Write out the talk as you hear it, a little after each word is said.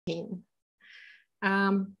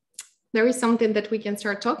there is something that we can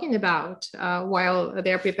start talking about while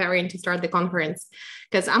they're preparing to start the conference,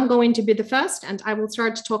 because I'm going to be the first and I will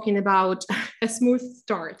start talking about a smooth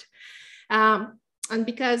start. And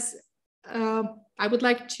because I would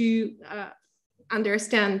like to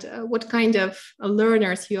understand what kind of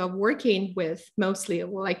learners you are working with mostly,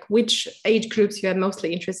 like which age groups you are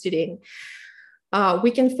mostly interested in.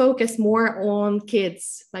 We can focus more on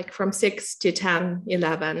kids, like from 6 to 10,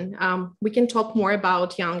 11. We can talk more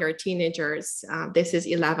about younger teenagers. This is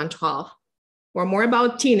 11, 12, or more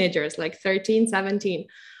about teenagers, like 13, 17,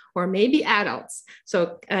 or maybe adults.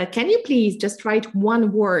 So can you please just write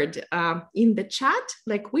one word in the chat,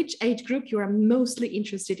 like which age group you are mostly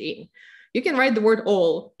interested in? You can write the word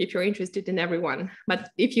all if you're interested in everyone, but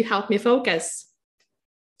if you help me focus,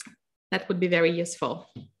 that would be very useful.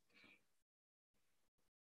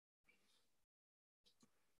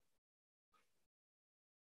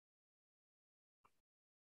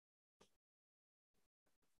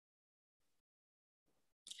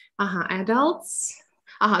 Adults.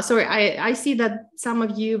 Sorry, I see that some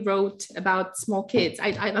of you wrote about small kids.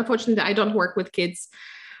 Unfortunately, I don't work with kids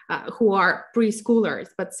who are preschoolers,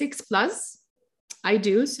 but 6+, I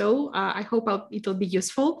do. So I hope it'll be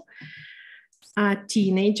useful.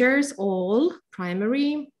 Teenagers, all,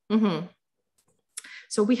 primary.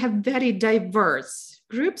 So we have very diverse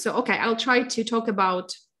groups. So, okay, I'll try to talk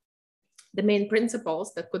about the main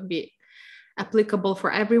principles that could be applicable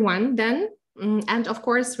for everyone then. And of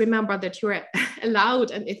course, remember that you're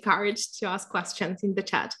allowed and encouraged to ask questions in the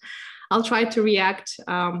chat. I'll try to react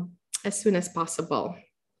as soon as possible.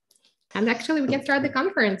 And actually, we can start the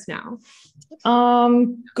conference now.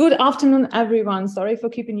 Good afternoon, everyone. Sorry for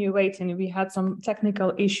keeping you waiting. We had some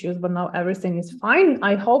technical issues, but now everything is fine.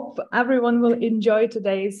 I hope everyone will enjoy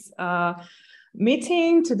today's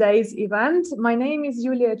meeting, today's event. My name is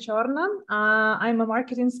Yulia Chorna. I'm a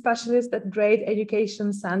marketing specialist at Great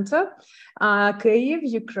Education Center, Kyiv,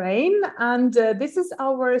 Ukraine. And this is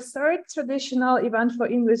our third traditional event for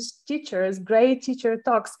English teachers, Great Teacher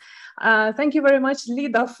Talks. Thank you very much,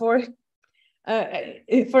 Lida, for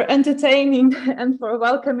entertaining and for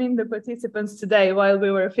welcoming the participants today while we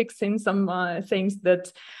were fixing some things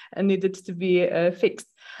that needed to be fixed.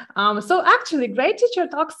 So actually, Great Teacher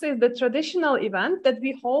Talks is the traditional event that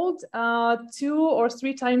we hold 2 or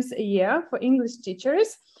 3 times a year for English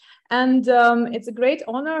teachers. And it's a great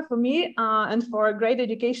honor for me and for Great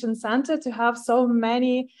Education Center to have so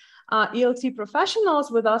many ELT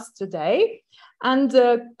professionals with us today. And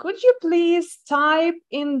could you please type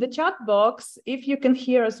in the chat box if you can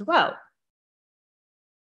hear as well?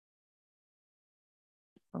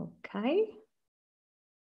 Okay.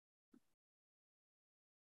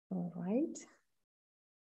 All right.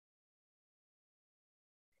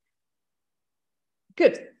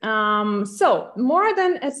 Good. So more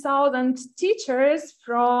than 1,000 teachers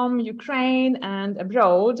from Ukraine and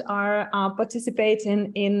abroad are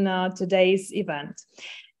participating in today's event.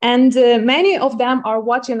 And many of them are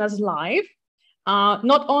watching us live,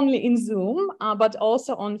 not only in Zoom, but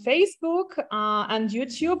also on Facebook and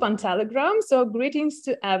YouTube and Telegram. So greetings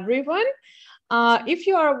to everyone. If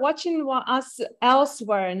you are watching us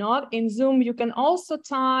elsewhere, not in Zoom, you can also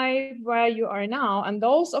type where you are now. And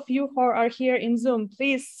those of you who are here in Zoom,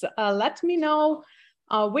 please let me know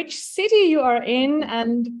which city you are in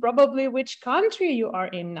and probably which country you are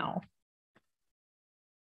in now.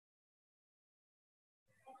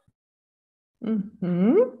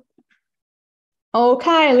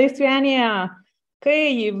 Okay, Lithuania,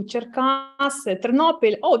 Kyiv, Черкаси,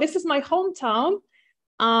 Ternopil. Oh, this is my hometown.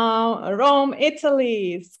 Rome,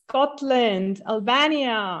 Italy, Scotland,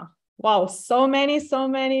 Albania. Wow, so many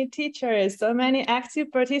teachers, so many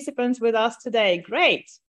active participants with us today.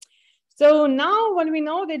 Great. So now when we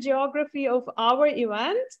know the geography of our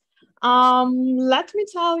event, let me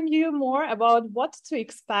tell you more about what to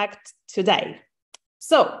expect today.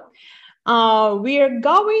 So we are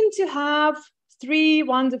going to have 3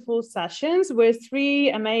 wonderful sessions with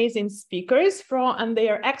 3 amazing speakers and they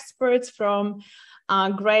are experts from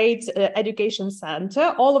Great Education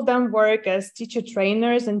Center. All of them work as teacher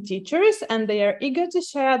trainers and teachers, and they are eager to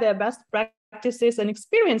share their best practices and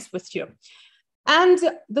experience with you. And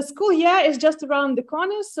the school year is just around the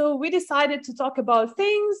corner, so we decided to talk about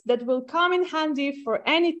things that will come in handy for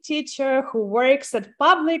any teacher who works at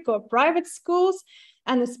public or private schools,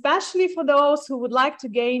 and especially for those who would like to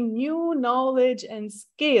gain new knowledge and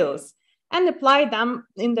skills and apply them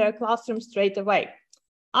in their classroom straight away.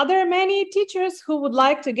 Are there many teachers who would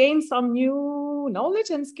like to gain some new knowledge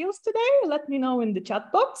and skills today? Let me know in the chat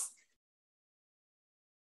box.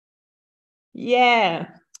 Yeah,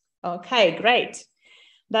 okay, great.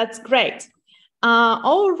 That's great.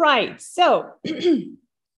 All right, so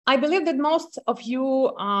I believe that most of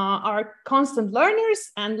you are constant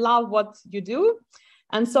learners and love what you do.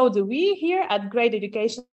 And so do we here at Great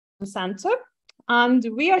Education Center. And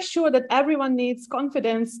we are sure that everyone needs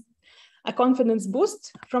a confidence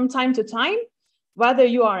boost from time to time, whether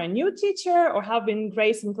you are a new teacher or have been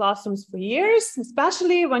gracing classrooms for years,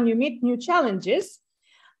 especially when you meet new challenges.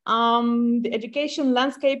 The education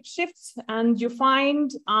landscape shifts and you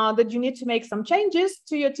find that you need to make some changes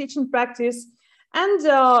to your teaching practice, and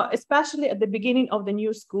especially at the beginning of the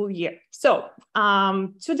new school year. So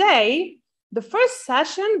today, the first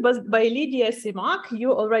session was by Lydia Simak.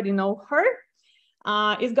 You already know her.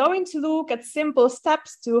 Is going to look at simple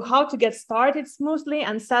steps to how to get started smoothly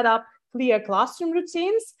and set up clear classroom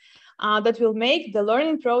routines that will make the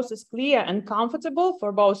learning process clear and comfortable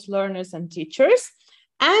for both learners and teachers.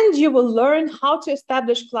 And you will learn how to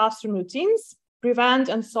establish classroom routines, prevent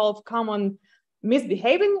and solve common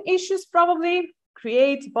misbehaving issues probably,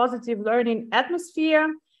 create positive learning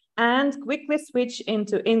atmosphere, and quickly switch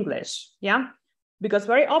into English, yeah? Because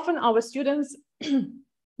very often our students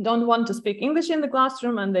don't want to speak English in the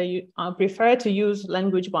classroom and they prefer to use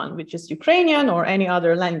language one, which is Ukrainian or any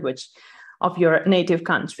other language of your native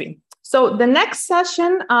country. So the next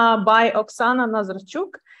session by Oksana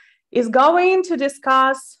Nazarchuk is going to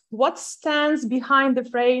discuss what stands behind the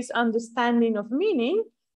phrase understanding of meaning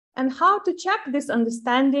and how to check this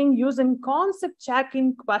understanding using concept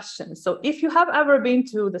checking questions. So if you have ever been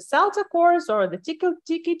to the CELTA course or the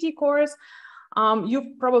TKT course,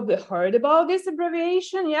 you've probably heard about this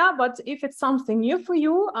abbreviation, yeah, but if it's something new for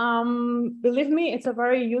you, believe me, it's a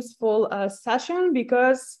very useful session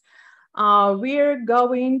because we're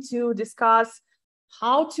going to discuss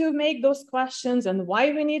how to make those questions and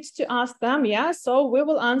why we need to ask them, yeah, so we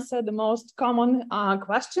will answer the most common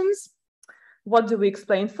questions. What do we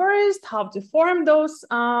explain first? How to form those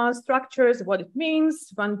structures, what it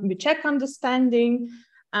means, when we check understanding,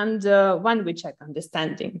 and when we check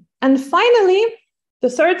understanding. And finally, the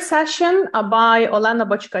third session by Olena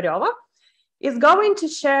Bochkaryova is going to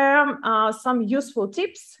share some useful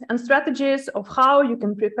tips and strategies of how you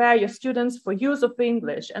can prepare your students for use of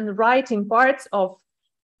English and writing parts of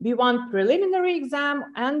B1 preliminary exam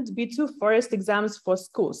and B2 first exams for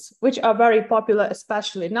schools, which are very popular,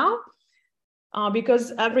 especially now,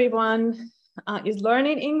 because everyone is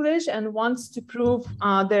learning English and wants to prove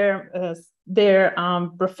their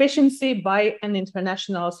proficiency by an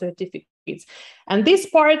international certificate. And these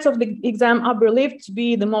parts of the exam are believed to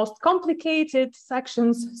be the most complicated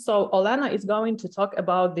sections. So Olena is going to talk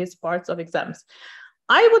about these parts of exams.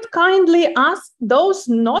 I would kindly ask those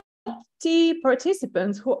naughty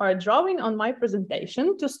participants who are drawing on my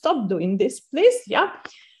presentation to stop doing this, please. Yeah,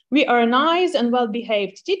 we are nice and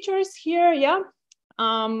well-behaved teachers here. Yeah.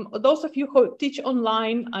 Those of you who teach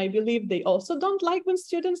online, I believe they also don't like when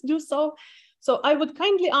students do so. So I would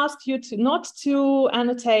kindly ask you to not to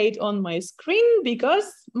annotate on my screen because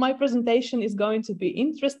my presentation is going to be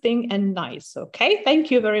interesting and nice, okay?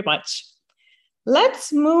 Thank you very much.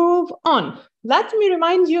 Let's move on. Let me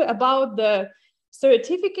remind you about the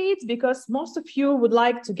certificates because most of you would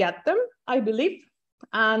like to get them, I believe,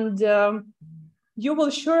 and you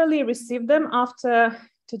will surely receive them after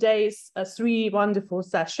today's 3 wonderful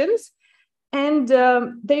sessions. And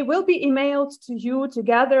they will be emailed to you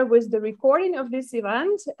together with the recording of this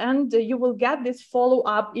event, and you will get this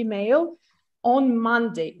follow-up email on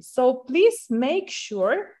Monday. So please make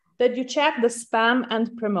sure that you check the spam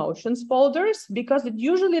and promotions folders because it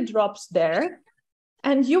usually drops there.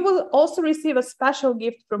 And you will also receive a special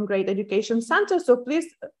gift from Great Education Center. So please,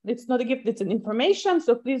 it's not a gift, it's an information.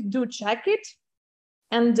 So please do check it.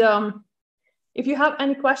 And if you have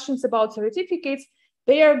any questions about certificates,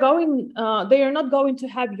 they are not going to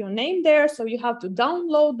have your name there. So you have to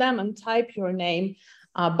download them and type your name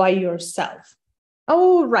by yourself.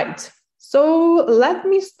 All right. So let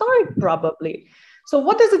me start probably. So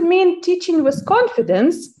what does it mean teaching with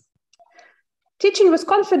confidence? Teaching with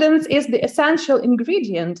confidence is the essential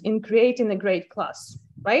ingredient in creating a great class,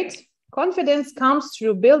 right? Confidence comes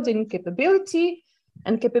through building capability,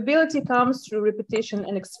 and capability comes through repetition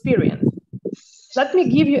and experience. Let me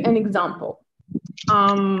give you an example.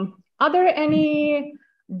 Are there any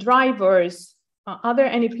drivers, are there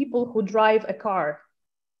any people who drive a car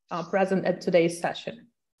present at today's session?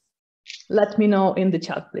 Let me know in the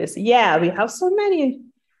chat, please. Yeah, we have so many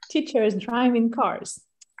teachers driving cars.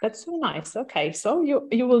 That's so nice. Okay, so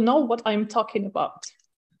you will know what I'm talking about.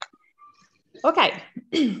 Okay,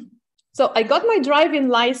 so I got my driving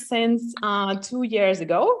license 2 years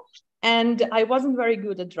ago, and I wasn't very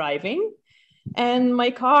good at driving. And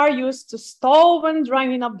my car used to stall when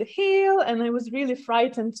driving up the hill, and I was really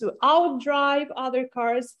frightened to outdrive other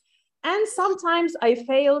cars. And sometimes I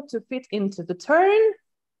failed to fit into the turn.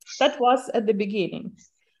 That was at the beginning.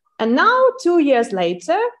 And now, 2 years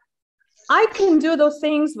later, I can do those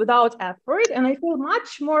things without effort, and I feel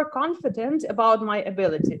much more confident about my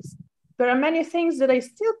abilities. There are many things that I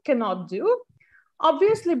still cannot do,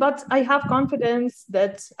 obviously, but I have confidence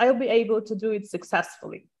that I'll be able to do it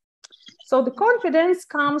successfully. So the confidence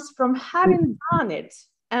comes from having done it,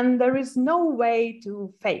 and there is no way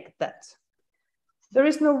to fake that. There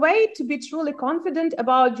is no way to be truly confident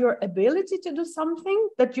about your ability to do something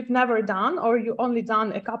that you've never done or you only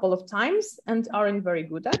done a couple of times and aren't very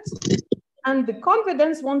good at. And the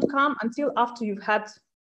confidence won't come until after you've had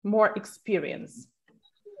more experience.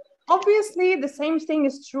 Obviously, the same thing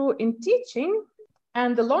is true in teaching,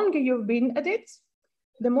 and the longer you've been at it,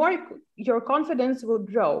 the more your confidence will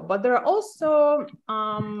grow. But there also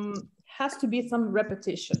has to be some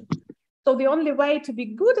repetition. So the only way to be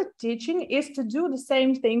good at teaching is to do the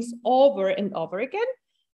same things over and over again.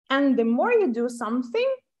 And the more you do something,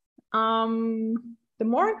 the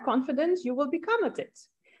more confident you will become at it.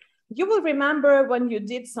 You will remember when you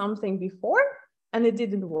did something before and it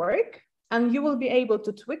didn't work, and you will be able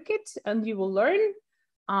to tweak it, and you will learn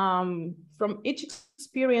from each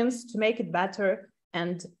experience to make it better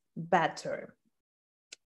and better.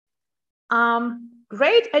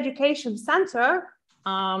 Great Education Center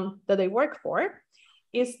that I work for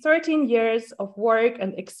is 13 years of work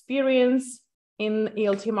and experience in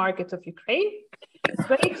ELT market of Ukraine.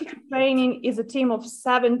 Great Teacher Training is a team of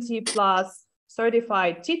 70 plus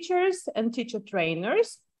certified teachers and teacher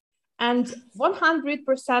trainers, and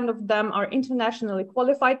 100% of them are internationally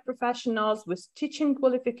qualified professionals with teaching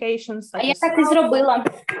qualifications such as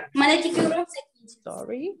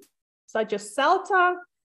CELTA,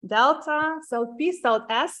 Delta, CELP,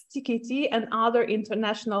 CELT-S, TKT, and other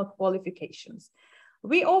international qualifications.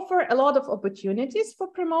 We offer a lot of opportunities for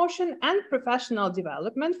promotion and professional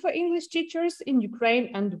development for English teachers in Ukraine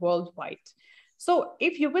and worldwide. So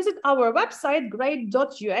if you visit our website,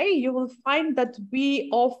 grade.ua, you will find that we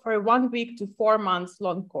offer 1 week to 4 months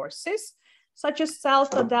long courses, such as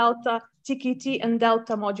CELTA, Delta, TKT, and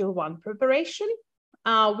Delta Module 1 preparation.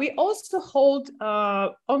 We also hold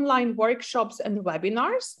online workshops and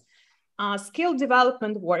webinars, skill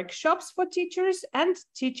development workshops for teachers, and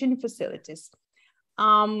teaching facilities.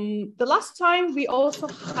 The last time we also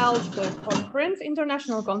held the conference,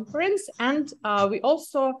 international conference, and we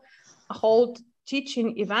also hold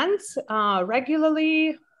teaching events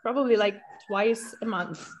regularly, probably like twice a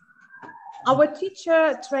month. Our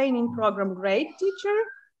teacher training program, Great Teacher,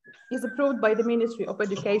 is approved by the Ministry of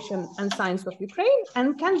Education and Science of Ukraine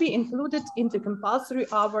and can be included into compulsory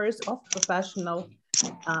hours of professional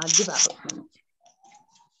development.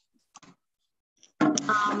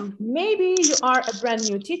 Maybe you are a brand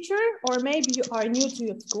new teacher, or maybe you are new to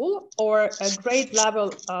your school or a grade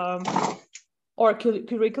level or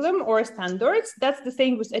curriculum or standards. That's the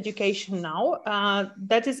thing with education now.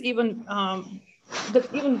 That is even that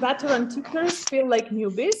even veteran teachers feel like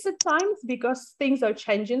newbies at times because things are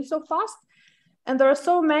changing so fast. And there are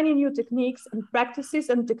so many new techniques and practices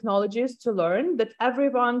and technologies to learn that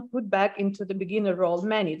everyone put back into the beginner role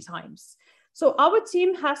many times. So our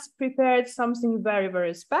team has prepared something very,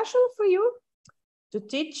 very special for you to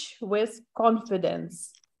teach with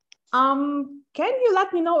confidence. Can you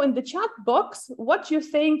let me know in the chat box what you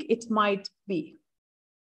think it might be?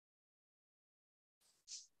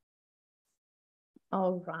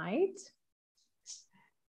 All right.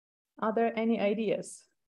 Are there any ideas?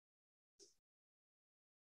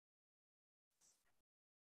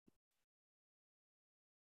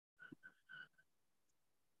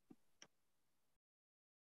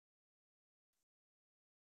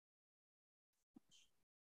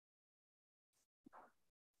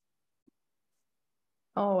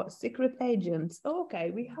 Oh, secret agents.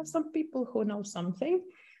 Okay, we have some people who know something.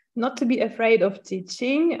 Not to be afraid of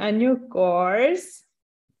teaching, a new course.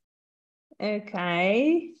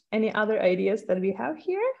 Okay, any other ideas that we have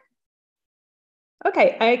here?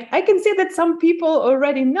 Okay, I can see that some people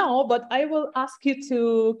already know, but I will ask you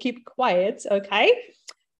to keep quiet, okay?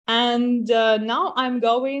 And now I'm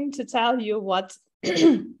going to tell you what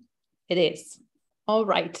it is. All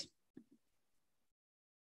right.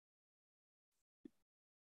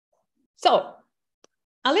 So,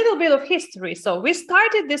 a little bit of history. So we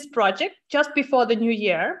started this project just before the new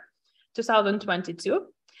year, 2022.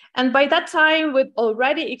 And by that time, we'd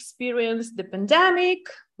already experienced the pandemic.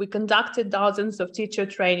 We conducted dozens of teacher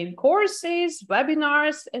training courses,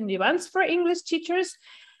 webinars, and events for English teachers.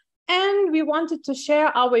 And we wanted to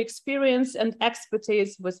share our experience and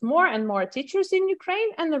expertise with more and more teachers in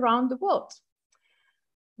Ukraine and around the world.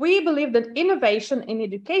 We believe that innovation in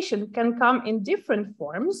education can come in different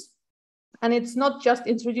forms, and it's not just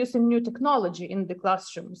introducing new technology in the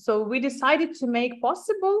classroom. So we decided to make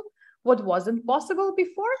possible what wasn't possible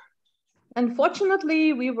before. And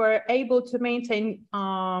fortunately, we were able to maintain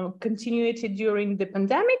continuity during the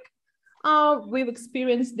pandemic. We've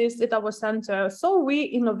experienced this at our center. So we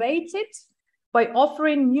innovated by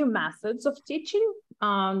offering new methods of teaching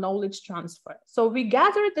knowledge transfer. So we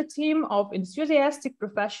gathered a team of enthusiastic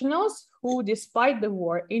professionals who, despite the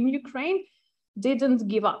war in Ukraine, didn't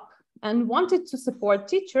give up and wanted to support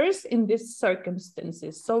teachers in these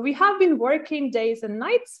circumstances. So we have been working days and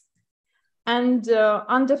nights and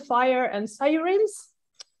under fire and sirens,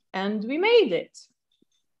 and we made it.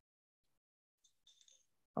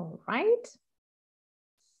 All right.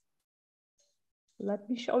 Let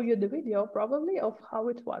me show you the video probably of how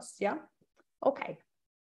it was, yeah? Okay.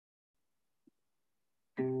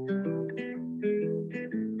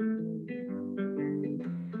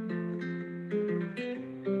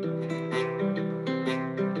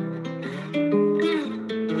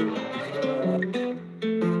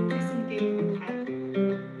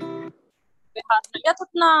 Я тут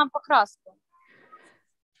на покраску.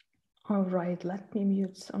 All right, let me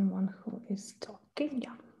mute someone who is talking.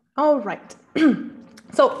 Yeah. All right.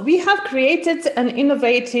 So we have created an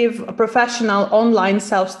innovative professional online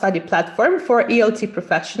self-study platform for ELT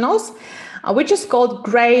professionals, which is called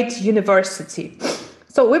Great University.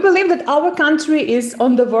 So we believe that our country is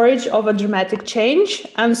on the verge of a dramatic change,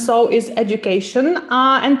 and so is education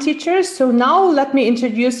and teachers. So now let me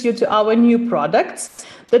introduce you to our new products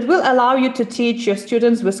that will allow you to teach your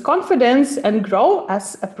students with confidence and grow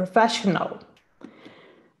as a professional.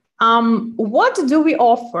 What do we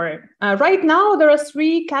offer? Right now, there are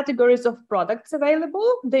 3 categories of products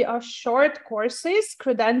available. They are short courses,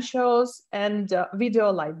 credentials, and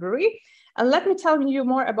video library. And let me tell you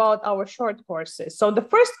more about our short courses. So the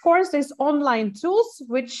first course is Online Tools,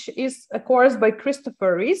 which is a course by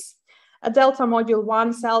Christopher Rees, a Delta Module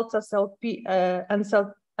 1 CELTA, CELP, and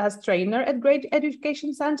CELP as trainer at Great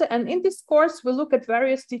Education Center. And in this course, we look at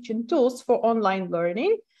various teaching tools for online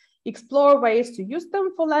learning, explore ways to use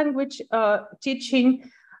them for language teaching.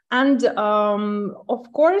 And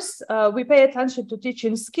of course, we pay attention to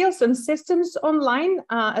teaching skills and systems online,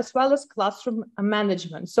 as well as classroom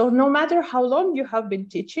management. So no matter how long you have been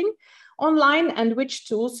teaching online and which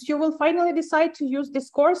tools you will finally decide to use, this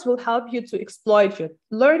course will help you to exploit your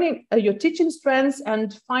learning, your teaching strengths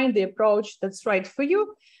and find the approach that's right for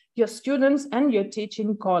you, your students, and your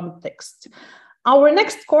teaching context. Our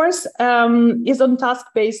next course is on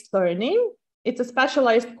task-based learning. It's a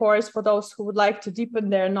specialized course for those who would like to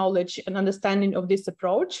deepen their knowledge and understanding of this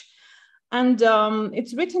approach. And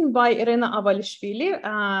it's written by Irina Avalishvili,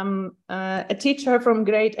 a teacher from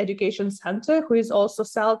Great Education Center, who is also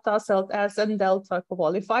CELTA, CELT-S, and Delta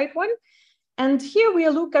qualified one. And here we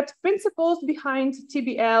look at principles behind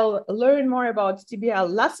TBL, learn more about TBL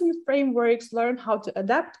lesson frameworks, learn how to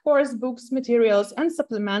adapt course books, materials, and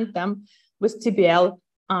supplement them with TBL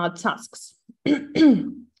tasks.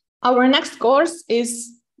 Our next course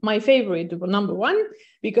is my favorite, number 1,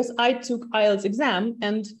 because I took IELTS exam,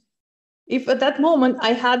 and if at that moment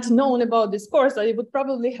I had known about this course, I would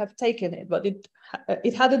probably have taken it, but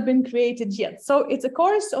it hadn't been created yet. So it's a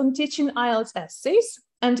course on teaching IELTS essays.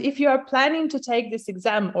 And if you are planning to take this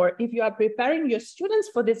exam, or if you are preparing your students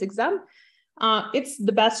for this exam, it's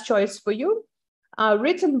the best choice for you.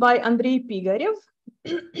 Written by Andrei Pigarev,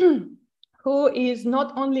 who is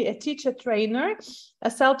not only a teacher trainer, a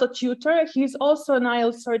CELTA tutor, he's also an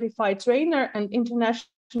IELTS certified trainer and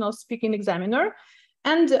international speaking examiner.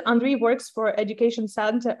 And Andrei works for Education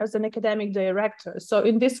Center as an academic director. So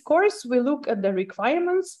in this course, we look at the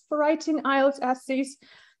requirements for writing IELTS essays,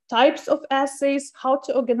 types of essays, how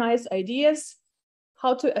to organize ideas,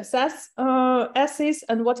 how to assess essays,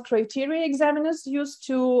 and what criteria examiners use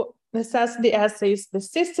to assess the essays, the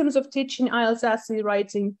systems of teaching IELTS essay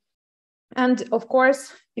writing, and of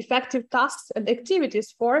course, effective tasks and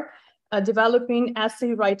activities for developing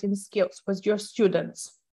essay writing skills with your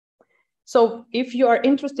students. So if you are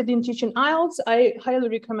interested in teaching IELTS, I highly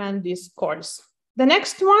recommend this course. The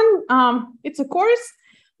next one, it's a course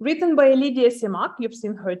written by Lydia Simak. You've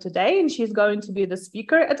seen her today, and she's going to be the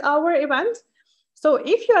speaker at our event. So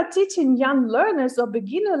if you are teaching young learners or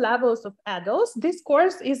beginner levels of adults, this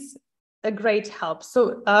course is a great help.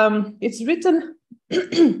 So it's written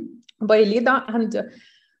by Lida, and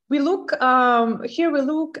We look here. We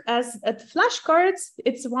look at flashcards.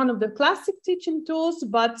 It's one of the classic teaching tools,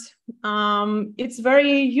 but it's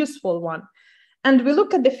very useful one. And we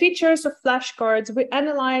look at the features of flashcards. We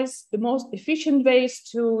analyze the most efficient ways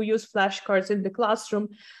to use flashcards in the classroom,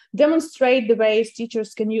 demonstrate the ways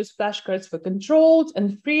teachers can use flashcards for controlled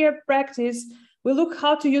and freer practice. We look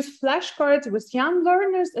how to use flashcards with young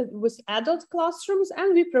learners, with adult classrooms,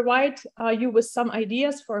 and we provide you with some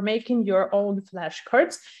ideas for making your own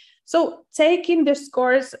flashcards. So taking this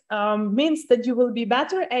course means that you will be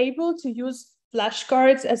better able to use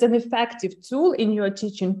flashcards as an effective tool in your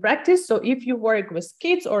teaching practice. So if you work with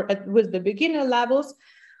kids or with the beginner levels,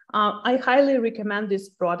 I highly recommend this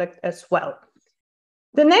product as well.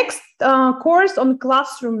 The next course on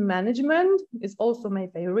classroom management is also my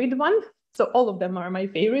favorite one. So all of them are my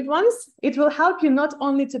favorite ones. It will help you not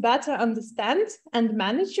only to better understand and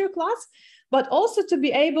manage your class, but also to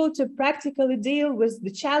be able to practically deal with the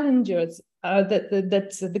challenges that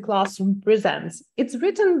the classroom presents. It's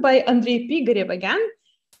written by Andrei Pigarev again,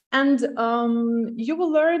 and you will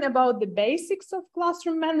learn about the basics of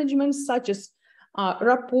classroom management, such as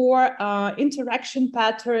rapport, interaction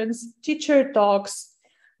patterns, teacher talks.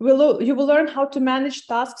 You will learn how to manage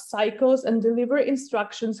task cycles and deliver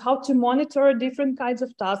instructions, how to monitor different kinds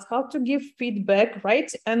of tasks, how to give feedback,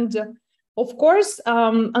 right? And of course,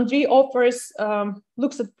 Andrei offers,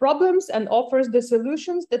 looks at problems and offers the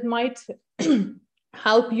solutions that might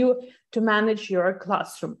help you to manage your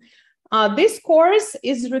classroom. This course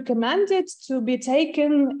is recommended to be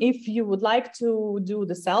taken if you would like to do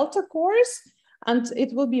the CELTA course. And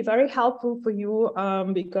it will be very helpful for you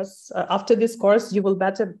because after this course, you will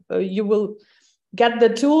get the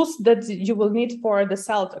tools that you will need for the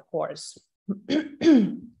CELTA course.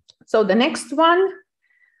 So the next one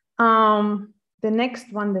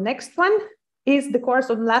is the course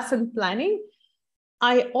on lesson planning.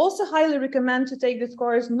 I also highly recommend to take this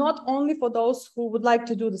course not only for those who would like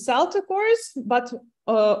to do the CELTA course, but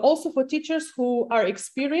also for teachers who are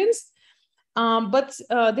experienced. In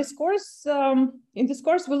this course,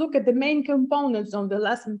 we look at the main components of the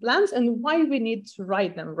lesson plans and why we need to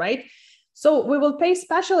write them, right? So we will pay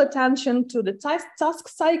special attention to the task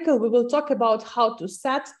cycle. We will talk about how to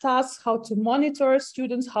set tasks, how to monitor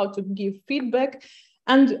students, how to give feedback.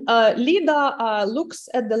 And Lida looks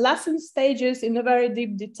at the lesson stages in a very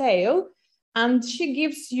deep detail. And she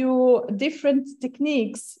gives you different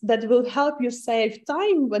techniques that will help you save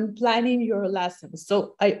time when planning your lessons.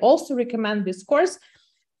 So I also recommend this course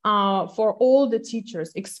for all the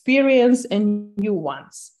teachers, experienced and new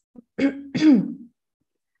ones.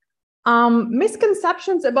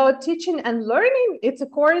 Misconceptions about teaching and learning. It's a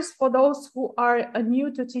course for those who are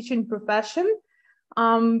new to teaching profession.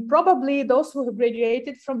 Probably those who have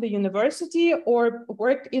graduated from the university or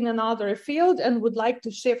work in another field and would like to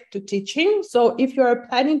shift to teaching. So if you are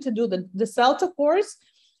planning to do the CELTA course,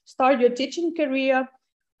 start your teaching career,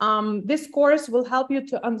 this course will help you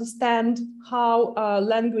to understand how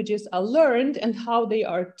languages are learned and how they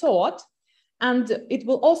are taught. And it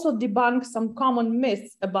will also debunk some common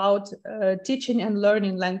myths about teaching and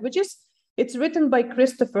learning languages. It's written by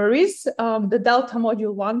Christopher Rees, the Delta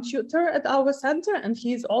Module 1 tutor at our center, and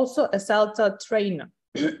he's also a CELTA trainer.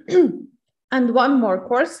 And one more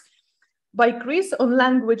course by Chris on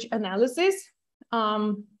language analysis,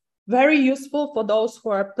 very useful for those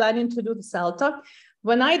who are planning to do the CELTA.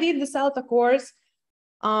 When I did the CELTA course,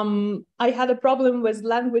 I had a problem with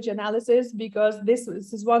language analysis because this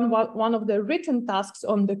is one of the written tasks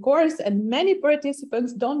on the course, and many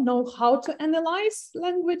participants don't know how to analyze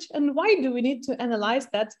language and why do we need to analyze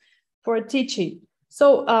that for teaching.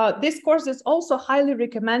 So this course is also highly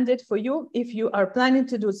recommended for you if you are planning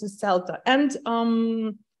to do the CELTA, and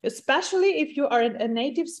especially if you are a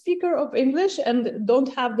native speaker of English and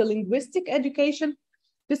don't have the linguistic education,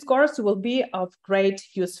 this course will be of great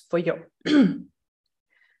use for you.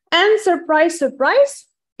 And surprise, surprise,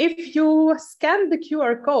 if you scan the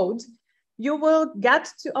QR code, you will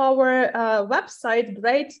get to our website,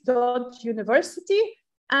 great.university,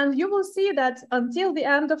 and you will see that until the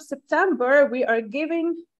end of September, we are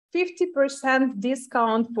giving 50%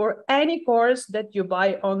 discount for any course that you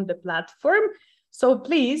buy on the platform. So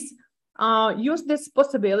please use this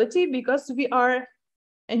possibility because we are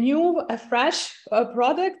a fresh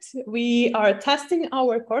product. We are testing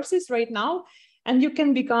our courses right now. And you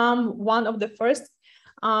can become one of the first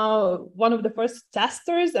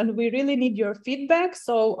testers, and we really need your feedback.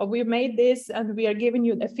 So we made this, and we are giving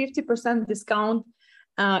you a 50% discount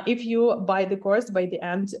if you buy the course by the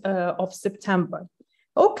end of September.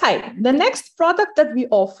 Okay, the next product that we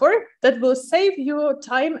offer that will save you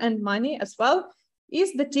time and money as well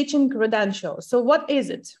is the teaching credential. So what is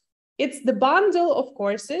it? It's the bundle of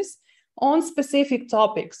courses on specific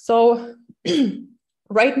topics. So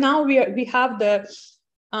right now we have the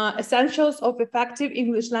Essentials of Effective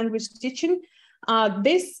English Language Teaching.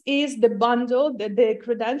 This is the bundle, the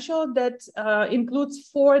credential that includes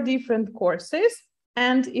 4 different courses,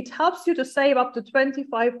 and it helps you to save up to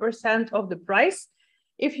 25% of the price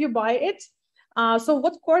if you buy it. So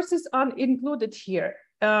what courses are included here?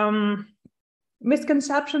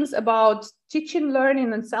 Misconceptions about teaching,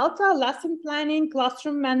 learning, and CELTA, lesson planning,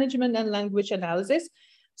 classroom management, and language analysis.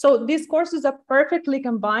 So these courses are perfectly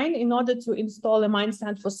combined in order to install a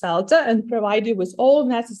Mindstand for CELTA and provide you with all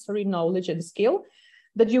necessary knowledge and skill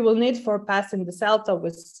that you will need for passing the CELTA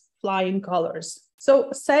with flying colors. So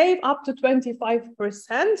save up to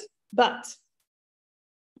 25%, but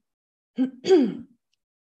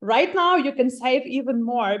right now you can save even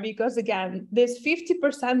more because again, this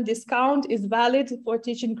 50% discount is valid for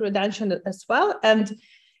teaching credential as well. And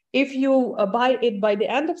if you buy it by the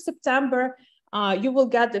end of September, you will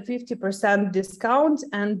get a 50% discount,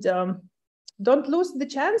 and don't lose the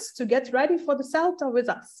chance to get ready for the CELTA with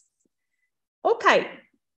us. Okay,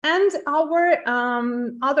 and our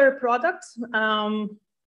other product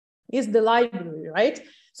is the library, right?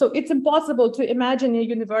 So it's impossible to imagine a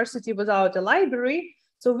university without a library.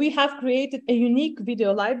 So we have created a unique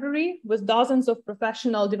video library with dozens of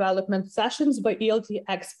professional development sessions by ELT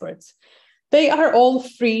experts. They are all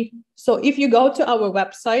free. So if you go to our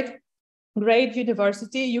website, Grade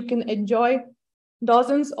University, you can enjoy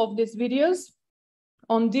dozens of these videos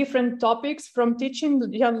on different topics, from teaching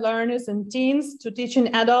young learners and teens to teaching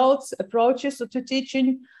adults, approaches to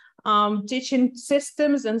teaching, teaching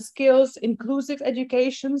systems and skills, inclusive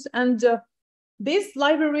educations. And this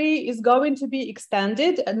library is going to be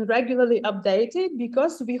extended and regularly updated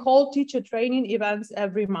because we hold teacher training events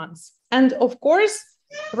every month. And of course,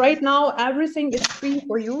 right now, everything is free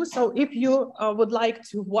for you. So if you would like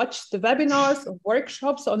to watch the webinars or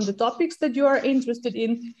workshops on the topics that you are interested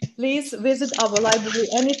in, please visit our library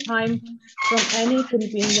anytime from any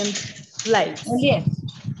convenient place. Yes.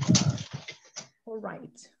 All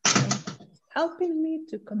right. Helping me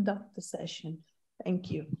to conduct the session. Thank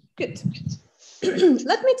you. Good.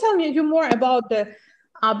 Let me tell you more about the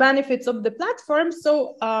benefits of the platform.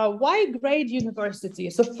 So why Grade University?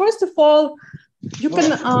 So first of all, you can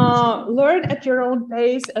learn at your own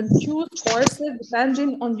pace and choose courses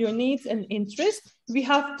depending on your needs and interests. We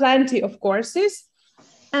have plenty of courses,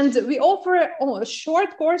 and we offer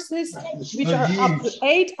short courses which are up to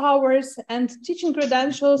 8 hours, and teaching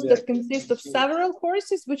credentials that consist of several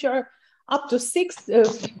courses which are up to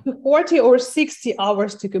 40 or 60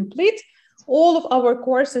 hours to complete. All of our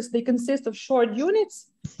courses, they consist of short units.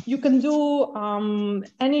 You can do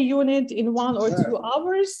any unit in 1 or 2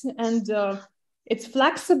 hours, and it's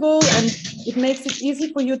flexible and it makes it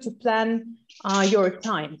easy for you to plan your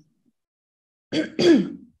time.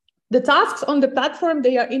 The tasks on the platform,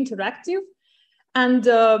 they are interactive, and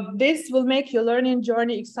this will make your learning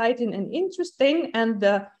journey exciting and interesting. And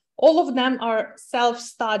all of them are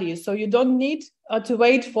self-study, so you don't need to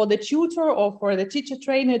wait for the tutor or for the teacher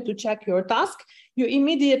trainer to check your task. You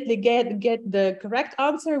immediately get the correct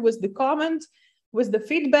answer with the comment, with the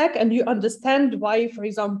feedback, and you understand why, for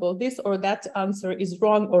example, this or that answer is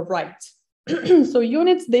wrong or right. So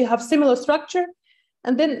units, they have similar structure,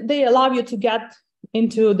 and then they allow you to get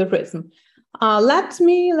into the rhythm. Let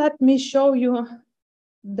me show you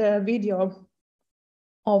the video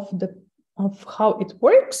of how it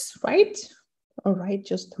works, right? All right,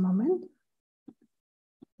 just a moment.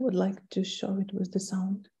 Would like to show it with the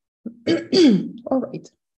sound. All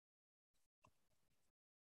right.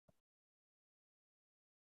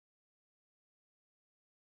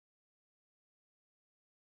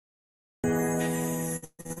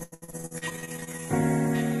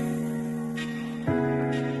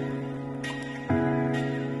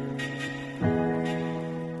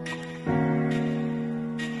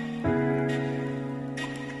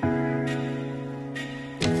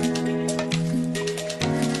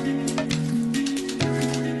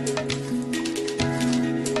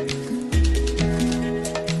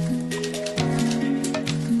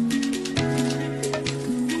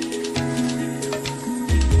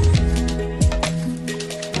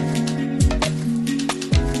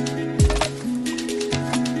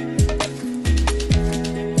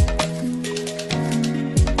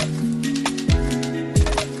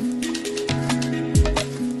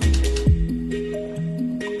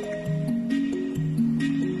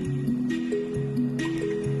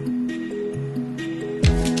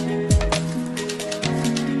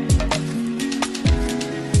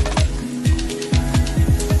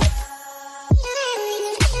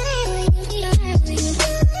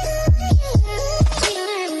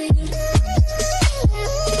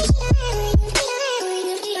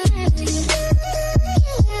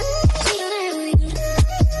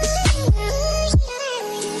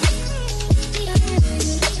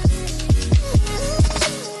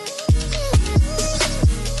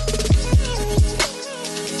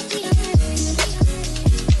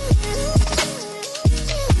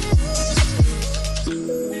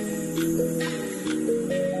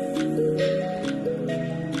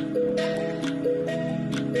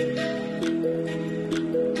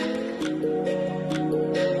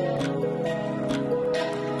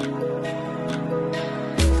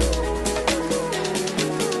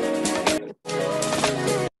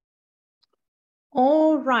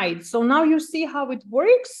 All right, so now you see how it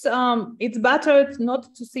works. It's better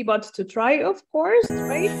not to see, but to try, of course,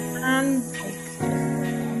 right? And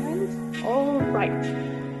all right.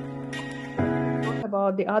 Talk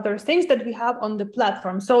about the other things that we have on the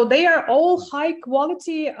platform. So they are all high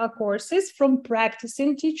quality courses from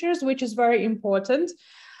practicing teachers, which is very important.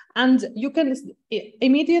 And you can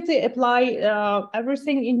immediately apply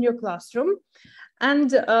everything in your classroom.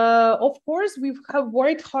 And of course, we have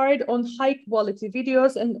worked hard on high quality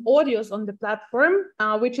videos and audios on the platform,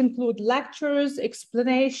 which include lectures,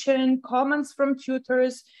 explanation, comments from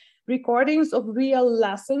tutors, recordings of real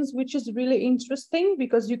lessons, which is really interesting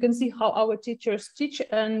because you can see how our teachers teach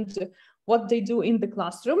and what they do in the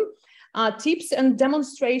classroom. Tips and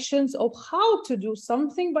demonstrations of how to do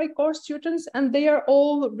something by course students, and they are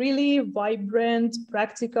all really vibrant,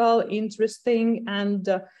 practical, interesting, and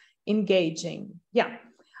engaging. Yeah.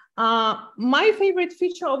 My favorite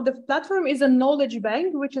feature of the platform is a knowledge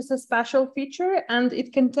bank, which is a special feature, and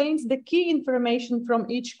it contains the key information from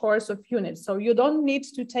each course of unit. So you don't need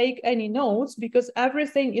to take any notes because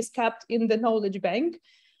everything is kept in the knowledge bank.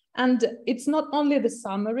 And it's not only the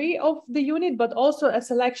summary of the unit, but also a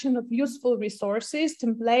selection of useful resources,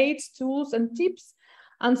 templates, tools, and tips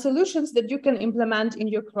and solutions that you can implement in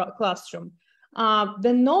your classroom.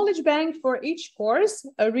 The knowledge bank for each course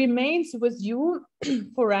remains with you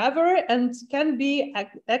forever and can be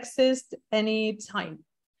accessed anytime.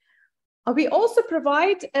 We also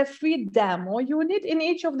provide a free demo unit in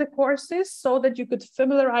each of the courses so that you could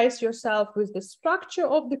familiarize yourself with the structure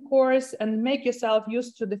of the course and make yourself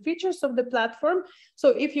used to the features of the platform. So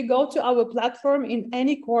if you go to our platform in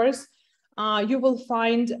any course, you will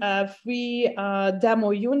find a free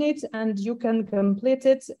demo unit and you can complete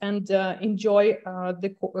it and enjoy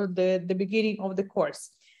the beginning of the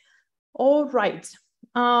course. All right.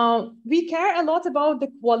 We care a lot about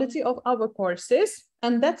the quality of our courses,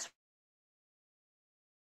 and that's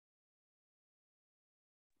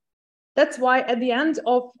why at the end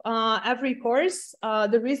of every course,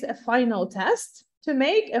 there is a final test to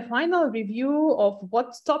make a final review of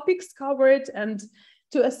what topics covered and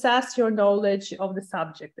to assess your knowledge of the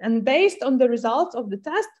subject. And based on the results of the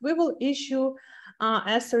test, we will issue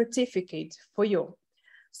a certificate for you.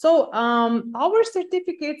 So our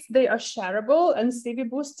certificates, they are shareable and CV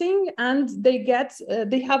boosting, and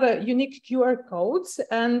they have a unique QR codes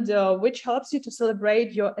and which helps you to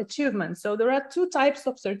celebrate your achievements. So there are two types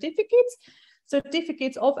of certificates,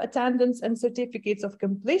 certificates of attendance and certificates of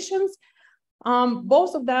completions.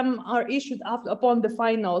 Both of them are issued upon the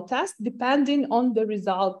final test, depending on the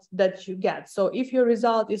result that you get. So if your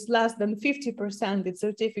result is less than 50%, it's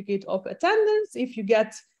certificate of attendance. If you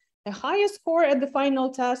get a higher score at the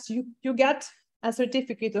final test, you get a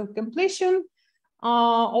certificate of completion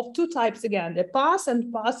of two types again, the pass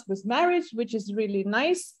and pass with merit, which is really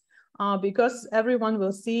nice because everyone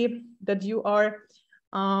will see that you are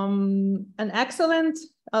an excellent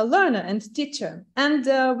learner and teacher. And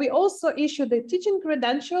we also issue the teaching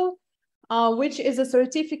credential, which is a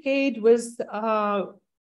certificate with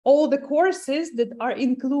all the courses that are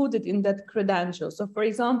included in that credential. So for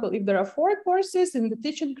example, if there are 4 courses in the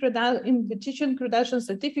teaching credential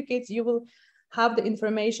certificates, you will have the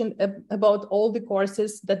information about all the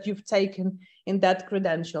courses that you've taken in that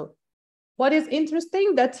credential. What is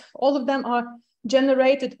interesting that all of them are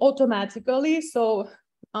generated automatically. So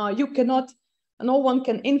no one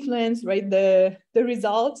can influence, right, the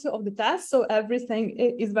results of the test. So everything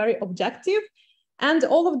is very objective. And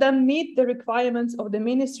all of them meet the requirements of the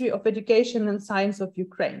Ministry of Education and Science of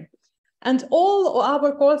Ukraine. And all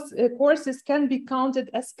our courses can be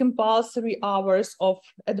counted as compulsory hours of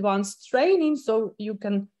advanced training. So you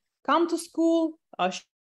can come to school.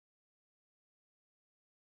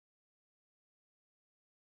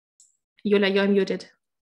 Yulia, you're muted.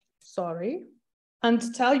 Sorry.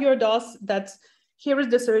 And tell your DOS that here is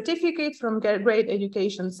the certificate from Great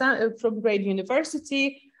Education, from Great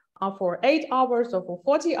University. For 8 hours or for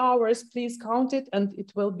 40 hours, please count it and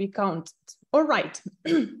it will be counted. All right.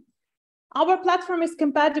 Our platform is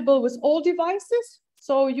compatible with all devices,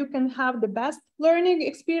 so you can have the best learning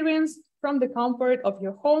experience from the comfort of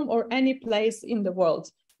your home or any place in the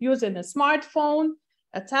world, using a smartphone,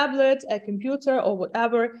 a tablet, a computer, or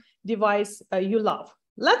whatever device you love.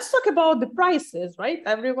 Let's talk about the prices, right?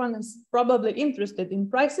 Everyone is probably interested in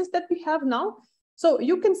prices that we have now. So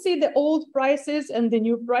you can see the old prices and the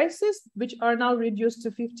new prices, which are now reduced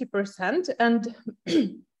to 50% and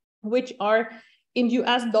which are in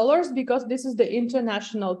US dollars, because this is the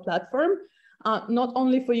international platform, not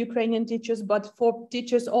only for Ukrainian teachers, but for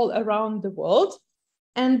teachers all around the world.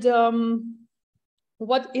 And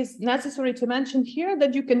what is necessary to mention here,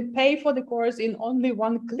 that you can pay for the course in only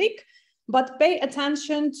one click, but pay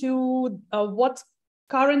attention to what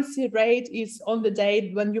currency rate is on the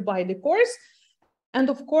date when you buy the course. And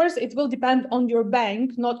of course, it will depend on your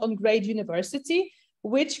bank, not on Grade University,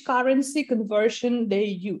 which currency conversion they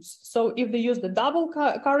use. So if they use the double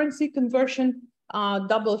currency conversion,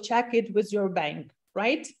 double check it with your bank,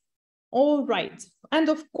 right? All right. And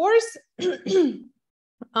of course,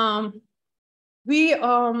 we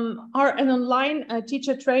are an online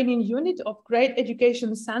teacher training unit of Grade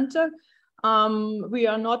Education Center. We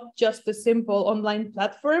are not just a simple online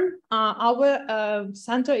platform. Our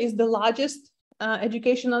center is the largest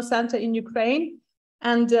educational center in Ukraine,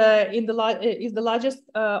 and is the largest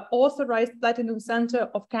authorized Platinum Center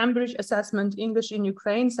of Cambridge Assessment English in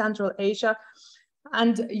Ukraine, Central Asia.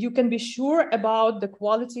 And you can be sure about the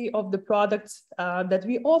quality of the products that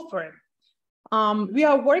we offer. We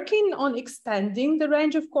are working on expanding the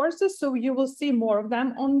range of courses, so you will see more of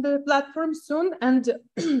them on the platform soon. And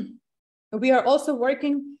we are also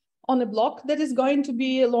working on a blog that is going to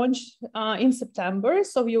be launched in September.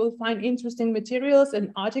 So you will find interesting materials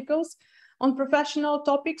and articles on professional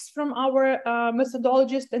topics from our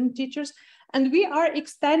methodologists and teachers. And we are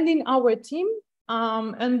extending our team,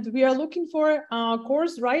 and we are looking for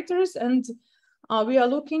course writers, and we are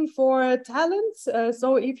looking for talents.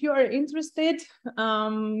 So if you are interested,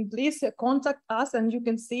 please contact us, and you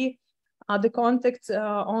can see the contact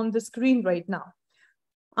on the screen right now.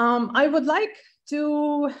 I would like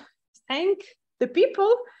to thank the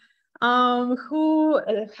people who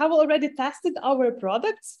have already tested our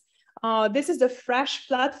products. This is a fresh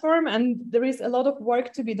platform, and there is a lot of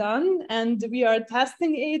work to be done, and we are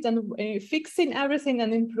testing it and fixing everything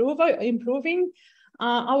and improving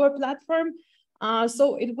our platform.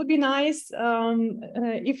 So it would be nice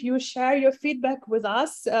if you share your feedback with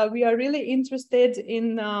us. We are really interested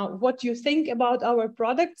in what you think about our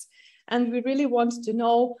products, and we really want to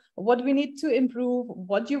know what we need to improve,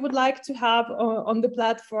 what you would like to have on the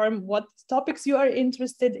platform, what topics you are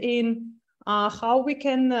interested in, how we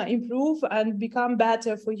can improve and become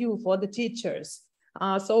better for you, for the teachers.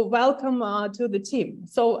 So welcome to the team.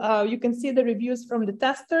 So you can see the reviews from the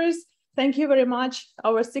testers. Thank you very much,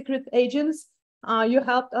 our secret agents. You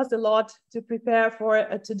helped us a lot to prepare for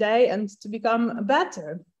today and to become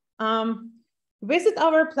better. Visit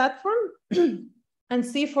our platform and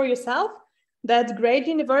see for yourself that Grade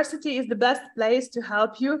University is the best place to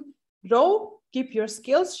help you grow, keep your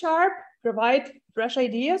skills sharp, provide fresh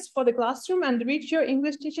ideas for the classroom, and reach your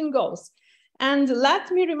English teaching goals. And let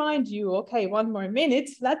me remind you, okay, one more minute,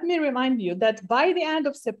 let me remind you that by the end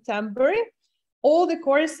of September, all the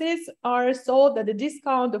courses are sold at a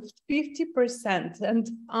discount of 50%. And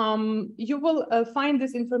you will find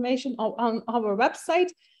this information on our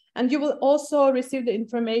website, and you will also receive the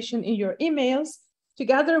information in your emails,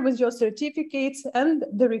 together with your certificates and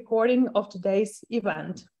the recording of today's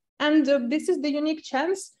event. And this is the unique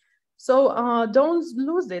chance, so don't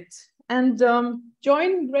lose it. And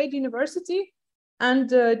join Grade University and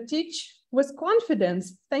teach with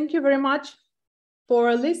confidence. Thank you very much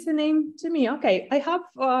for listening to me. Okay,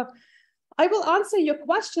 I will answer your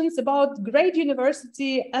questions about Grade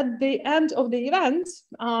University at the end of the event,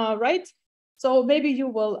 right? So maybe you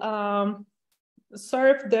will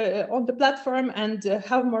surf on the platform and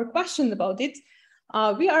have more questions about it.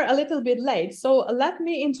 We are a little bit late, so let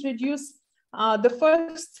me introduce the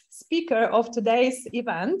first speaker of today's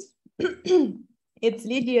event. It's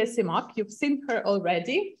Lydia Simak. You've seen her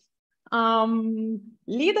already.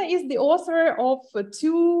 Lida is the author of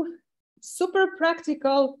 2 super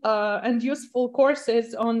practical and useful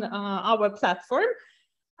courses on our platform.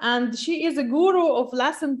 And she is a guru of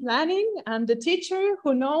lesson planning and a teacher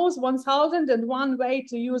who knows 1001 way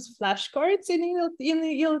to use flashcards in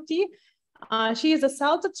ELT. She is a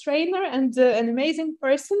CELTA trainer and an amazing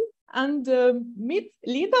person. And meet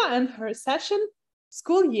Lida and her session,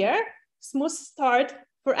 School Year, Smooth Start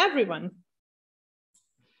for Everyone.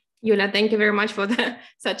 Yulia, thank you very much for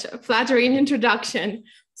such a flattering introduction.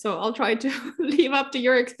 So I'll try to live up to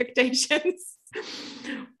your expectations.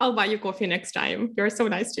 I'll buy you coffee next time. You're so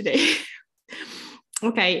nice today.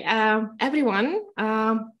 Okay, everyone,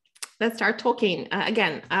 let's start talking.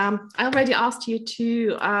 Again, I already asked you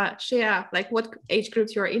to share like what age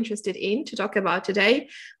groups you're interested in to talk about today.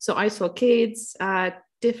 So I saw kids,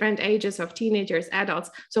 different ages of teenagers,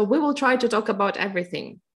 adults. So we will try to talk about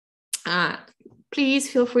everything. Please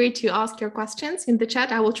feel free to ask your questions in the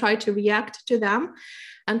chat. I will try to react to them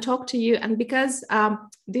and talk to you. And because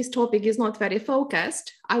this topic is not very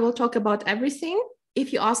focused, I will talk about everything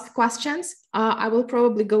if you ask questions, I will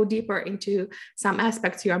probably go deeper into some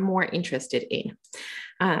aspects you are more interested in.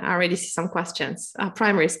 I already see some questions.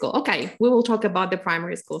 Primary school. Okay, we will talk about the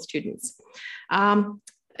primary school students.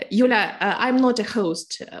 Yulia, I'm not a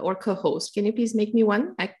host or co-host. Can you please make me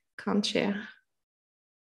one? I can't share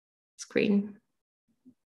screen.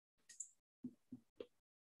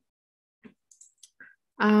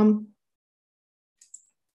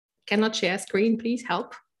 Cannot share screen, please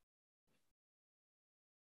help.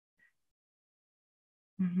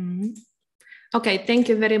 Okay, thank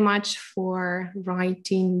you very much for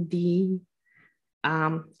writing the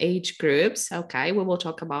age groups. Okay, we will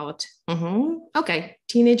talk about, okay,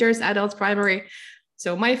 teenagers, adults, primary.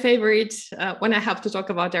 So my favorite when I have to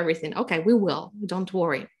talk about everything. Okay, we will, don't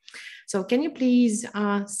worry. So can you please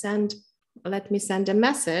let me send a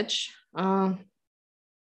message.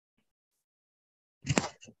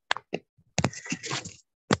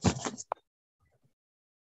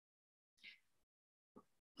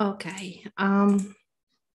 Okay,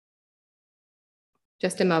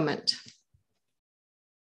 just a moment.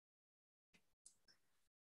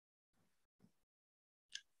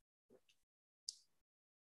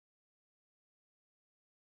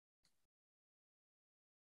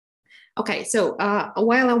 Okay, so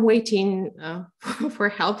while I'm waiting for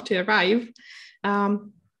help to arrive,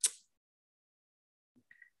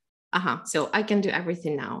 so I can do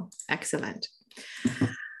everything now. Excellent.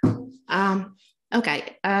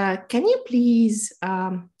 Okay, can you please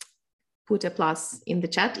put a plus in the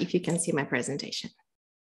chat if you can see my presentation?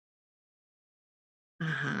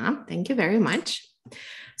 Thank you very much.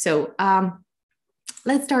 So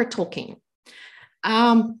let's start talking.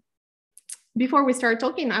 Before we start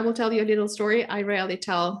talking, I will tell you a little story. I rarely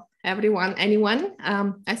tell anyone.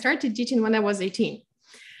 I started teaching when I was 18.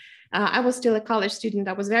 I was still a college student.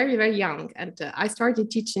 I was very, very young. And I started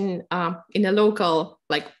teaching in a local,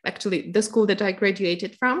 actually the school that I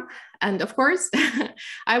graduated from. And of course,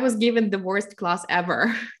 I was given the worst class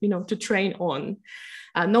ever, to train on.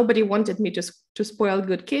 Nobody wanted me to spoil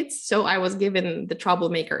good kids. So I was given the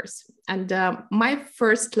troublemakers. And my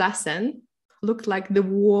first lesson looked like the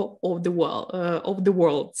War of the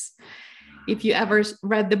Worlds. If you ever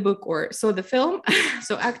read the book or saw the film.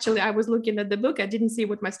 So actually I was looking at the book. I didn't see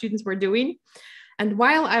what my students were doing. And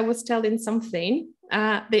while I was telling something,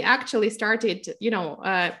 they actually started,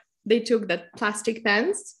 they took the plastic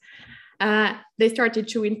pens, they started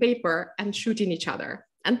chewing paper and shooting each other.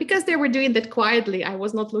 And because they were doing that quietly, I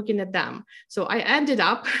was not looking at them. So I ended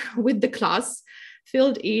up with the class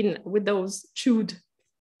filled in with those chewed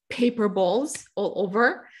paper balls all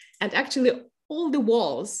over, and actually all the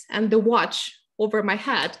walls and the watch over my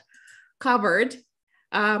head covered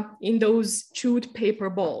in those chewed paper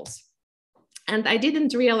balls. And I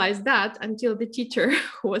didn't realize that until the teacher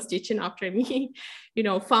who was teaching after me,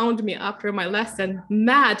 found me after my lesson,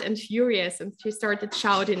 mad and furious, and she started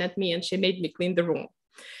shouting at me and she made me clean the room.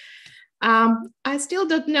 I still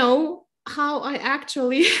don't know how I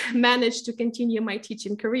actually managed to continue my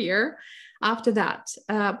teaching career after that.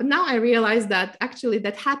 But now I realize that actually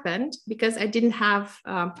that happened because I didn't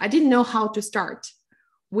know how to start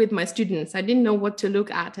with my students. I didn't know what to look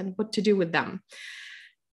at and what to do with them.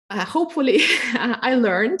 Hopefully I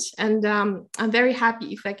learned, and I'm very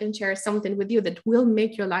happy if I can share something with you that will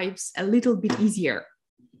make your lives a little bit easier.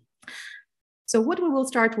 So what we will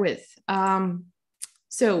start with.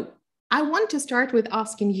 So I want to start with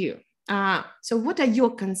asking you, so what are your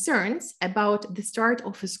concerns about the start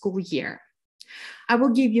of a school year? I will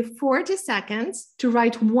give you 40 seconds to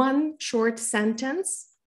write one short sentence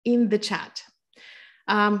in the chat.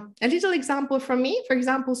 A little example from me, for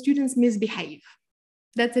example, students misbehave.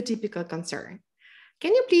 That's a typical concern.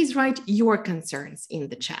 Can you please write your concerns in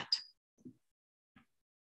the chat?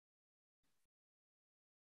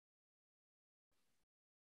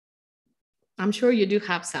 I'm sure you do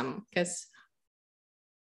have some, because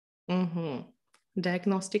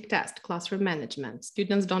diagnostic test, classroom management,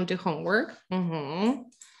 students don't do homework.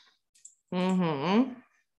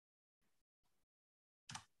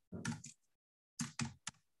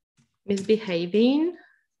 Misbehaving,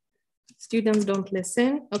 students don't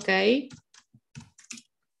listen, okay.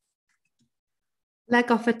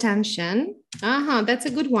 Lack of attention, that's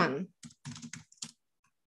a good one.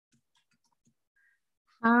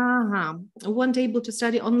 Weren't able to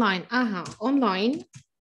study online, online.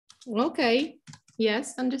 Okay,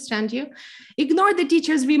 yes, understand you. Ignore the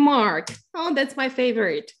teacher's remark. Oh, that's my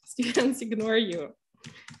favorite. Students ignore you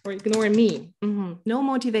or ignore me. No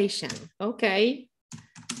motivation. Okay.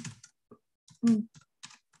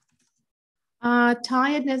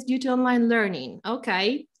 Tiredness due to online learning.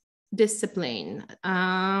 Okay. Discipline.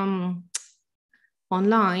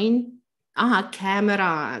 online.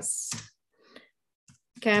 Cameras.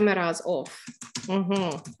 Cameras off.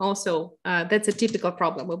 Also, that's a typical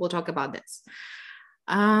problem. We will talk about this.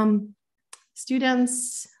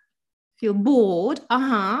 Students feel bored.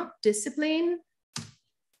 Discipline.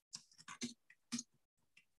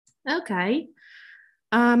 Okay.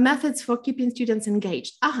 Methods for keeping students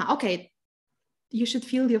engaged. Okay. You should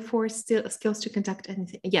feel your 4 skills to conduct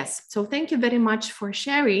anything. Yes. So thank you very much for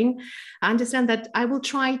sharing. I understand that I will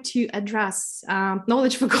try to address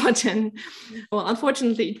knowledge forgotten. Well,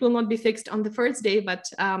 unfortunately, it will not be fixed on the first day, but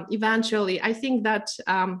eventually, I think that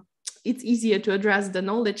it's easier to address the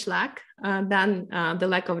knowledge lack than the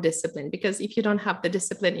lack of discipline, because if you don't have the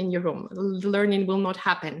discipline in your room, learning will not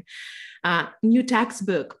happen. New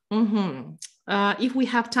textbook. If we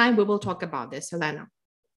have time, we will talk about this, Elena.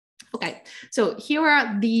 Okay, so here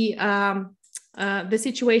are the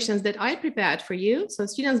situations that I prepared for you. So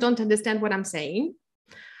students don't understand what I'm saying.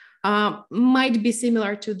 Might be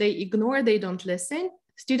similar to they ignore, they don't listen.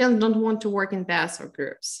 Students don't want to work in pairs or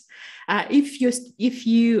groups. If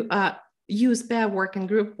you use pair work and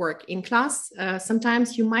group work in class,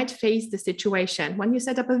 sometimes you might face the situation when you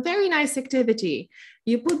set up a very nice activity,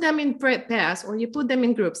 you put them in pairs or you put them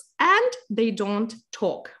in groups and they don't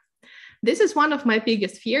talk. This is one of my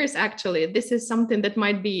biggest fears, actually. This is something that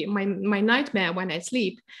might be my nightmare when I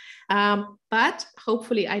sleep. But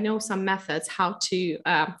hopefully I know some methods how to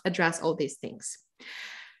address all these things.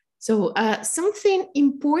 So something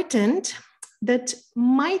important that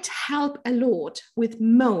might help a lot with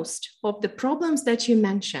most of the problems that you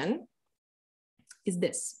mentioned is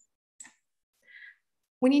this.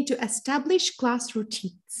 We need to establish class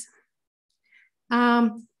routines.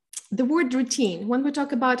 The word routine, when we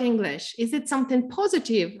talk about English, is it something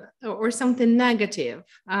positive or something negative?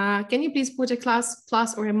 Can you please put a class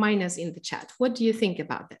plus or a minus in the chat? What do you think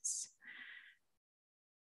about this?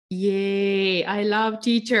 Yay, I love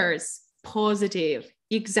teachers. Positive,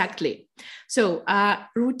 exactly. So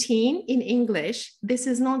routine in English, this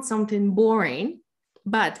is not something boring,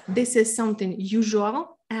 but this is something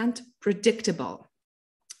usual and predictable.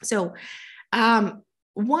 So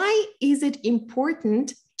why is it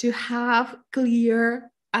important to have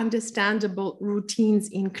clear, understandable routines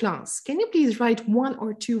in class? Can you please write 1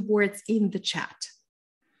 or 2 words in the chat?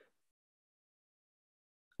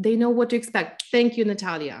 They know what to expect. Thank you,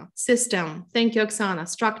 Natalia. System. Thank you, Oksana.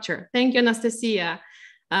 Structure. Thank you, Anastasia.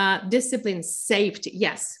 Discipline, safety.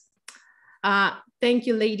 Yes. Thank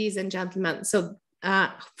you, ladies and gentlemen. So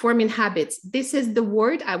forming habits. This is the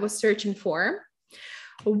word I was searching for.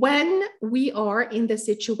 When we are in the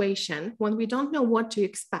situation, when we don't know what to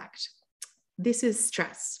expect, this is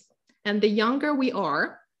stress. And the younger we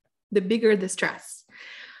are, the bigger the stress.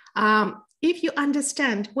 If you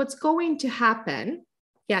understand what's going to happen,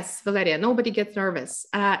 yes, Valeria, nobody gets nervous.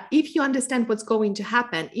 If you understand what's going to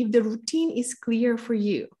happen, if the routine is clear for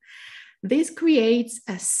you, this creates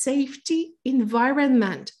a safety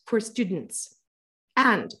environment for students.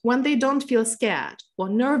 And when they don't feel scared or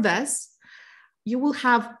nervous, you will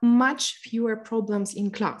have much fewer problems in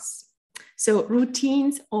class. So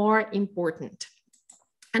routines are important.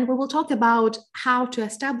 And we will talk about how to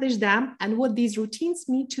establish them and what these routines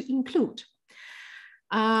need to include.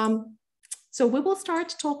 So we will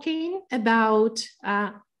start talking about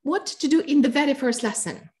what to do in the very first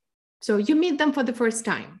lesson. So you meet them for the first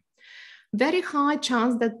time. Very high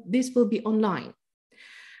chance that this will be online.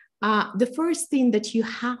 The first thing that you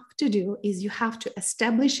have to do is you have to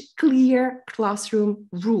establish clear classroom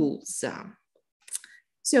rules.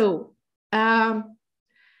 So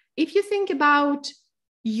if you think about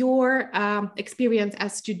your experience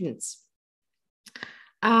as students,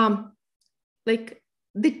 like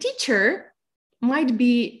the teacher might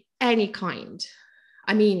be any kind.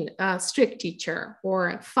 I mean, a strict teacher or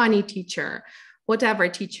a funny teacher, whatever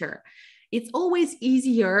teacher. It's always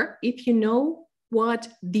easier if you know what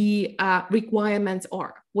the requirements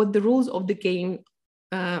are, what the rules of the game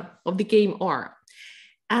are.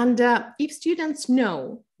 And if students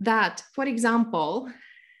know that, for example,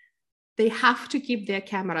 they have to keep their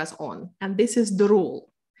cameras on, and this is the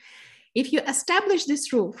rule. If you establish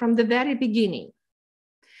this rule from the very beginning,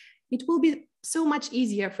 it will be so much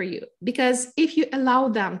easier for you, because if you allow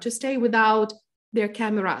them to stay without their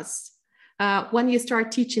cameras when you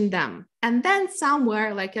start teaching them, and then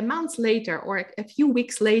somewhere like a month later or a few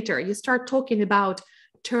weeks later, you start talking about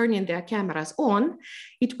turning their cameras on,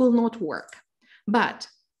 it will not work. But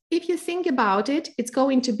if you think about it, it's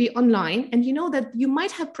going to be online and you know that you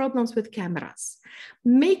might have problems with cameras.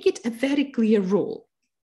 Make it a very clear rule.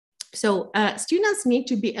 So students need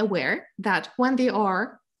to be aware that when they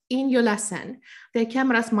are in your lesson, their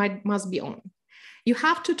cameras must be on. You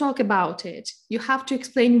have to talk about it. You have to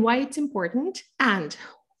explain why it's important. And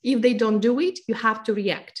if they don't do it, you have to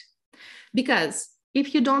react. Because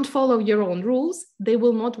if you don't follow your own rules, they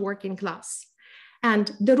will not work in class.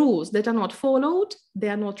 And the rules that are not followed, they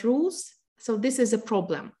are not rules. So this is a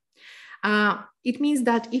problem. It means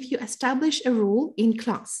that if you establish a rule in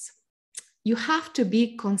class, you have to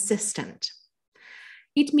be consistent.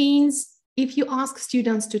 It means if you ask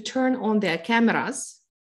students to turn on their cameras,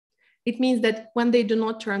 it means that when they do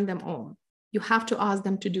not turn them on, you have to ask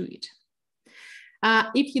them to do it.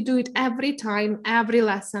 If you do it every time, every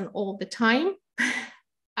lesson, all the time,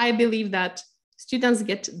 I believe that students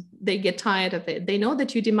get tired of it. They know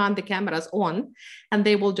that you demand the cameras on and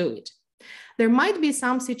they will do it. There might be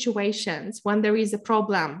some situations when there is a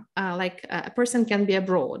problem, like a person can be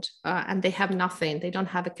abroad and they have nothing, they don't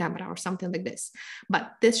have a camera or something like this.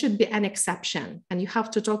 But this should be an exception. And you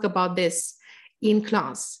have to talk about this in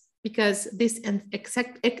class, because this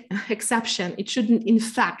exception, it shouldn't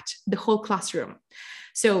infect the whole classroom.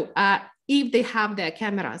 So if they have their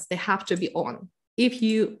cameras, they have to be on. If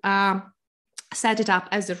you set it up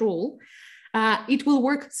as a rule, it will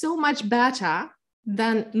work so much better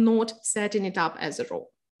than not setting it up as a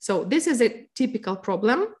rule. So this is a typical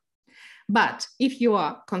problem, but if you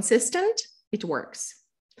are consistent, it works.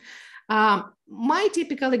 My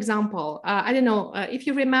typical example, I don't know if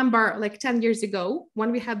you remember, like 10 years ago,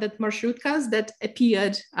 when we had that marshutkas that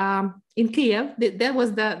appeared in Kiev, there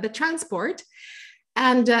was the transport,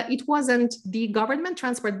 and it wasn't the government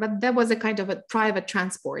transport, but there was a kind of a private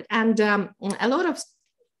transport. And a lot of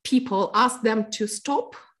people asked them to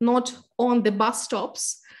stop, not on the bus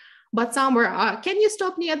stops, but somewhere. Can you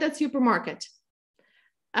stop near that supermarket?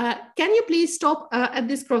 Can you please stop at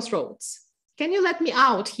this crossroads? Can you let me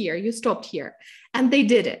out here? You stopped here. And they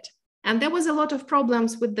did it. And there was a lot of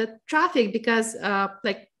problems with the traffic because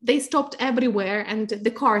like they stopped everywhere and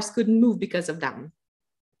the cars couldn't move because of them.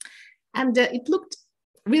 And it looked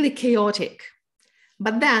really chaotic.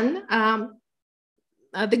 But then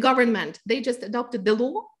the government, they just adopted the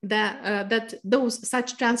law that those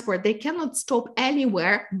such transport, they cannot stop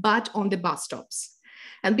anywhere but on the bus stops.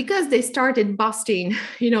 And because they started busting,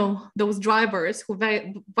 those drivers who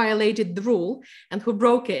violated the rule and who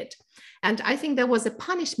broke it, and I think there was a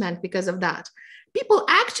punishment because of that, people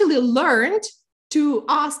actually learned to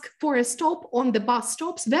ask for a stop on the bus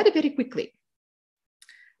stops very, very quickly,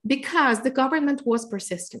 because the government was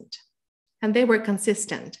persistent and they were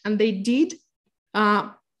consistent, and they did,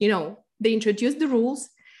 they introduced the rules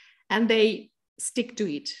and they stick to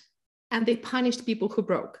it, and they punished people who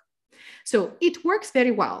broke. So it works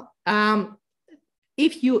very well.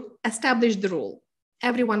 If you establish the rule,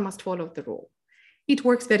 everyone must follow the rule. It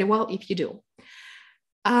works very well if you do.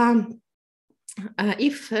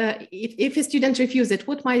 If a student refuses it,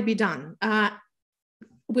 what might be done?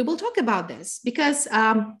 We will talk about this because,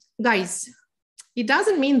 guys, it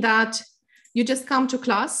doesn't mean that you just come to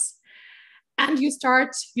class and you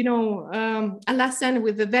start, a lesson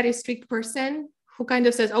with a very strict person who kind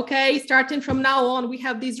of says, okay, starting from now on, we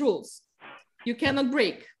have these rules. You cannot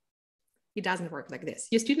break. It doesn't work like this.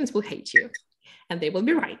 Your students will hate you and they will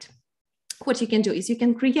be right. What you can do is you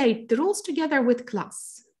can create the rules together with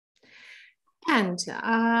class. And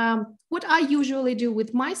what I usually do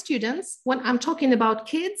with my students when I'm talking about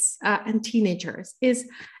kids and teenagers is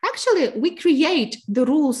actually we create the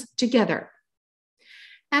rules together.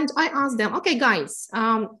 And I ask them, okay, guys,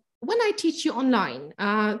 when I teach you online,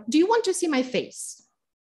 do you want to see my face?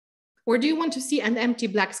 Or do you want to see an empty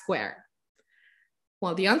black square?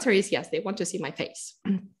 Well, the answer is yes, they want to see my face.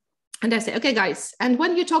 And I say, okay, guys, and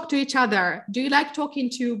when you talk to each other, do you like talking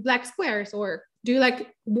to black squares, or do you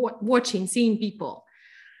like seeing people?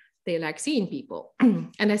 They like seeing people.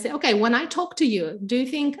 And I say, okay, when I talk to you, do you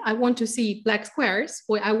think I want to see black squares,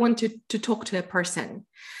 or I want to talk to a person?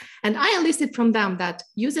 And I elicit from them that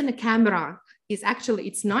using a camera is actually,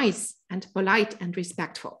 it's nice and polite and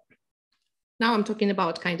respectful. Now I'm talking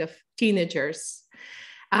about kind of teenagers.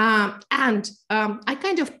 I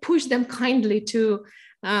kind of push them kindly to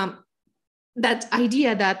that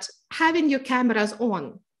idea that having your cameras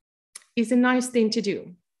on is a nice thing to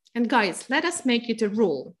do. And guys, let us make it a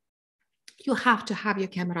rule. You have to have your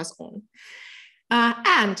cameras on.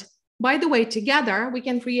 And by the way, together, we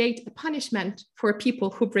can create a punishment for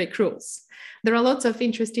people who break rules. There are lots of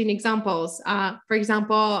interesting examples. For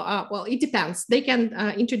example, well, it depends. They can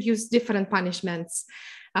introduce different punishments.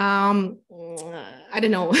 I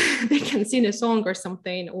don't know, they can sing a song or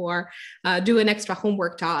something, or do an extra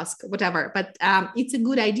homework task, whatever. But it's a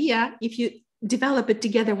good idea if you develop it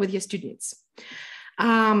together with your students.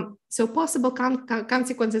 So possible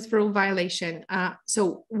consequences for rule violation.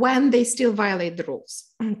 So when they still violate the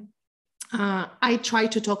rules, I try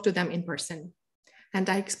to talk to them in person and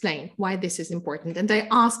I explain why this is important. And I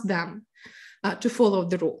ask them to follow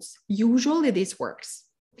the rules. Usually this works.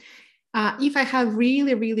 If I have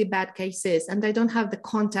really, really bad cases and I don't have the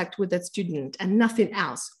contact with that student and nothing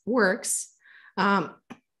else works,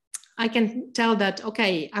 I can tell that,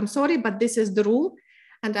 okay, I'm sorry, but this is the rule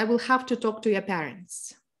and I will have to talk to your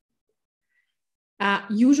parents.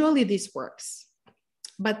 Usually this works,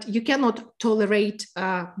 but you cannot tolerate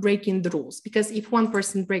breaking the rules, because if one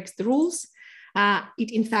person breaks the rules,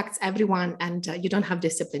 it infects everyone and you don't have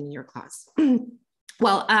discipline in your class.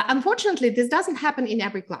 Well, unfortunately, this doesn't happen in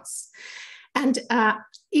every class. And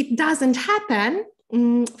it doesn't happen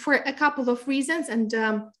for a couple of reasons. And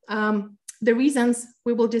the reasons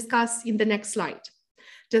we will discuss in the next slide.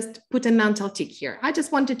 Just put a mental tick here. I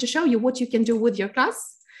just wanted to show you what you can do with your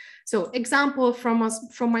class. So example from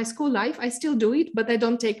my school life, I still do it, but I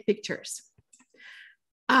don't take pictures.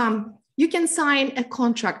 You can sign a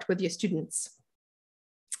contract with your students.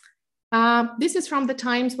 This is from the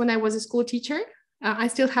times when I was a school teacher. I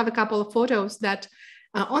still have a couple of photos that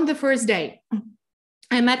on the first day,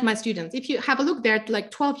 I met my students. If you have a look, they're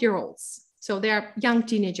like 12-year-olds. So they're young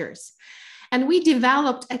teenagers. And we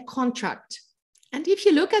developed a contract. And if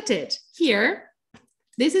you look at it here,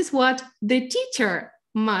 this is what the teacher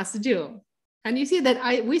must do. And you see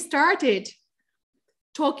that we started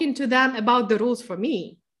talking to them about the rules for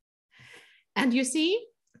me. And you see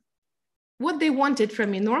what they wanted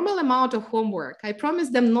from me, normal amount of homework. I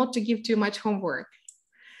promised them not to give too much homework.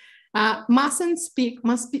 Mustn't speak,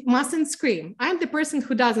 mustn't scream. I'm the person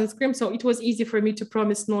who doesn't scream, so it was easy for me to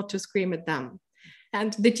promise not to scream at them.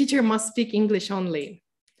 And the teacher must speak English only.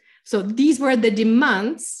 So these were the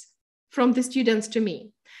demands from the students to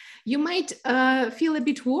me. You might feel a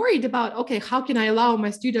bit worried about, okay, how can I allow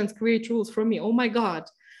my students create rules for me? Oh my God.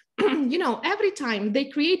 You know, every time they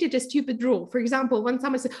created a stupid rule. For example, when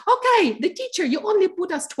someone said, okay, the teacher, you only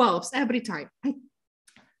put us 12s every time.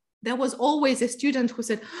 There was always a student who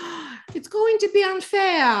said, oh, it's going to be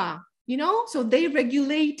unfair, you know? So they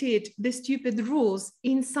regulated the stupid rules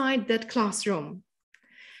inside that classroom.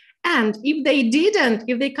 And if they didn't,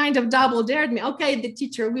 if they kind of double dared me, okay, the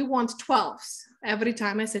teacher, we want 12s every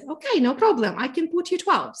time. I said, okay, no problem. I can put you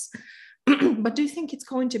 12s. But do you think it's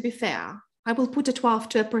going to be fair? I will put a 12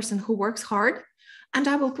 to a person who works hard, and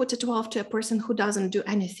I will put a 12 to a person who doesn't do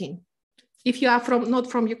anything. If you are not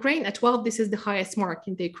from Ukraine, at 12, this is the highest mark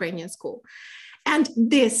in the Ukrainian school. And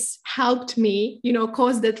this helped me, you know,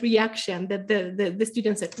 cause that reaction that the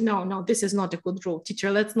students said, no, this is not a good rule, teacher,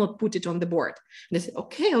 let's not put it on the board. And they said,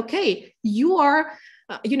 okay, you are,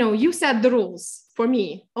 you set the rules for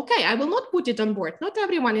me. Okay, I will not put it on board. Not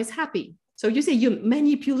everyone is happy. So you say you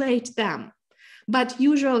manipulate them. But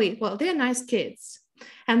usually, well, they're nice kids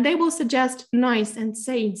and they will suggest nice and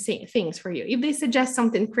sane things for you. If they suggest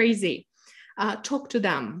something crazy, talk to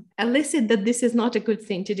them, elicit that this is not a good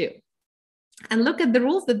thing to do. And look at the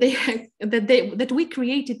rules that we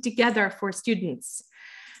created together for students.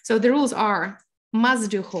 So the rules are must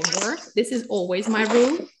do homework. This is always my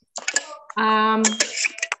rule.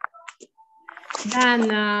 Then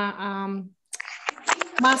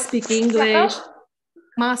must speak English,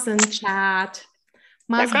 mustn't chat,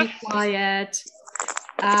 must be quiet.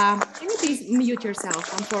 Can you please mute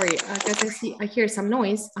yourself? I'm sorry, because I hear some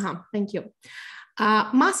noise. Thank you.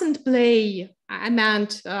 Mustn't play, I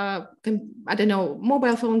meant, I don't know,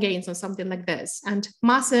 mobile phone games or something like this. And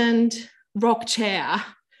mustn't rock chair.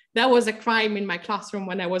 That was a crime in my classroom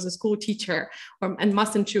when I was a school teacher, and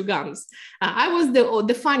mustn't chew gums. I was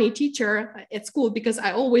the funny teacher at school because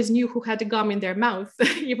I always knew who had a gum in their mouth,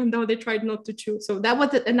 even though they tried not to chew. So that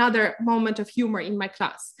was another moment of humor in my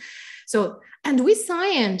class. So, and we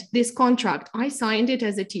signed this contract. I signed it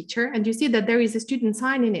as a teacher, and you see that there is a student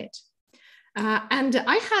signing it. And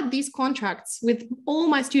I had these contracts with all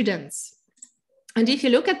my students. And if you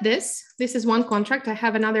look at this is one contract. I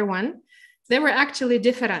have another one. They were actually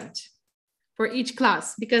different for each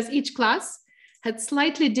class because each class had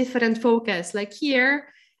slightly different focus. Like here,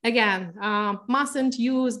 again, mustn't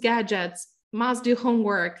use gadgets, must do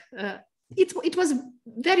homework. It was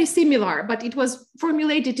very similar, but it was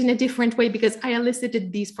formulated in a different way because I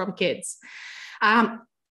elicited these from kids.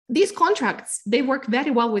 These contracts, they work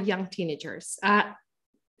very well with young teenagers.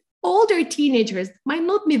 Older teenagers might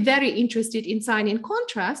not be very interested in signing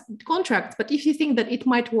contracts, but if you think that it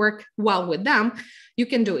might work well with them, you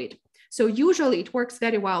can do it. So usually it works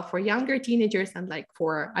very well for younger teenagers and like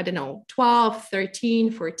for, I don't know, 12,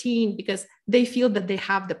 13, 14, because they feel that they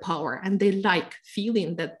have the power and they like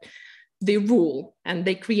feeling that they rule and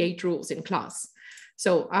they create rules in class.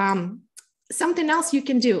 So something else you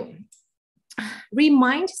can do,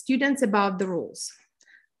 remind students about the rules.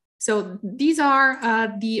 So these are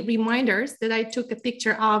the reminders that I took a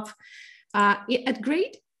picture of at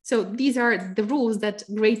grade. So these are the rules that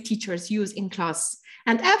grade teachers use in class.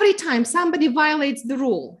 And every time somebody violates the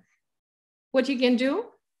rule, what you can do?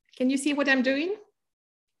 Can you see what I'm doing?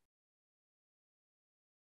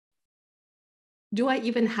 Do I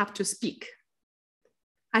even have to speak?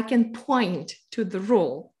 I can point to the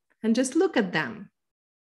rule and just look at them.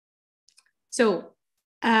 So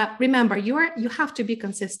remember, you have to be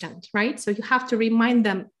consistent, right? So you have to remind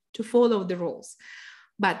them to follow the rules,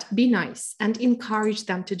 but be nice and encourage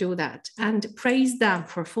them to do that and praise them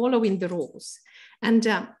for following the rules. And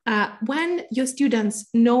when your students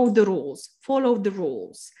know the rules, follow the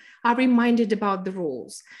rules, are reminded about the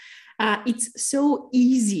rules, it's so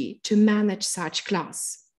easy to manage such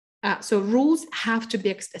class. So rules have to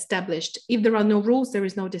be established. If there are no rules, there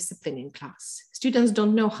is no discipline in class. Students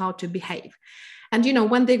don't know how to behave. And you know,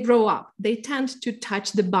 when they grow up, they tend to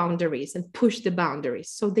touch the boundaries and push the boundaries.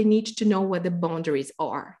 So they need to know where the boundaries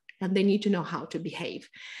are and they need to know how to behave.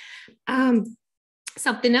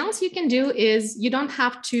 Something else you can do is you don't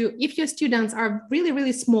have to, if your students are really,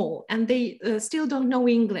 really small and they still don't know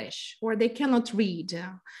English or they cannot read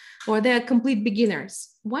or they're complete beginners,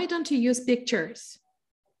 why don't you use pictures?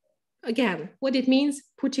 Again, what it means,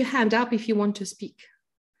 put your hand up if you want to speak.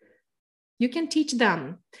 You can teach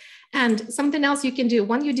them. And something else you can do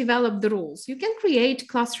when you develop the rules, you can create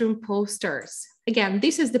classroom posters. Again,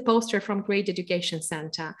 this is the poster from Grade Education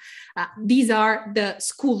Center. These are the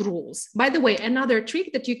school rules. By the way, another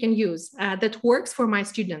trick that you can use that works for my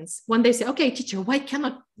students, when they say, okay, teacher, why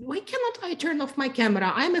cannot I turn off my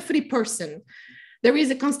camera? I'm a free person. There is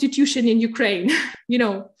a constitution in Ukraine, you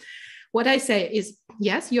know. What I say is,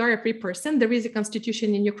 yes, you are a free person. There is a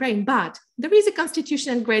constitution in Ukraine, but there is a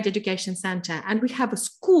constitution at Grade Education Center, and we have a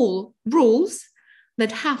school rules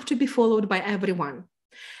that have to be followed by everyone.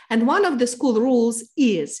 And one of the school rules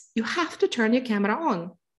is you have to turn your camera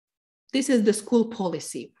on. This is the school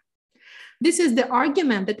policy. This is the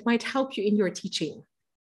argument that might help you in your teaching,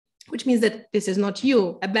 which means that this is not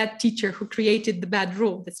you, a bad teacher who created the bad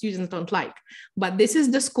rule that students don't like, but this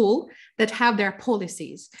is the school that have their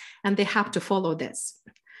policies and they have to follow this.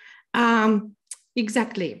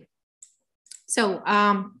 Exactly. So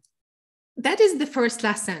that is the first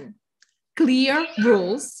lesson, clear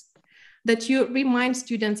rules that you remind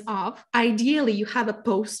students of. Ideally, you have a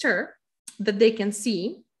poster that they can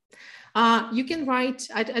see. You can write,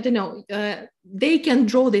 I don't know, they can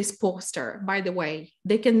draw this poster, by the way,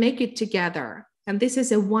 they can make it together. And this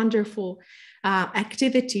is a wonderful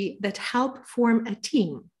activity that help form a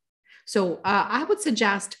team. So I would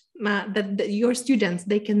suggest that your students,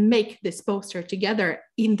 they can make this poster together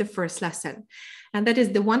in the first lesson. And that is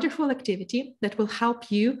the wonderful activity that will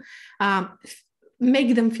help you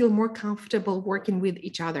make them feel more comfortable working with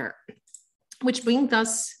each other, which brings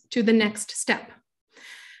us to the next step.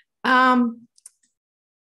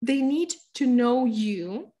 They need to know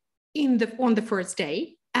you on the first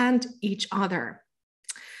day and each other.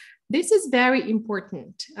 This is very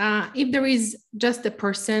important. If there is just a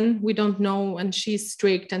person we don't know and she's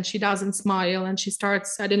strict and she doesn't smile and she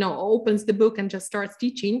starts, I don't know, opens the book and just starts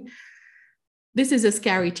teaching, this is a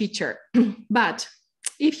scary teacher. But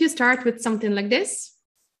if you start with something like this,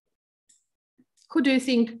 who do you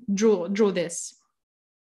think drew this?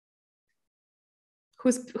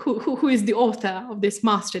 Who is the author of this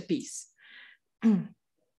masterpiece?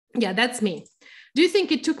 Yeah, that's me. Do you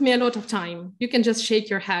think it took me a lot of time? You can just shake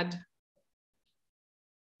your head.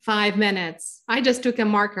 5 minutes. I just took a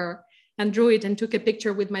marker and drew it and took a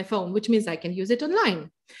picture with my phone, which means I can use it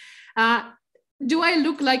online. Do I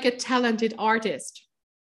look like a talented artist?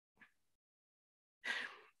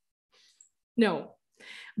 No,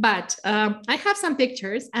 but I have some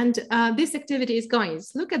pictures and this activity is going.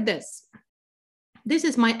 Look at this. This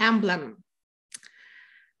is my emblem.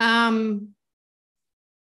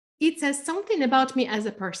 It says something about me as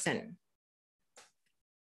a person.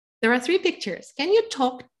 There are 3 pictures. Can you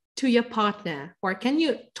talk to your partner or can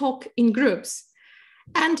you talk in groups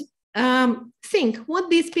and think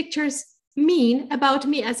what these pictures mean about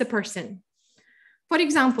me as a person? For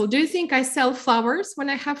example, do you think I sell flowers when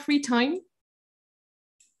I have free time?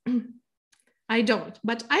 I don't,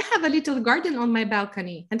 but I have a little garden on my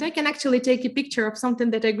balcony and I can actually take a picture of something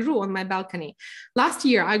that I grew on my balcony. Last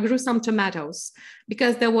year, I grew some tomatoes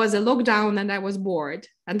because there was a lockdown and I was bored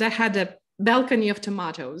and I had a balcony of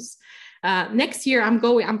tomatoes. Next year, I'm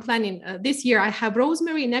planning, this year I have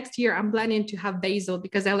rosemary. Next year, I'm planning to have basil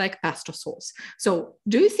because I like pesto sauce. So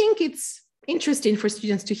do you think it's interesting for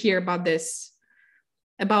students to hear about this,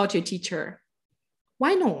 about your teacher?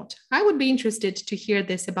 Why not? I would be interested to hear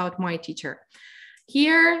this about my teacher.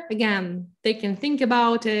 Here, again, they can think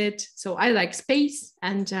about it. So I like space,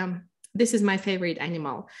 and this is my favorite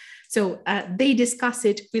animal. So they discuss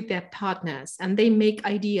it with their partners and they make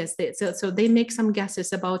ideas. So they make some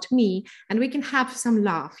guesses about me and we can have some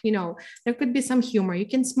laugh. You know, there could be some humor. You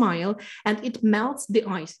can smile and it melts the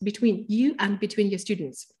ice between you and between your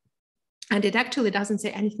students. And it actually doesn't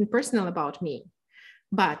say anything personal about me.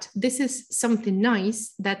 But this is something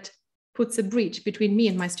nice that puts a bridge between me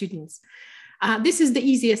and my students. This is the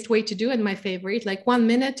easiest way to do and my favorite, like 1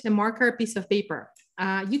 minute, a marker, a piece of paper.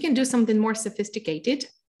 You can do something more sophisticated.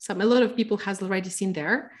 A lot of people has already seen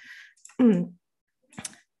there.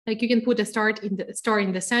 Like you can put a star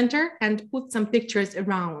in the center and put some pictures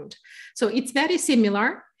around. So it's very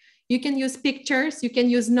similar. You can use pictures, you can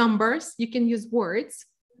use numbers, you can use words.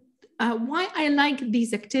 Why I like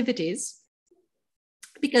these activities?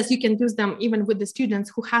 Because you can use them even with the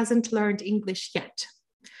students who hasn't learned English yet,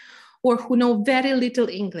 or who know very little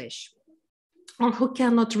English, or who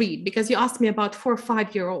cannot read, because you asked me about 4 or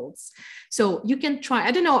 5-year-olds. So you can try,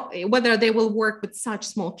 I don't know whether they will work with such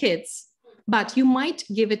small kids, but you might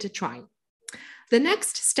give it a try. The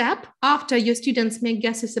next step, after your students make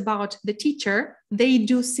guesses about the teacher, they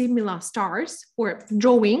do similar stars or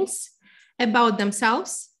drawings about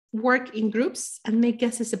themselves, work in groups and make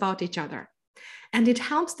guesses about each other. And it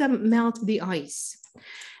helps them melt the ice.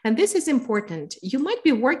 And this is important. You might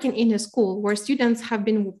be working in a school where students have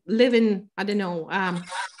been living, I don't know,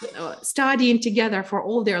 studying together for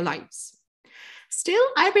all their lives. Still,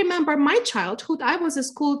 I remember my childhood. I was a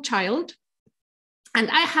school child, and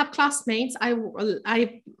I have classmates I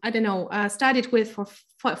don't know, studied with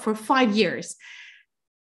for 5 years,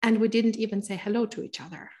 and we didn't even say hello to each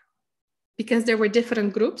other because there were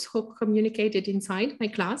different groups who communicated inside my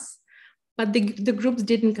class, but the groups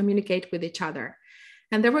didn't communicate with each other.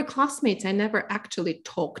 And there were classmates I never actually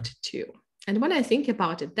talked to. And when I think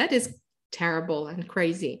about it, that is terrible and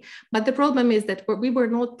crazy. But the problem is that we were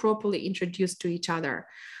not properly introduced to each other.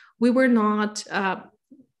 We were not,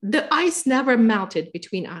 the ice never melted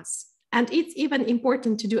between us. And it's even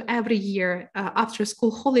important to do every year after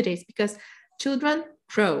school holidays, because children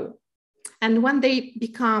grow. And when they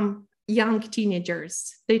become young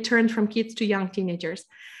teenagers, they turn from kids to young teenagers,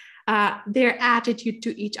 their attitude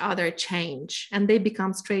to each other change and they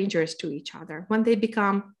become strangers to each other when they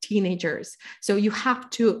become teenagers. So you have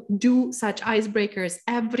to do such icebreakers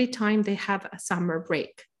every time they have a summer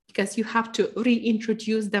break, because you have to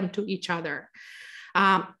reintroduce them to each other.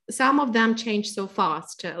 Some of them change so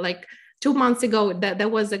fast. Like 2 months ago, there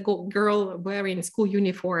was a girl wearing school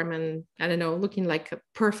uniform and I don't know, looking like a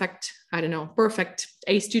perfect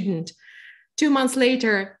A student. 2 months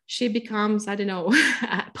later, she becomes, I don't know,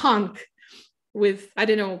 punk with, I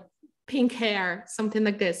don't know, pink hair, something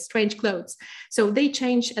like this, strange clothes. So they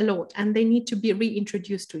change a lot and they need to be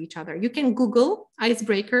reintroduced to each other. You can Google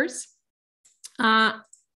icebreakers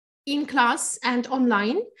in class and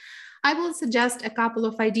online. I will suggest a couple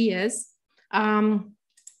of ideas.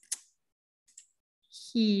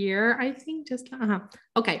 Here, I think just,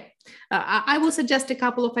 okay. I will suggest a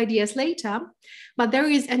couple of ideas later, but there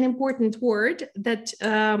is an important word that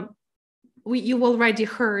you already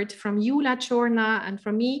heard from Yula Chorna and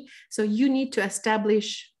from me. So you need to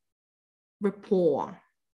establish rapport.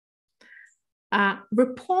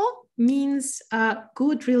 Rapport means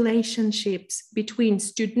good relationships between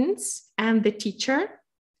students and the teacher,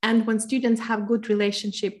 and when students have good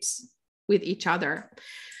relationships with each other.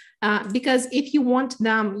 Because if you want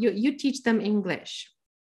them, you teach them English.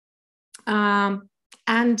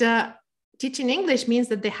 Teaching English means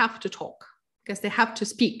that they have to talk, because they have to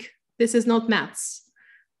speak. This is not maths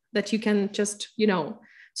that you can just,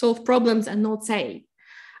 solve problems and not say.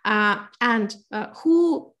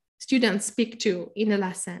 Who students speak to in a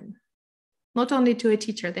lesson? Not only to a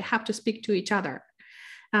teacher, they have to speak to each other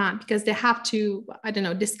because they have to,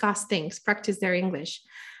 discuss things, practice their English.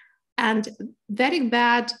 And very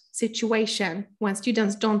bad situation when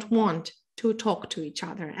students don't want to talk to each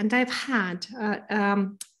other. And I've had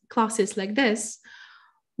classes like this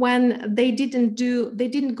when they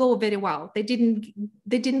didn't go very well. They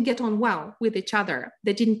didn't get on well with each other.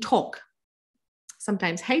 They didn't talk,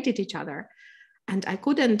 sometimes hated each other. And I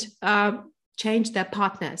couldn't change their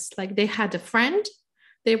partners. Like they had a friend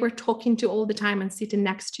they were talking to all the time and sitting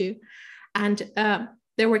next to. And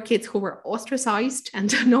There were kids who were ostracized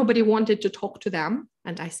and nobody wanted to talk to them.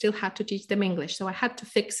 And I still had to teach them English. So I had to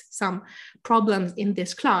fix some problems in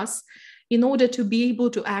this class in order to be able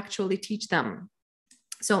to actually teach them.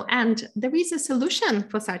 So, and there is a solution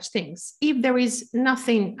for such things. If there is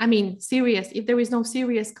nothing, serious, if there is no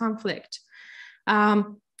serious conflict,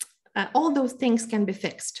 all those things can be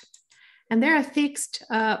fixed. And they are fixed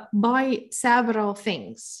by several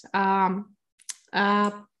things.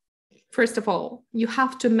 First of all, you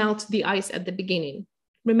have to melt the ice at the beginning.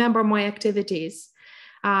 Remember my activities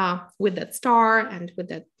with that star and with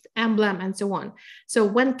that emblem and so on. So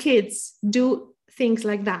when kids do things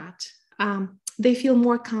like that, they feel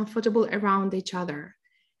more comfortable around each other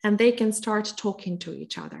and they can start talking to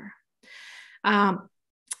each other.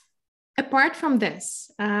 Apart from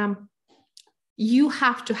this, you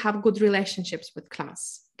have to have good relationships with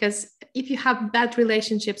class, because if you have bad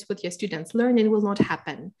relationships with your students, learning will not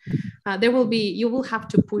happen. You will have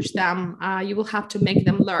to push them, you will have to make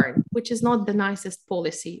them learn, which is not the nicest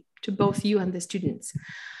policy to both you and the students.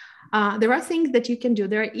 There are things that you can do.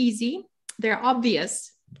 They're easy, they're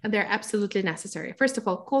obvious, and they're absolutely necessary. First of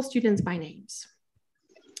all, call students by names.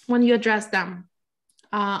 When you address them,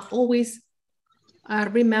 always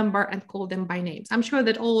remember and call them by names. I'm sure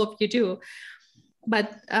that all of you do,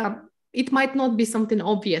 but it might not be something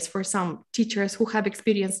obvious for some teachers who have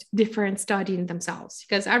experienced different studying themselves.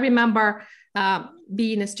 Because I remember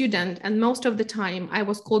being a student, and most of the time I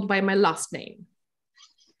was called by my last name,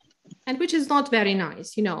 and which is not very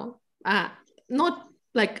nice, not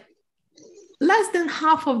like less than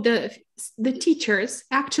half of the teachers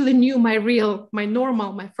actually knew my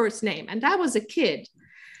first name, and I was a kid,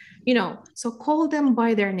 so call them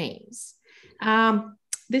by their names.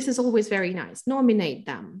 This is always very nice. Nominate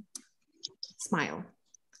them. Smile.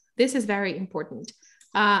 This is very important.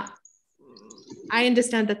 I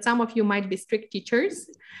understand that some of you might be strict teachers.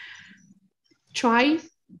 Try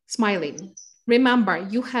smiling. Remember,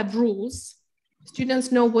 you have rules.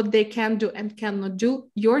 Students know what they can do and cannot do.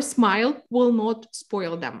 Your smile will not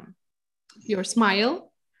spoil them. Your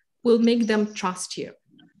smile will make them trust you.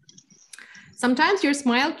 Sometimes your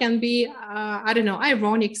smile can be,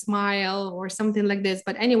 ironic smile or something like this.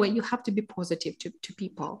 But anyway, you have to be positive to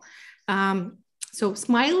people. So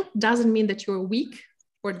smile doesn't mean that you're weak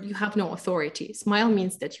or you have no authority. Smile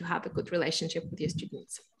means that you have a good relationship with your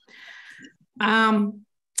students.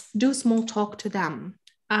 Do small talk to them.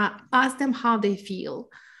 Ask them how they feel.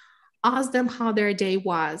 Ask them how their day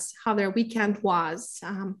was, how their weekend was,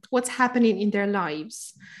 what's happening in their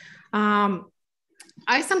lives.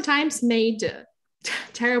 I sometimes made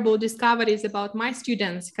terrible discoveries about my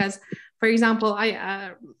students because, for example,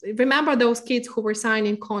 I remember those kids who were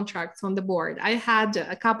signing contracts on the board. I had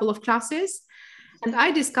a couple of classes, and I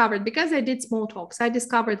discovered, because I did small talks, I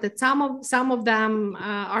discovered that some of them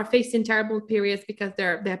are facing terrible periods because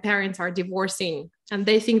their parents are divorcing, and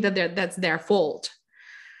they think that that's their fault.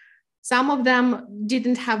 Some of them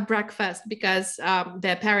didn't have breakfast because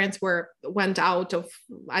their parents went out of,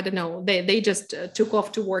 they just took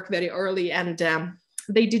off to work very early, and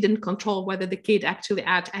they didn't control whether the kid actually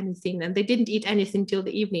ate anything, and they didn't eat anything till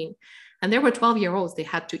the evening. And there were 12-year-olds, they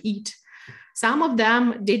had to eat. Some of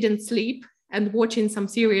them didn't sleep and watching some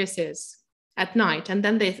series at night, and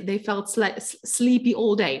then they felt sleepy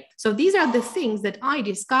all day. So these are the things that I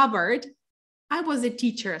discovered. I was a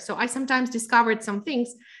teacher, so I sometimes discovered some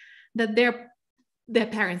things that their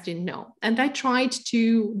parents didn't know. And I tried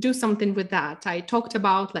to do something with that. I talked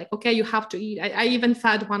about like, okay, you have to eat. I even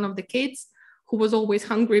fed one of the kids who was always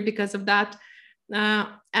hungry because of that. I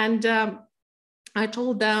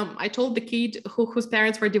told the kid whose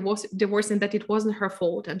parents were divorcing that it wasn't her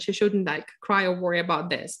fault and she shouldn't like cry or worry about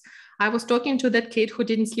this. I was talking to that kid who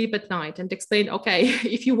didn't sleep at night and explained, okay,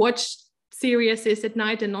 if you watch series at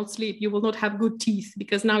night and not sleep, you will not have good teeth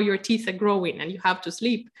because now your teeth are growing and you have to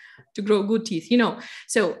sleep to grow good teeth,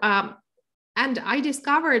 So, and I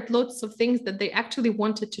discovered lots of things that they actually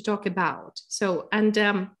wanted to talk about. So,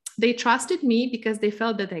 and they trusted me because they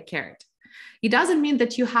felt that I cared. It doesn't mean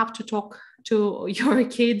that you have to talk to your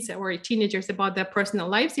kids or teenagers about their personal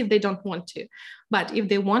lives if they don't want to. But if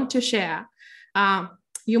they want to share,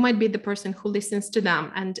 you might be the person who listens to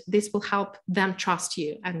them, and this will help them trust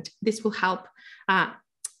you. And this will help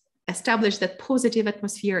establish that positive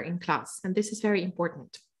atmosphere in class. And this is very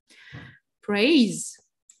important. Praise,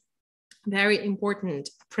 very important.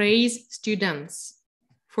 Praise students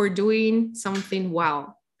for doing something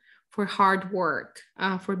well, for hard work,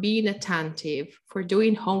 for being attentive, for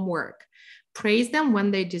doing homework. Praise them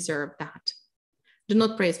when they deserve that. Do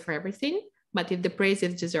not praise for everything, but if the praise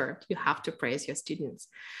is deserved, you have to praise your students.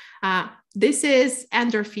 This is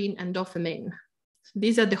endorphin and dopamine.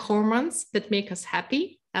 These are the hormones that make us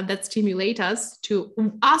happy and that stimulate us to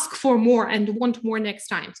ask for more and want more next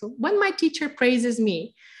time. So when my teacher praises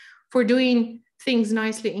me for doing things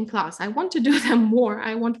nicely in class, I want to do them more.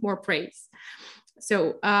 I want more praise.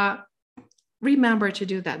 So remember to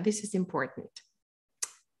do that. This is important.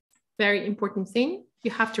 Very important thing.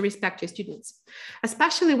 You have to respect your students,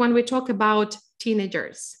 especially when we talk about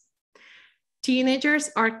teenagers. Teenagers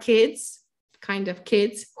are kids, kind of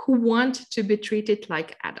kids, who want to be treated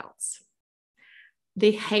like adults.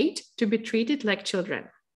 They hate to be treated like children.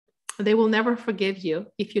 They will never forgive you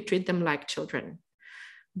if you treat them like children.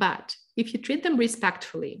 But if you treat them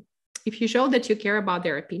respectfully, if you show that you care about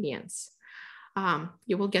their opinions,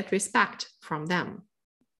 you will get respect from them.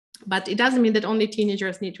 But it doesn't mean that only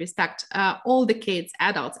teenagers need respect. All the kids,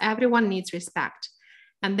 adults, everyone needs respect.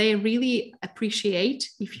 And they really appreciate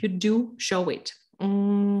if you do show it.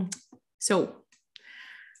 So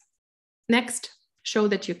next, show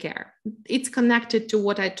that you care. It's connected to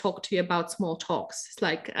what I talked to you about small talks. It's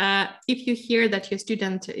like if you hear that your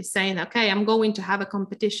student is saying, okay, I'm going to have a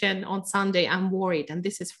competition on Sunday, I'm worried, and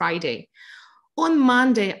this is Friday. On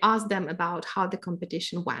Monday, ask them about how the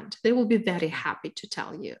competition went. They will be very happy to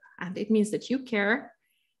tell you. And it means that you care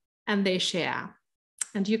and they share.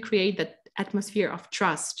 And you create that atmosphere of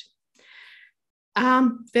trust.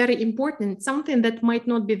 Very important, something that might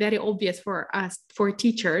not be very obvious for us, for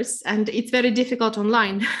teachers, and it's very difficult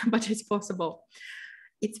online, but it's possible.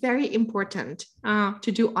 It's very important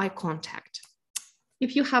to do eye contact.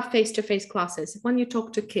 If you have face-to-face classes, when you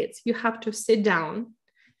talk to kids, you have to sit down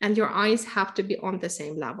and your eyes have to be on the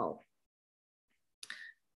same level.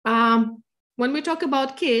 When we talk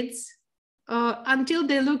about kids, until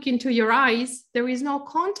they look into your eyes, there is no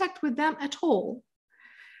contact with them at all.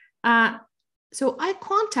 So eye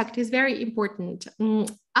contact is very important.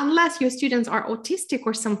 Unless your students are autistic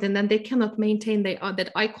or something, then they cannot maintain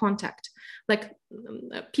that eye contact. Like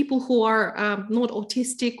people who are not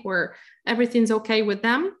autistic or everything's okay with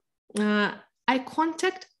them, eye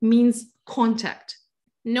contact means contact.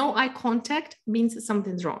 No eye contact means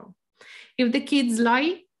something's wrong. If the kids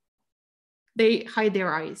lie, they hide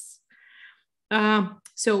their eyes.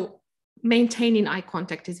 So maintaining eye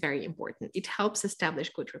contact is very important. It helps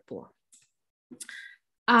establish good rapport.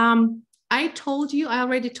 I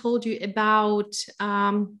already told you about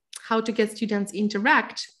how to get students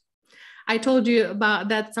interact. I told you about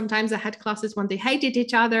that sometimes I had classes when they hated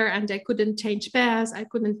each other and I couldn't change pairs, I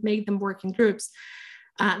couldn't make them work in groups.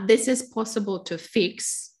 This is possible to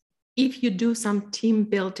fix if you do some team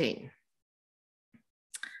building.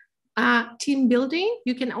 Team building,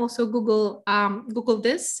 you can also Google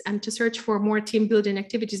this and to search for more team building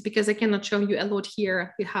activities, because I cannot show you a lot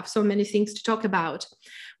here. We have so many things to talk about,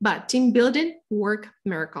 but team building work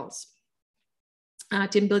miracles.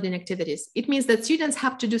 Team building activities. It means that students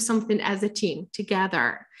have to do something as a team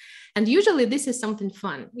together. And usually this is something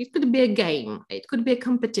fun. It could be a game, it could be a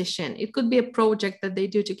competition, it could be a project that they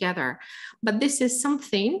do together. But this is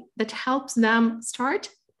something that helps them start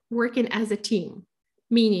working as a team,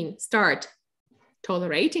 meaning start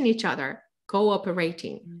tolerating each other,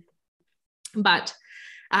 cooperating. But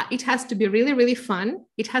it has to be really, really fun.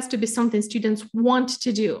 It has to be something students want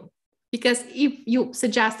to do. Because if you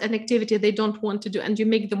suggest an activity they don't want to do and you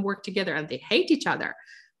make them work together and they hate each other,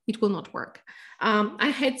 it will not work. I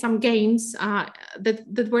had some games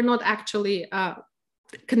that were not actually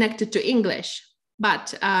connected to English,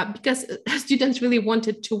 but because students really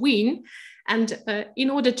wanted to win, and in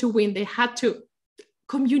order to win, they had to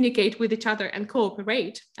communicate with each other and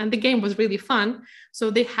cooperate. And the game was really fun.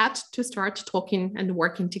 So they had to start talking and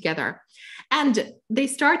working together. And they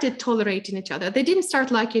started tolerating each other. They didn't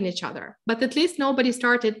start liking each other, but at least nobody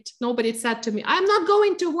said to me, I'm not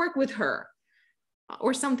going to work with her,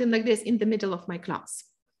 or something like this in the middle of my class.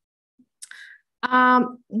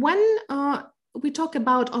 When we talk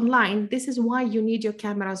about online, this is why you need your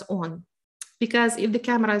cameras on. Because if the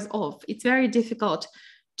camera is off, it's very difficult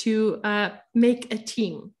to make a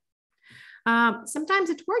team. Sometimes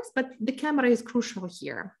it works, but the camera is crucial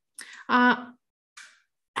here.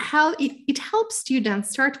 It helps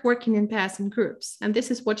students start working in pairs and groups. And this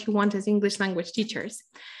is what you want as English language teachers.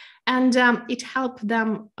 And it helps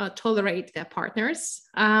them tolerate their partners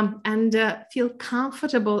and feel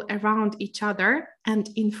comfortable around each other and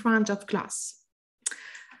in front of class.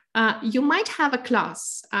 You might have a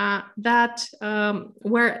class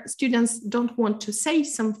where students don't want to say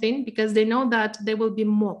something because they know that they will be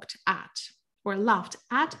mocked at or laughed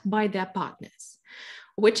at by their partners,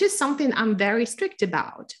 which is something I'm very strict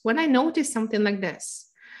about. When I notice something like this,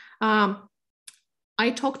 I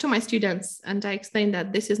talk to my students and I explain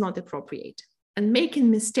that this is not appropriate. And making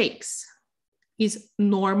mistakes is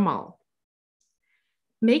normal.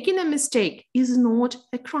 Making a mistake is not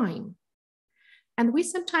a crime. And we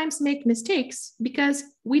sometimes make mistakes because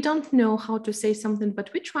we don't know how to say something,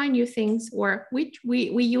 but we try new things, or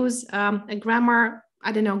we use a grammar,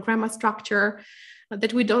 grammar structure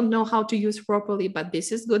that we don't know how to use properly, but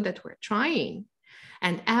this is good that we're trying.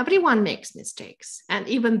 And everyone makes mistakes, and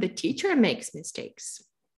even the teacher makes mistakes.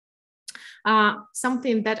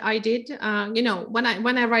 Something that I did,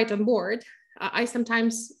 when I write on board, I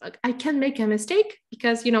sometimes can make a mistake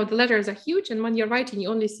because, the letters are huge, and when you're writing, you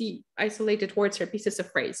only see isolated words or pieces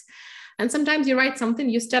of phrase. And sometimes you write something,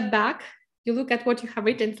 you step back, you look at what you have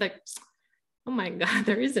written, it's like, oh my God,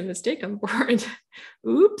 there is a mistake on board.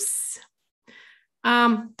 Oops.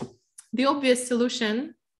 The obvious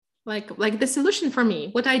solution, like the solution for me,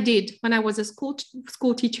 what I did when I was a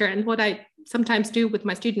school teacher, and what I sometimes do with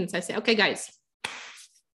my students, I say, okay, guys,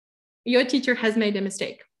 your teacher has made a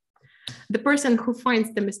mistake. The person who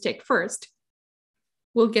finds the mistake first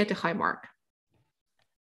will get a high mark.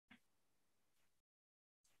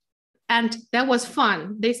 And that was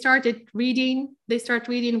fun. They start reading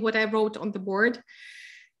what I wrote on the board,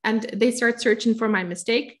 and they start searching for my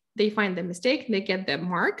mistake. They find the mistake, they get the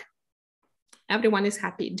mark. Everyone is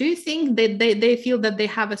happy. Do you think that they feel that they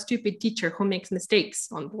have a stupid teacher who makes mistakes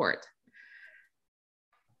on board?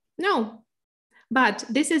 No. But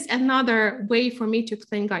this is another way for me to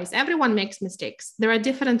explain, guys, everyone makes mistakes. There are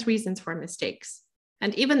different reasons for mistakes.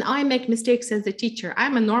 And even I make mistakes as a teacher.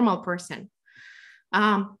 I'm a normal person.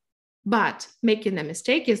 But making a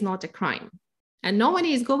mistake is not a crime. And no one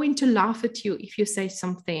is going to laugh at you if you say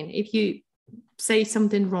something, if you say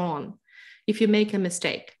something wrong, if you make a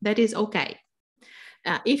mistake. That is okay.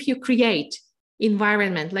 If you create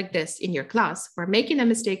environment like this in your class where making a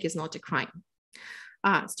mistake is not a crime,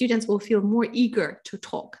 students will feel more eager to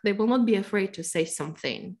talk. They will not be afraid to say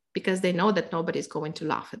something because they know that nobody's going to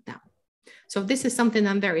laugh at them. So this is something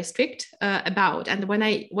I'm very strict about. And when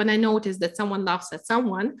I notice that someone laughs at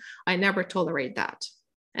someone, I never tolerate that.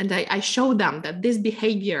 And I show them that this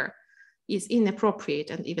behavior is inappropriate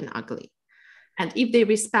and even ugly. And if they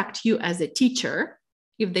respect you as a teacher,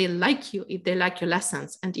 if they like you, if they like your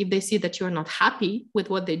lessons, and if they see that you're not happy with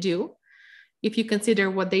what they do, if you consider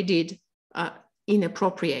what they did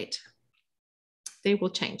inappropriate, they will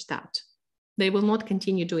change that. They will not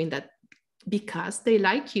continue doing that because they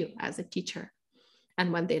like you as a teacher.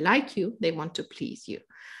 And when they like you, they want to please you.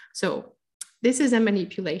 So this is a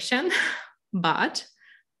manipulation, but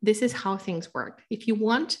this is how things work. If you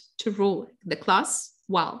want to rule the class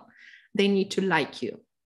well, they need to like you.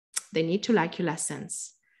 They need to like your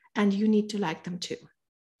lessons, and you need to like them too.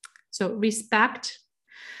 So respect,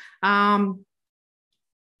 liking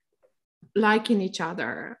each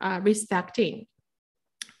other, respecting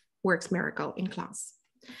works miracle in class.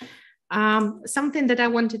 Something that I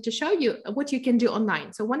wanted to show you, what you can do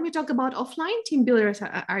online. So when we talk about offline team builders,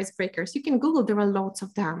 icebreakers, you can Google, there are lots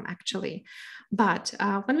of them actually. But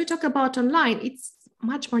when we talk about online, it's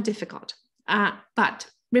much more difficult. But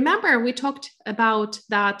remember, we talked about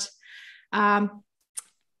that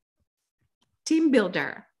team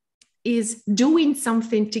builder is doing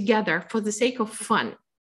something together for the sake of fun.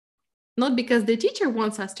 Not because the teacher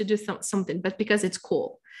wants us to do something, but because it's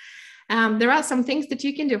cool. There are some things that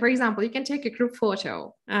you can do. For example, you can take a group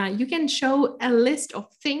photo. You can show a list of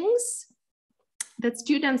things that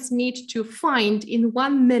students need to find in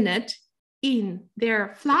 1 minute in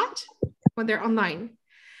their flat when they're online,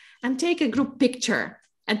 and take a group picture.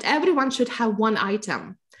 And everyone should have one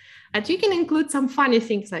item. And you can include some funny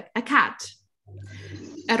things like a cat,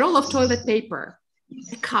 a roll of toilet paper,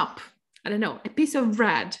 a cup, I don't know, a piece of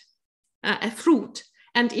bread, a fruit.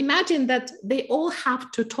 And imagine that they all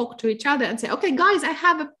have to talk to each other and say, okay, guys, I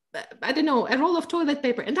have a roll of toilet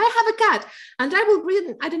paper, and I have a cat, and I will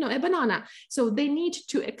bring, a banana. So they need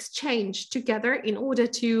to exchange together in order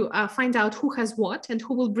to find out who has what and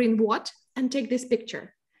who will bring what, and take this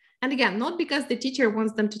picture. And again, not because the teacher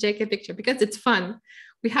wants them to take a picture, because it's fun.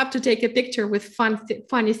 We have to take a picture with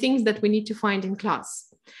funny things that we need to find in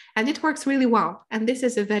class. And it works really well. And this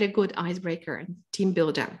is a very good icebreaker and team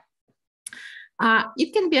builder.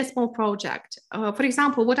 It can be a small project. For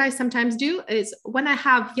example, what I sometimes do is when I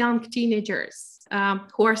have young teenagers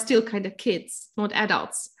who are still kind of kids, not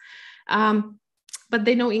adults, but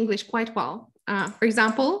they know English quite well. For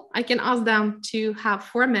example, I can ask them to have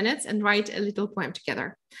 4 minutes and write a little poem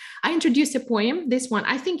together. I introduced a poem, this one,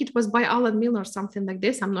 I think it was by Alan Milne or something like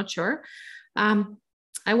this, I'm not sure.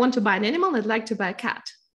 I want to buy an animal, I'd like to buy a cat,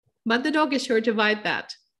 but the dog is sure to bite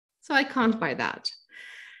that, so I can't buy that.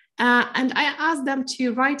 And I asked them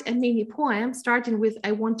to write a mini poem starting with,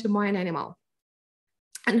 I want to buy an animal.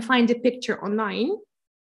 and find a picture online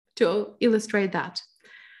to illustrate that.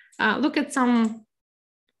 Look at some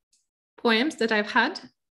poems that I've had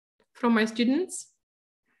from my students.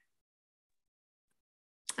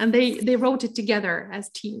 And they wrote it together as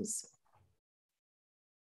teams.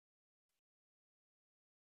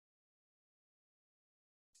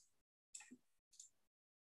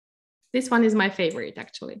 This one is my favorite,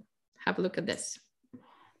 actually. Have a look at this.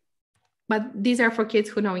 But these are for kids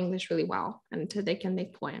who know English really well, and they can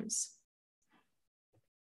make poems.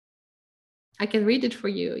 I can read it for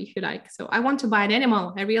you if you like. So I want to buy an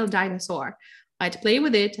animal, a real dinosaur. I'd play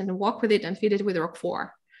with it and walk with it and feed it with Roquefort,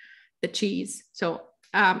 the cheese. So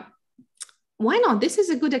why not? This is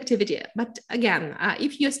a good activity. But again,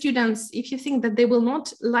 if your students, if you think that they will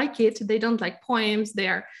not like it, they don't like poems, they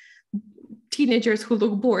are teenagers who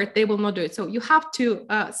look bored, they will not do it. So you have to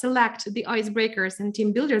select the icebreakers and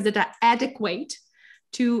team builders that are adequate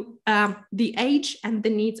to the age and the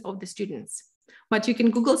needs of the students. But you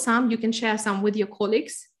can Google some, you can share some with your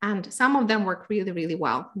colleagues, and some of them work really, really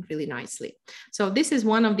well, really nicely. So this is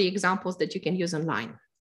one of the examples that you can use online.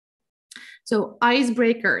 So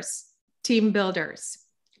icebreakers, team builders,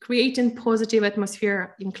 creating positive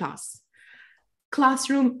atmosphere in class,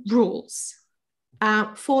 classroom rules,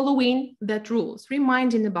 following that rules,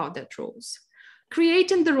 reminding about that rules,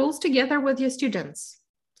 creating the rules together with your students,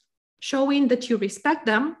 showing that you respect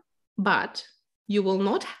them, but you will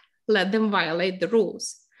not let them violate the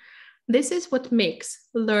rules. This is what makes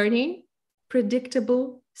learning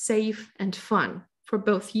predictable, safe, and fun for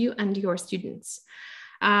both you and your students.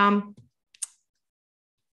 And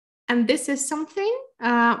this is something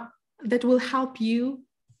that will help you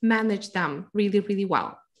manage them really, really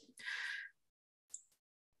well.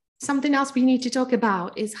 Something else we need to talk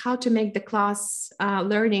about is how to make the class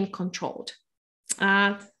learning controlled.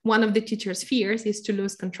 One of the teacher's fears is to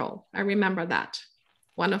lose control. I remember that.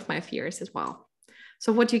 One of my fears as well.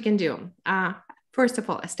 So what you can do, first of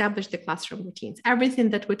all, establish the classroom routines. Everything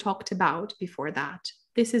that we talked about before that,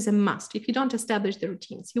 this is a must. If you don't establish the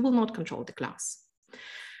routines, you will not control the class.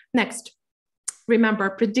 Next, remember,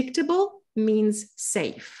 predictable means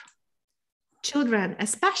safe. Children,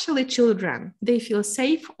 especially children, they feel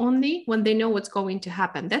safe only when they know what's going to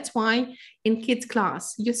happen. That's why in kids'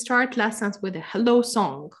 class, you start lessons with a hello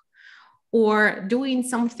song, or doing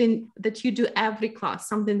something that you do every class,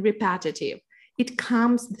 something repetitive. It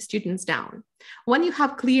calms the students down. When you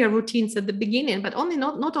have clear routines at the beginning, but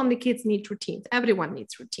not only kids need routines, everyone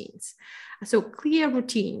needs routines. So clear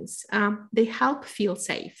routines, they help feel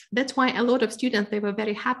safe. That's why a lot of students, they were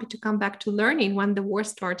very happy to come back to learning when the war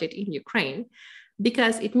started in Ukraine,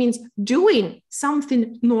 because it means doing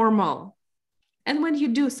something normal. And when you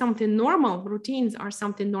do something normal, routines are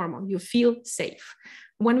something normal, you feel safe.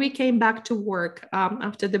 When we came back to work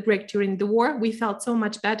after the break during the war, we felt so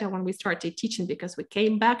much better when we started teaching because we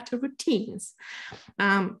came back to routines.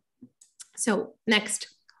 So next,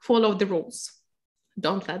 follow the rules.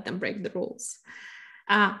 Don't let them break the rules.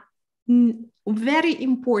 Very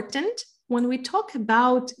important when we talk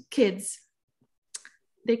about kids,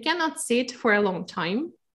 they cannot sit for a long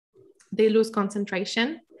time. They lose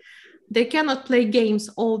concentration. They cannot play games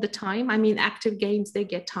all the time. I mean, active games, they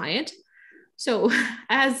get tired. So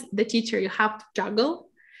as the teacher, you have to juggle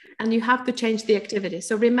and you have to change the activity.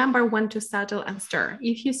 So remember when to settle and stir.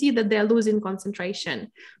 If you see that they're losing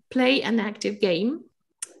concentration, play an active game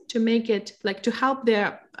to make it like to help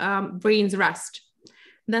their brains rest.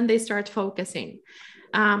 Then they start focusing.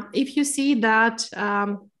 If you see that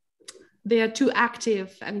they are too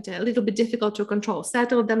active and a little bit difficult to control,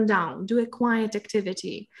 settle them down, do a quiet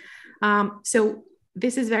activity. So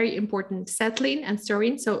this is very important, settling and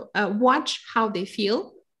stirring. So watch how they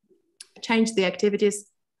feel, change the activities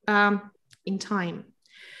in time,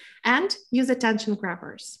 and use attention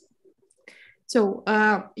grabbers. So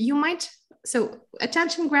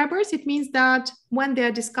attention grabbers, it means that when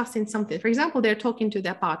they're discussing something, for example, they're talking to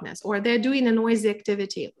their partners or they're doing a noisy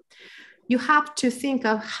activity, you have to think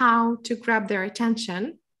of how to grab their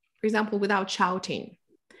attention, for example, without shouting.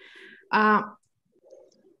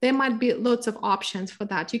 There might be lots of options for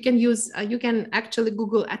that. You can actually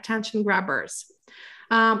Google attention grabbers.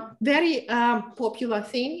 Very popular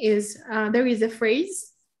thing is there is a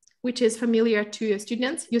phrase which is familiar to your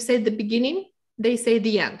students. You say the beginning, they say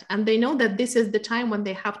the end, and they know that this is the time when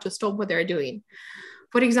they have to stop what they're doing.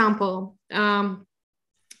 For example,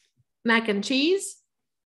 mac and cheese,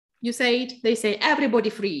 you say it, they say everybody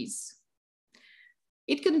freeze.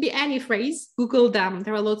 It can be any phrase, Google them,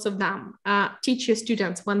 there are lots of them. Teach your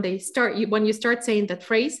students when you start saying that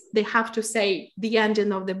phrase, they have to say the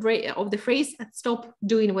ending of the phrase and stop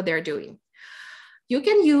doing what they're doing. You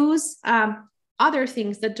can use other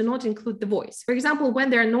things that do not include the voice. For example, when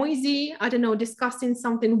they're noisy, I don't know, discussing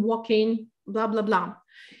something, walking, blah, blah, blah.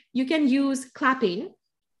 You can use clapping,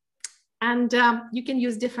 and you can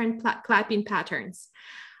use different clapping patterns.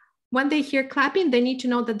 When they hear clapping, they need to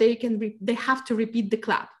know that they have to repeat the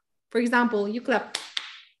clap. For example, you clap,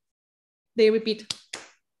 they repeat.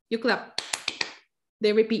 You clap,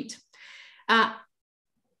 they repeat.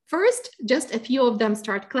 First, just a few of them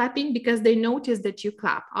start clapping because they notice that you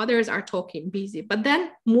clap. Others are talking, busy. But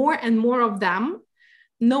then more and more of them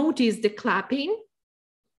notice the clapping,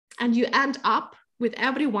 and you end up with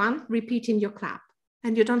everyone repeating your clap,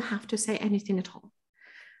 and you don't have to say anything at all.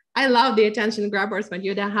 I love the attention grabbers when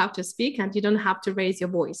you don't have to speak and you don't have to raise your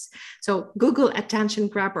voice. So Google attention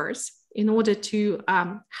grabbers in order to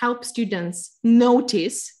help students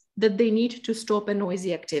notice that they need to stop a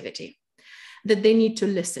noisy activity, that they need to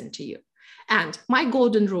listen to you. And my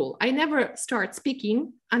golden rule, I never start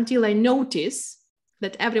speaking until I notice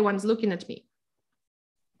that everyone's looking at me.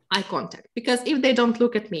 Eye contact, because if they don't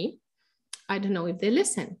look at me, I don't know if they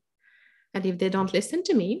listen. And if they don't listen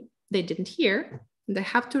to me, they didn't hear. They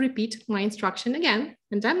have to repeat my instruction again.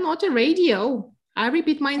 And I'm not a radio. I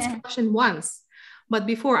repeat my instruction once. But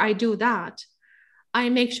before I do that, I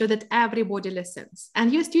make sure that everybody listens.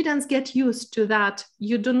 And your students get used to that.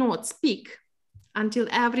 You do not speak until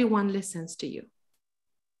everyone listens to you.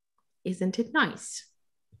 Isn't it nice?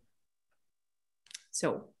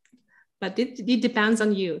 So, but it depends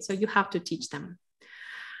on you. So you have to teach them.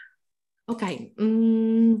 Okay,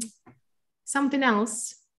 something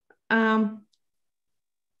else.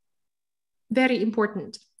 Very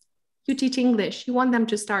important. You teach English, you want them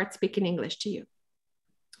to start speaking English to you.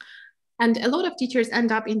 And a lot of teachers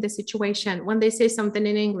end up in the situation when they say something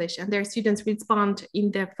in English and their students respond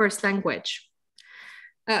in their first language.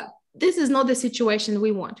 This is not the situation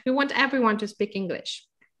we want. We want everyone to speak English.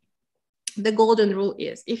 The golden rule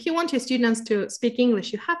is, if you want your students to speak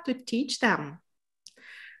English, you have to teach them.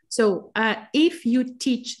 So if you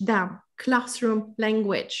teach them classroom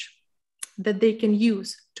language that they can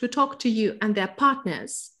use to talk to you and their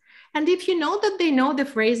partners, and if you know that they know the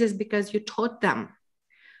phrases because you taught them,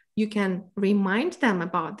 you can remind them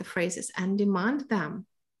about the phrases and demand them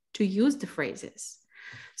to use the phrases.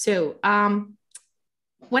 So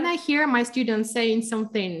when I hear my students saying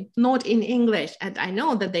something not in English, and I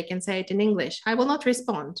know that they can say it in English, I will not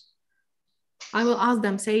respond. I will ask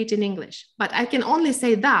them, say it in English. But I can only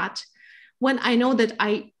say that when I know that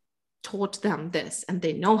I taught them this and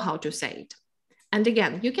they know how to say it. And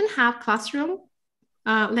again, you can have classroom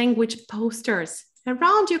language posters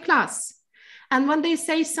around your class. And when they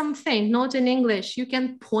say something not in English, you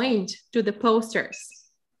can point to the posters,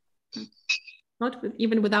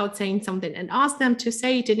 even without saying something, and ask them to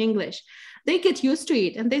say it in English. They get used to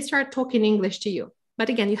it and they start talking English to you. But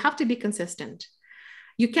again, you have to be consistent.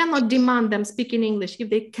 You cannot demand them speak in English if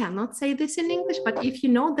they cannot say this in English, but if you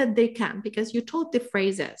know that they can, because you taught the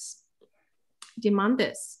phrases, demand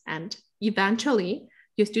this, and eventually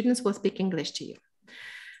your students will speak English to you.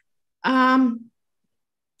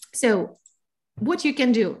 So what you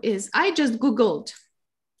can do is, I just Googled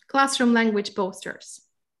classroom language posters.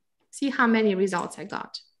 See how many results I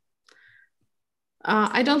got.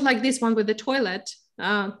 I don't like this one with the toilet.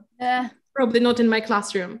 Probably not in my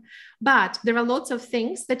classroom, but there are lots of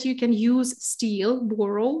things that you can use, steal,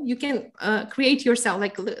 borrow. You can create yourself.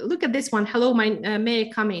 Like, look at this one. Hello, may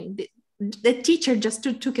I come in? The teacher just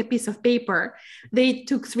took a piece of paper. They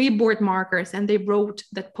took 3 board markers and they wrote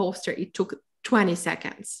that poster. It took 20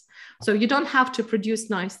 seconds. So you don't have to produce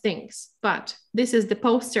nice things, but this is the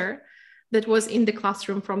poster that was in the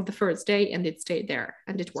classroom from the first day, and it stayed there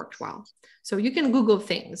and it worked well. So you can Google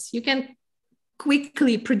things. You can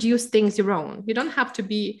quickly produce things your own. You don't have to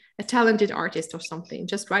be a talented artist or something.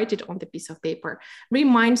 Just write it on the piece of paper.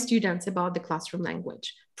 Remind students about the classroom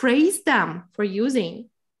language. Praise them for using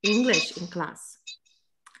English in class.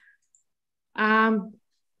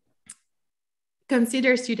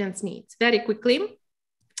 Consider students' needs very quickly.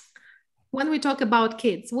 When we talk about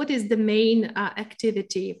kids, what is the main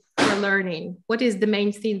activity for learning? What is the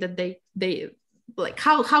main thing that they like?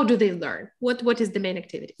 How do they learn? What is the main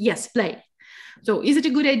activity? Yes, play. So is it a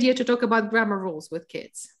good idea to talk about grammar rules with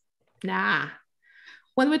kids? Nah.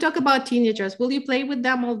 When we talk about teenagers, will you play with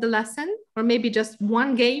them all the lesson? Or maybe just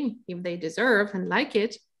one game if they deserve and like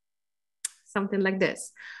it? Something like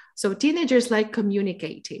this. So teenagers like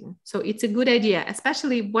communicating. So it's a good idea,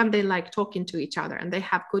 especially when they like talking to each other and they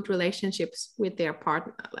have good relationships with their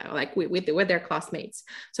partner, like with their classmates.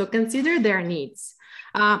 So consider their needs.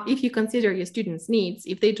 If you consider your students' needs,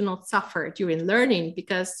 if they do not suffer during learning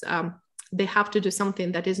because they have to do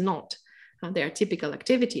something that is not their typical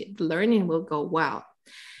activity, the learning will go well.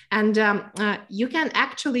 And you can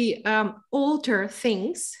actually alter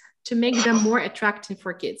things to make them more attractive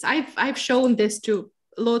for kids. I've shown this to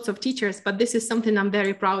lots of teachers, but this is something I'm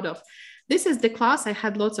very proud of. This is the class I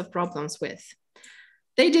had lots of problems with.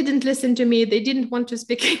 They didn't listen to me. They didn't want to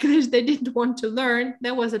speak English. They didn't want to learn.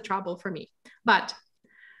 That was a trouble for me. But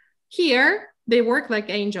here, they work like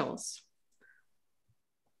angels.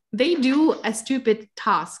 They do a stupid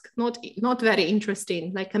task, not very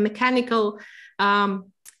interesting, like a mechanical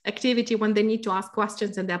activity when they need to ask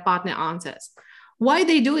questions and their partner answers. Why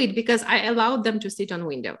they do it? Because I allowed them to sit on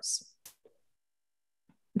windows.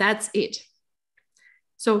 That's it.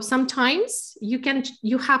 So sometimes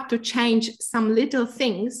you have to change some little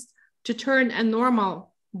things to turn a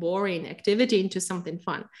normal, boring activity into something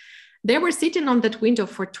fun. They were sitting on that window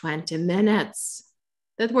for 20 minutes.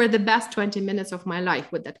 That were the best 20 minutes of my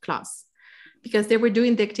life with that class, because they were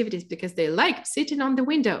doing the activities because they liked sitting on the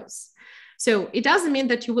windows. So it doesn't mean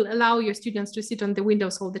that you will allow your students to sit on the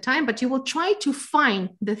windows all the time, but you will try to find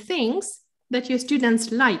the things that your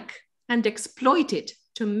students like and exploit it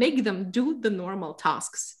to make them do the normal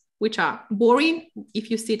tasks, which are boring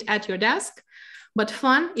if you sit at your desk, but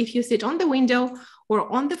fun if you sit on the window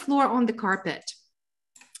or on the floor on the carpet.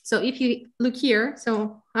 So if you look here,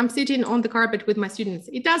 so I'm sitting on the carpet with my students.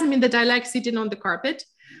 It doesn't mean that I like sitting on the carpet,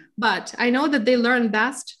 but I know that they learn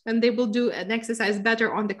best and they will do an exercise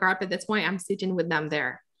better on the carpet. That's why I'm sitting with them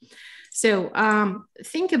there. So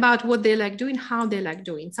think about what they like doing, how they like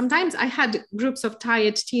doing. Sometimes I had groups of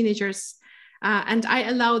tired teenagers and I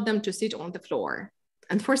allowed them to sit on the floor.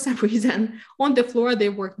 And for some reason, on the floor, they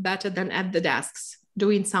worked better than at the desks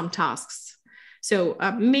doing some tasks. So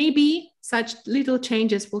maybe such little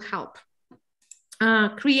changes will help.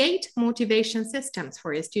 Create motivation systems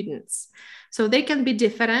for your students. So they can be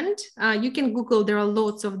different. You can Google, there are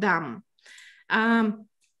lots of them. I'm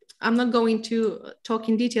not going to talk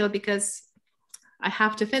in detail because I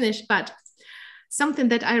have to finish, but something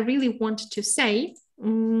that I really want to say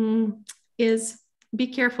is be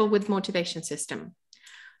careful with motivation system.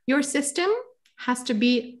 Your system has to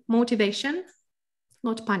be motivation,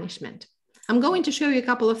 not punishment. I'm going to show you a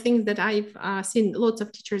couple of things that I've seen lots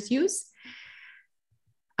of teachers use.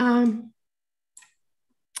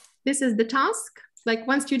 This is the task. Like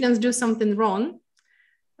when students do something wrong,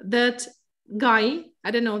 that guy,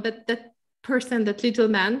 I don't know, that person, that little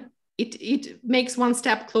man, it makes one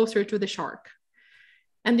step closer to the shark.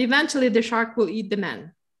 And eventually the shark will eat the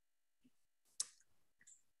man.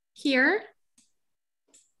 Here,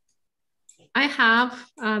 I have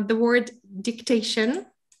the word dictation.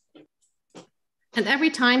 And every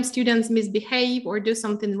time students misbehave or do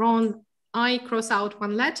something wrong, I cross out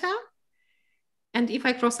one letter. And if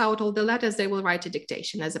I cross out all the letters, they will write a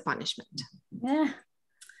dictation as a punishment. Yeah.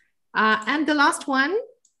 And the last one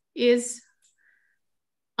is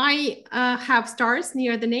I have stars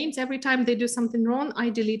near the names. Every time they do something wrong, I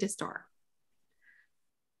delete a star.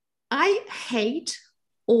 I hate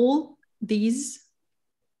all these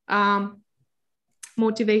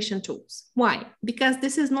motivation tools. Why? Because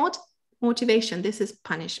this is not motivation, this is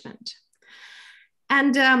punishment.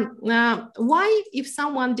 And why, if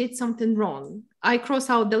someone did something wrong, I cross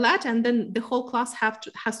out the letter and then the whole class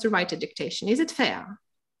has to write a dictation? Is it fair?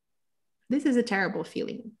 This is a terrible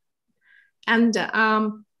feeling. And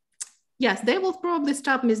yes, they will probably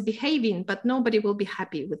stop misbehaving, but nobody will be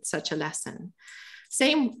happy with such a lesson.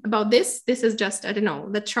 Same about this. This is just, I don't know,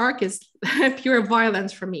 the shark is pure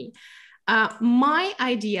violence for me. My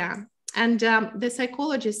idea, and the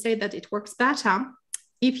psychologists say that it works better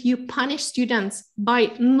if you punish students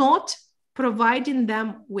by not providing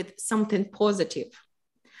them with something positive.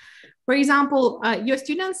 For example, your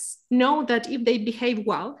students know that if they behave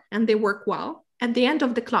well and they work well, at the end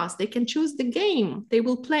of the class, they can choose the game they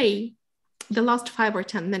will play the last 5 or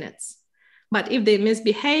 10 minutes. But if they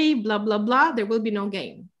misbehave, blah, blah, blah, there will be no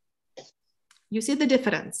game. You see the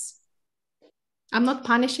difference? I'm not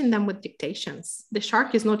punishing them with dictations. The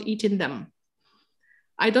shark is not eating them.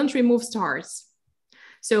 I don't remove stars.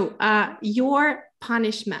 So your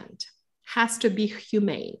punishment has to be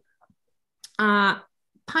humane.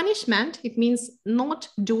 Punishment, it means not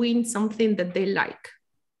doing something that they like.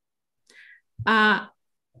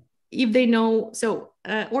 If they know, so,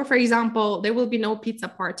 or for example, there will be no pizza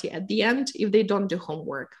party at the end if they don't do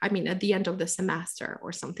homework. I mean, at the end of the semester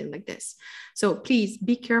or something like this. So please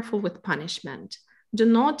be careful with punishment. Do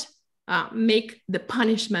not make the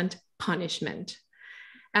punishment punishment.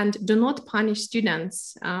 And do not punish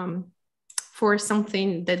students for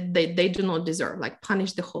something that they do not deserve, like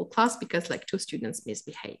punish the whole class because like 2 students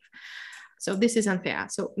misbehave. So this is unfair.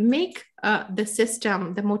 So make the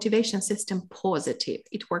system, the motivation system positive.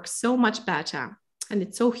 It works so much better and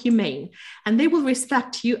it's so humane. And they will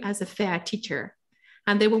respect you as a fair teacher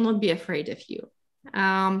and they will not be afraid of you.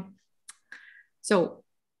 So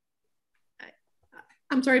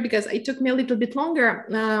I'm sorry because it took me a little bit longer.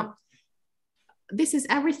 This is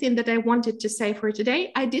everything that I wanted to say for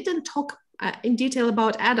today. I didn't talk in detail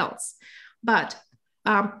about adults, but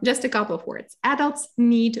just a couple of words. Adults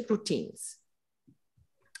need routines.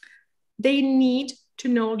 They need to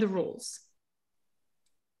know the rules.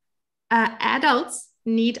 Adults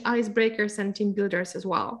need icebreakers and team builders as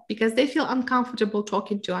well, because they feel uncomfortable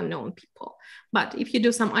talking to unknown people. But if you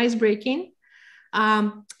do some ice breaking,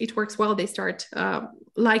 it works well. They start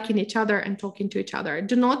liking each other and talking to each other.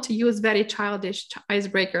 Do not use very childish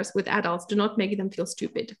icebreakers with adults. Do not make them feel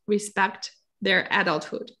stupid. Respect their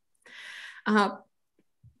adulthood.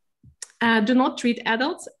 Do not treat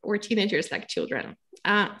adults or teenagers like children.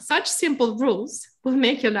 Such simple rules will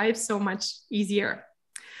make your life so much easier.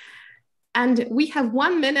 And we have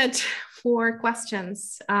 1 minute for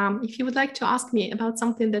questions. If you would like to ask me about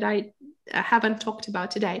something that I haven't talked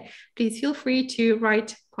about today, please feel free to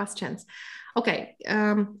write questions. Okay,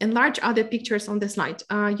 enlarge other pictures on the slide.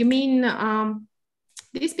 You mean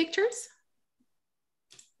these pictures?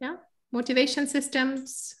 Yeah, motivation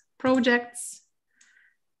systems, projects.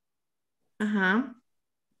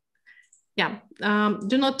 Yeah,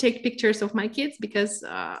 do not take pictures of my kids because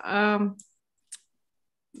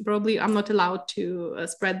probably I'm not allowed to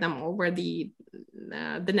spread them over the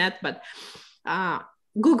net, but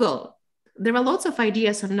Google. There are lots of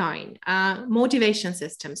ideas online, motivation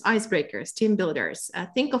systems, icebreakers, team builders.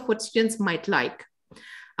 Think of what students might like.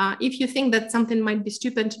 If you think that something might be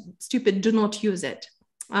stupid, do not use it.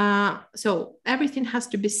 So everything has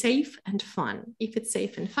to be safe and fun. If it's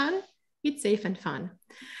safe and fun, it's safe and fun.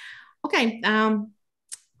 Okay,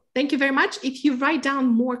 thank you very much. If you write down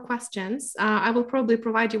more questions, I will probably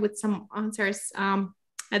provide you with some answers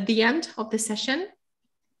at the end of the session.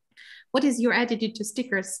 What is your attitude to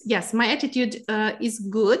stickers? Yes, my attitude is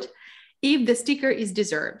good if the sticker is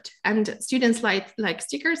deserved. And students like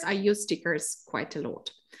stickers. I use stickers quite a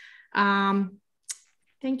lot.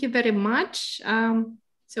 Thank you very much.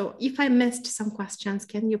 So if I missed some questions,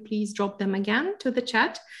 can you please drop them again to the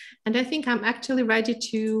chat? And I think I'm actually ready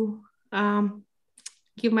to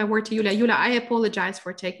give my word to Yulia. Yulia, I apologize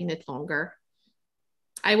for taking it longer.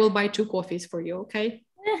 I will buy 2 coffees for you, okay?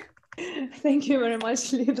 Thank you very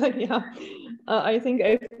much, Lida. Yeah, I think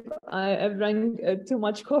I've drank too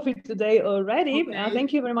much coffee today already. Okay.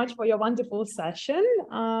 Thank you very much for your wonderful session.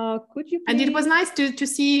 Could you please... And it was nice to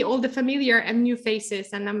see all the familiar and new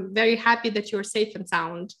faces, and I'm very happy that you're safe and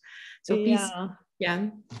sound. So please,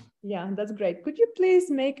 yeah, that's great. Could you please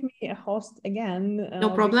make me a host again?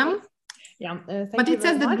 No problem. Because, yeah, but it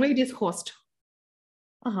says the grade is host.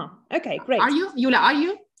 Okay, great. Are you, Yulia? Are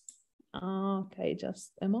you? Okay,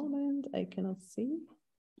 just a moment. I cannot see.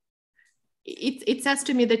 It says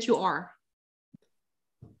to me that you are.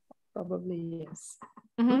 Probably yes.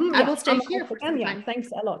 Mm-hmm. I will stay here for some time. Thanks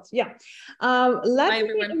a lot. Yeah. Let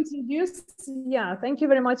me introduce. Yeah, thank you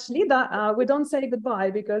very much, Lida. We don't say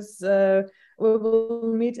goodbye because we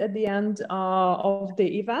will meet at the end of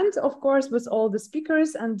the event, of course, with all the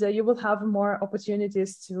speakers, and you will have more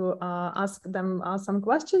opportunities to ask them some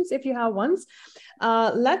questions if you have ones.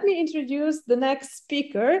 Let me introduce the next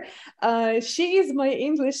speaker. She is my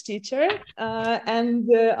English teacher, and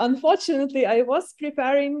unfortunately, I was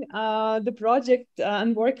preparing the project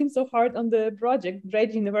and working so hard on the project,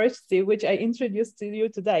 Great University, which I introduced to you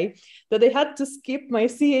today, that I had to skip my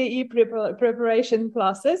CAE preparation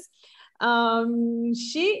classes.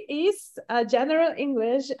 She is a general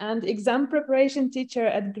English and exam preparation teacher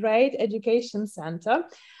at Great Education Center.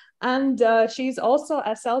 And she's also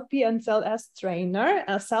SLP and CELS trainer,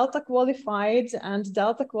 a CELTA qualified and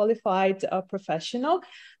Delta qualified professional.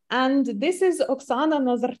 And this is Oksana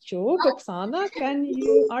Nazarchuk. Oksana,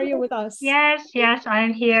 are you with us? Yes,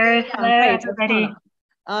 I'm here. Hello, everybody.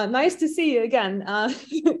 Nice to see you again.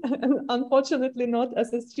 Unfortunately, not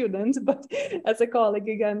as a student, but as a colleague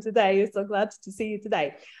again today. So glad to see you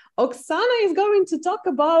today. Oksana is going to talk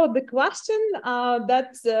about the question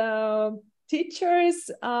that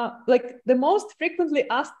teachers, like the most frequently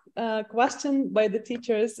asked question by the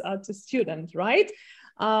teachers to students, right?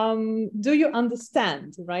 Do you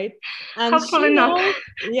understand, right? And hopefully not.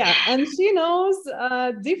 Yeah, and she knows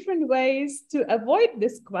different ways to avoid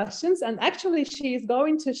these questions. And actually, she is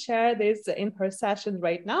going to share this in her session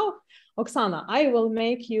right now. Oksana, I will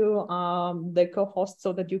make you the co-host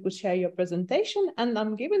so that you could share your presentation. And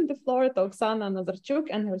I'm giving the floor to Oksana Nazarchuk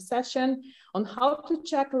and her session on how to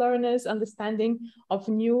check learners' understanding of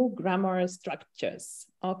new grammar structures.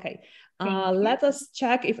 Okay, let us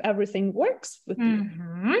check if everything works with you.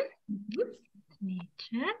 Let me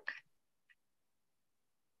check.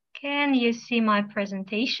 Can you see my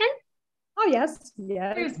presentation? Oh, yes,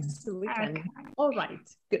 yes, we can. Okay. All right,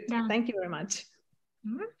 good. Done. Thank you very much.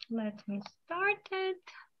 Let me start it.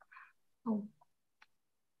 Oh.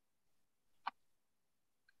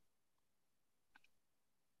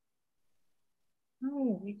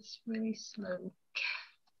 Oh, it's really slow.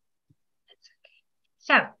 That's okay.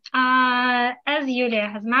 So, as Julia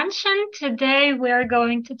has mentioned, today we are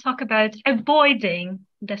going to talk about avoiding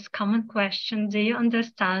this common question. Do you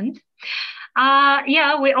understand?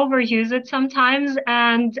 Yeah, we overuse it sometimes,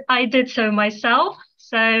 and I did so myself.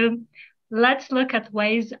 So let's look at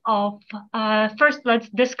ways of, first, let's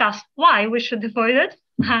discuss why we should avoid it.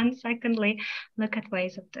 And secondly, look at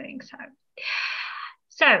ways of doing so.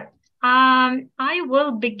 So I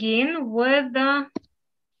will begin with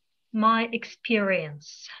my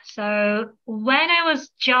experience. So when I was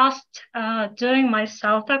just doing my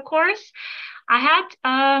CELTA course, I had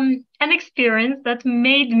an experience that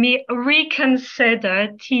made me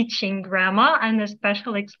reconsider teaching grammar and a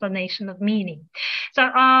special explanation of meaning. So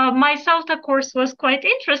my CELTA course was quite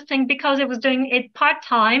interesting because I was doing it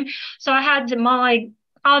part-time. So I had my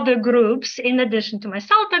other groups in addition to my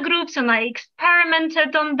CELTA groups, and I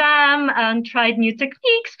experimented on them and tried new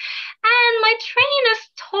techniques. And my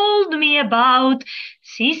trainers told me about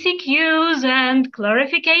CCQs and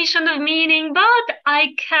clarification of meaning, but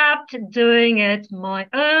I kept doing it my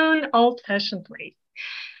own old-fashioned way.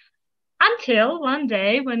 Until one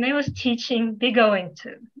day when I was teaching Be Going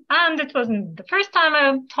To. And it wasn't the first time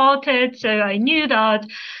I taught it, so I knew that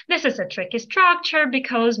this is a tricky structure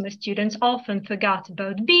because my students often forgot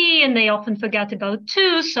about be and they often forget about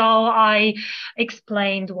to. So I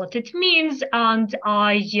explained what it means, and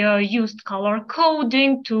I used color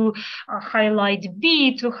coding to highlight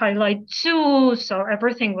be, to highlight to, so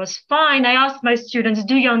everything was fine. I asked my students,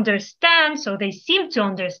 do you understand? So they seemed to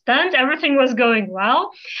understand. Everything was going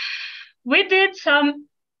well. We did some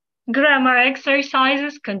grammar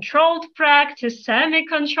exercises, controlled practice,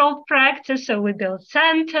 semi-controlled practice. So we built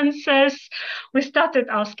sentences. We started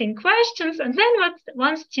asking questions. And then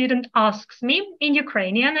one student asks me, in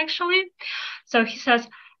Ukrainian actually, so he says,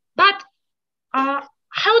 but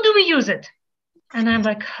how do we use it? And I'm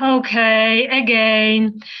like, okay,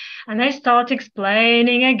 again. And I start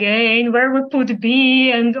explaining again where we put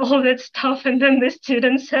be and all that stuff. And then the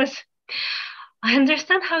student says, I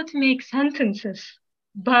understand how to make sentences,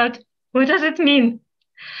 but what does it mean?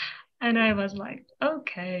 And I was like,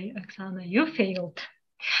 okay, Oksana, you failed.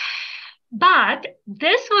 But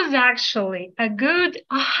this was actually a good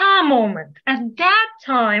aha moment. At that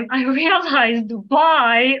time, I realized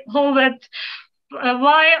why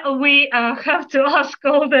we have to ask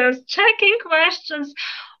all those checking questions,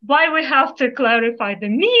 why we have to clarify the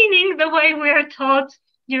meaning the way we are taught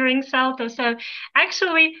during CELTA. So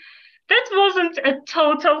actually, that wasn't a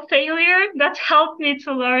total failure. That helped me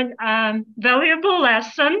to learn a valuable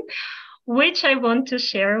lesson, which I want to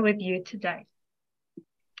share with you today.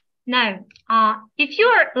 Now, if you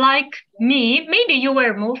are like me, maybe you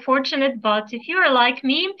were more fortunate, but if you are like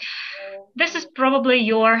me, this is probably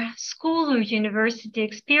your school or university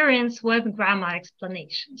experience with grammar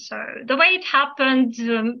explanation. So the way it happened,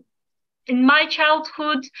 in my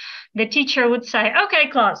childhood, the teacher would say, okay,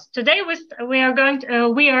 class, today we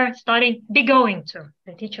are studying Be Going To.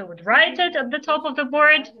 The teacher would write it at the top of the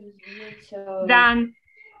board, then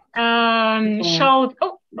showed,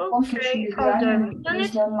 okay, how do I open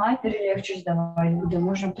it?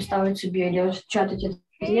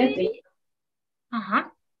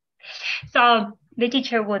 So the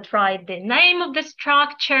teacher would write the name of the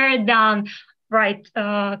structure, then write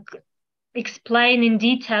explain in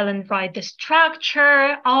detail and write the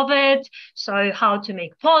structure of it. So how to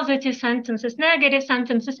make positive sentences, negative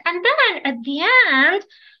sentences. And then at the end,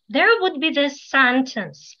 there would be this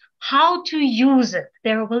sentence, how to use it.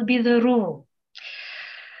 There will be the rule.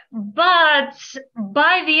 But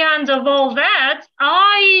by the end of all that,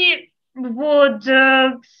 I would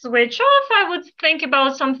switch off. I would think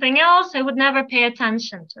about something else. I would never pay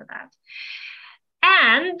attention to that.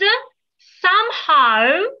 And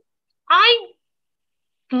somehow I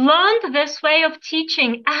learned this way of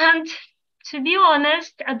teaching. And to be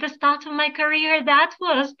honest, at the start of my career, that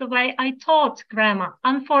was the way I taught grammar,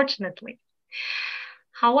 unfortunately.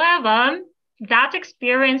 However, that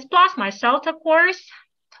experience plus my CELTA course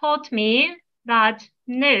taught me that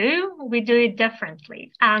No, we do it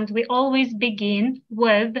differently. And we always begin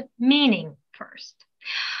with meaning first.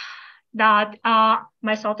 That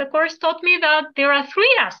my SOTA course taught me that there are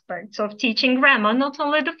three aspects of teaching grammar, not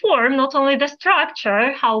only the form, not only the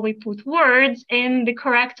structure, how we put words in the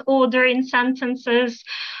correct order in sentences,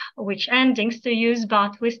 which endings to use,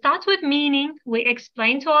 but we start with meaning. We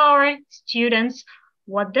explain to our students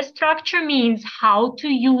what the structure means, how to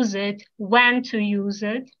use it, when to use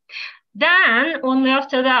it. Then only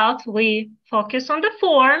after that, we focus on the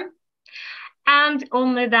form. And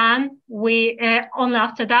only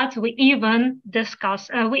after that, we even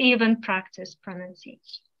practice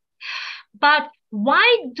pronunciation. But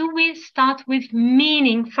why do we start with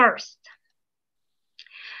meaning first?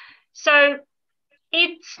 So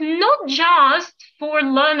it's not just for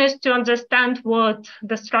learners to understand what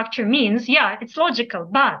the structure means. Yeah, it's logical,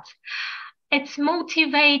 but it's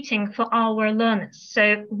motivating for our learners.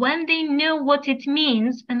 So when they know what it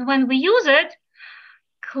means and when we use it,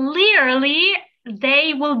 clearly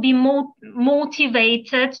they will be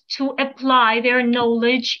motivated to apply their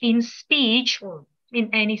knowledge in speech or in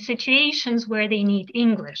any situations where they need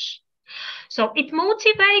English. So it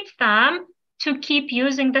motivates them to keep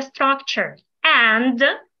using the structure. And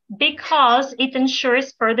because it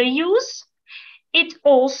ensures further use, it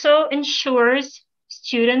also ensures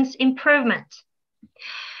students' improvement.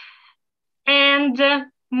 And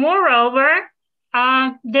moreover,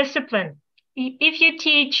 discipline. If you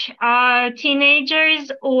teach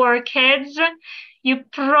teenagers or kids, you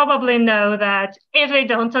probably know that if they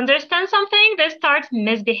don't understand something, they start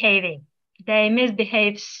misbehaving. They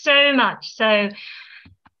misbehave so much. So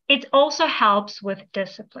it also helps with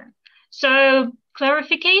discipline. So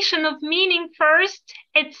clarification of meaning first,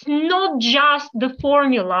 it's not just the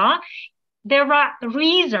formula. There are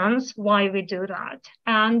reasons why we do that.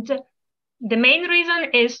 And the main reason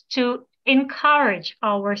is to encourage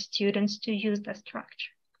our students to use the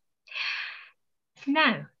structure.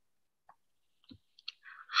 Now,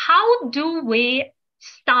 how do we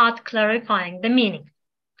start clarifying the meaning?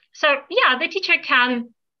 So yeah, the teacher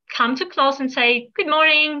can come to class and say, good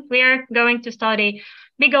morning, we're going to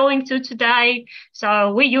be going to today.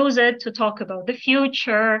 So we use it to talk about the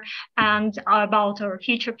future and about our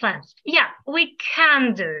future plans. Yeah, we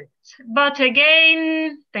can do it. But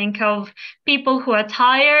again, think of people who are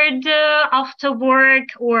tired after work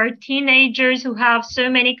or teenagers who have so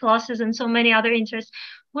many classes and so many other interests.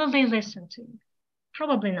 Will they listen to you?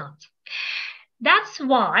 Probably not. That's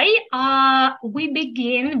why we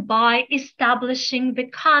begin by establishing the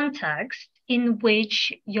context in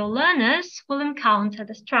which your learners will encounter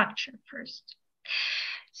the structure first.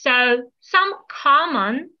 So some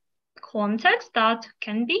common context that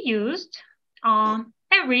can be used are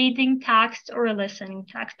a reading text or a listening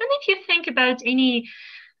text. And if you think about any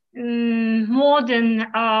modern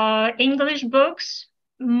English books,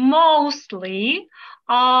 mostly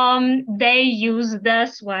they use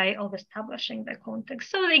this way of establishing the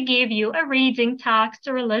context. So they give you a reading text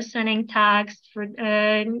or a listening text.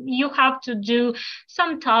 You have to do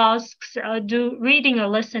some tasks, do reading or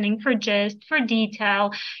listening for gist, for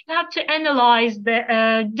detail. You have to analyze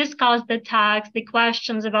discuss the text, the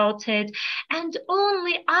questions about it, and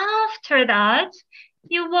only after that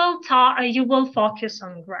you will focus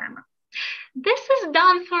on grammar. This is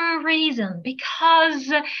done for a reason,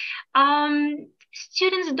 because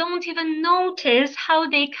students don't even notice how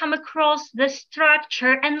they come across the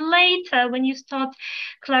structure, and later when you start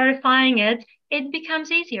clarifying it, it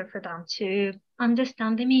becomes easier for them to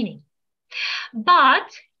understand the meaning.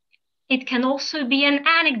 But it can also be an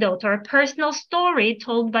anecdote or a personal story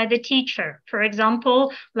told by the teacher. For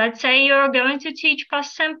example, let's say you're going to teach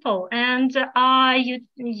past simple, and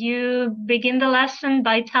you begin the lesson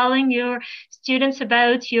by telling your students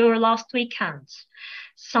about your last weekend,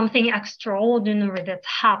 something extraordinary that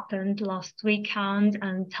happened last weekend,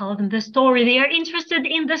 and tell them the story. They are interested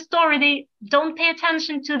in the story. They don't pay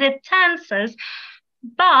attention to the tenses,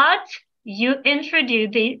 but you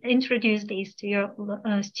introduce these to your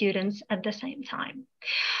students at the same time.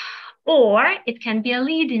 Or it can be a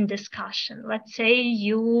lead-in discussion. Let's say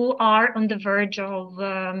you are on the verge of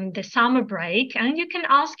the summer break, and you can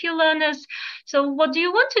ask your learners, so what do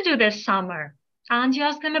you want to do this summer? And you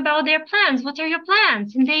ask them about their plans. What are your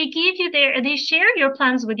plans? And they give you they share your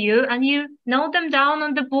plans with you, and you note them down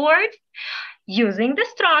on the board using the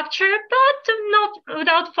structure, but not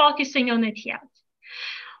without focusing on it yet.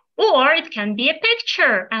 Or it can be a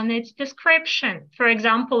picture and its description. For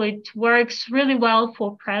example, it works really well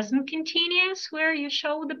for present continuous, where you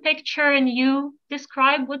show the picture and you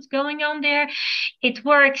describe what's going on there. It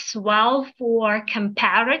works well for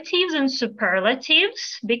comparatives and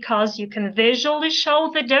superlatives because you can visually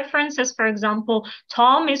show the differences. For example,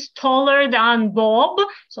 Tom is taller than Bob.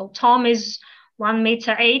 So Tom is 1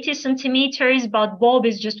 meter 80 centimeters, but Bob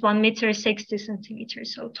is just 1 meter 60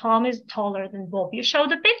 centimeters. So Tom is taller than Bob. You show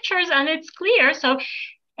the pictures and it's clear. So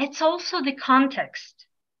it's also the context.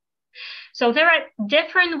 So there are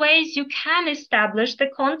different ways you can establish the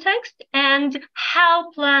context and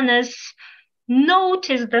help learners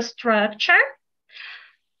notice the structure.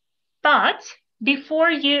 But before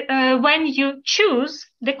you, when you choose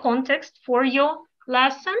the context for your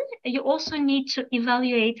lesson, you also need to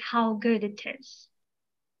evaluate how good it is.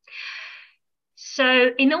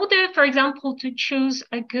 So in order, for example, to choose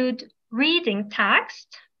a good reading text,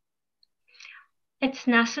 it's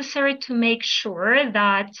necessary to make sure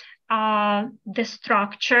that the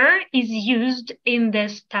structure is used in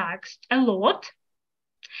this text a lot.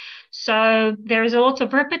 So there's a lot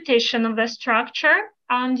of repetition of the structure,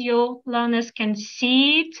 and your learners can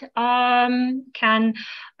see it, can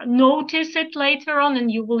notice it later on,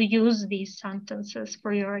 and you will use these sentences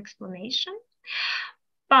for your explanation.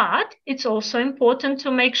 But it's also important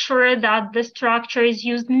to make sure that the structure is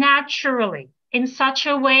used naturally in such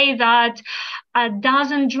a way that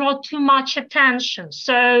doesn't draw too much attention.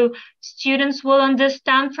 So students will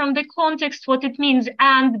understand from the context what it means,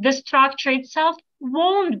 and the structure itself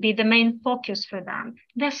won't be the main focus for them.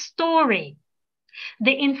 The story,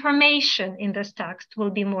 the information in this text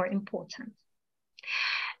will be more important.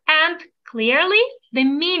 And clearly, the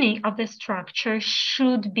meaning of the structure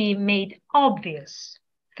should be made obvious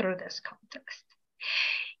through this context.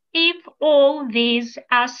 If all these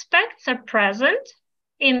aspects are present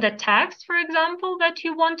in the text, for example, that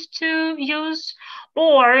you want to use,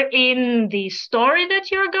 or in the story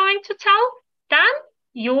that you're going to tell, then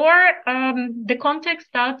the context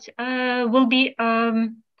that will be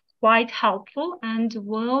quite helpful and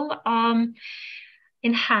will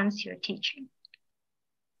enhance your teaching.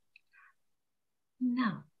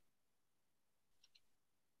 Now,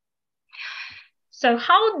 so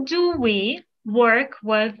how do we work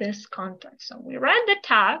with this context? So we read the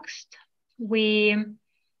text, we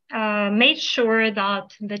made sure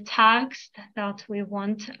that the text that we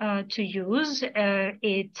want to use,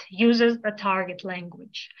 it uses a target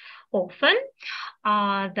language. Often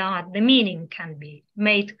that the meaning can be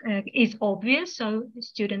made, is obvious, so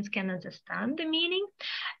students can understand the meaning.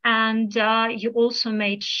 And you also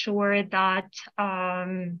made sure that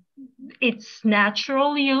it's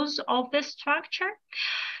natural use of the structure.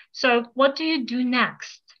 So what do you do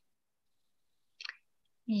next?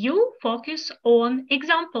 You focus on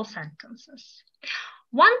example sentences.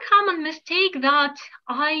 One common mistake that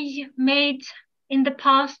I made in the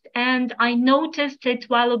past, and I noticed it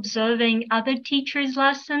while observing other teachers'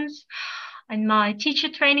 lessons in my teacher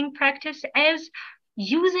training practice, is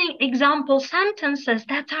using example sentences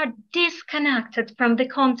that are disconnected from the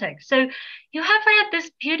context. So you have read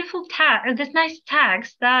this beautiful text, this nice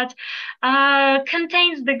text that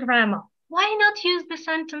contains the grammar. Why not use the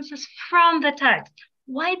sentences from the text?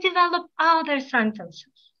 Why develop other sentences?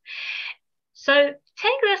 So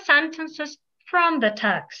take the sentences from the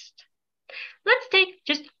text. Let's take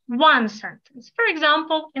just one sentence. For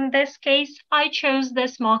example, in this case, I chose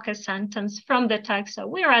this marker sentence from the text. So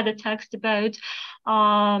we read a text about,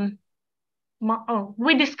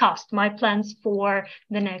 we discussed my plans for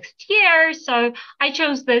the next year. So I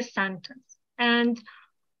chose this sentence and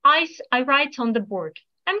I write on the board,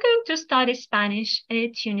 I'm going to study Spanish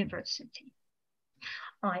at university.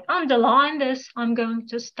 I underline this, I'm going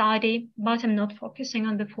to study, but I'm not focusing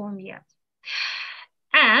on the form yet.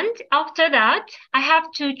 And after that, I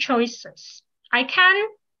have two choices. I can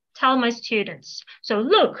tell my students, so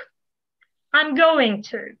look, I'm going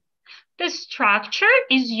to. The structure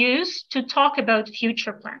is used to talk about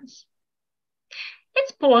future plans.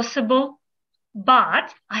 It's possible,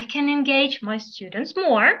 but I can engage my students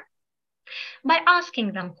more by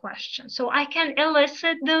asking them questions. So I can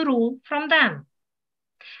elicit the rule from them.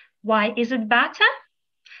 Why is it better?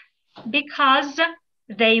 Because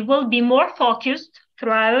they will be more focused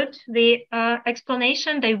throughout the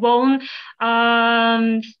explanation. They won't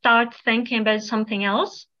start thinking about something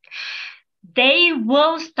else. They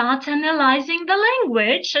will start analyzing the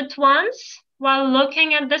language at once while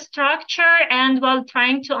looking at the structure and while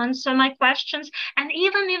trying to answer my questions. And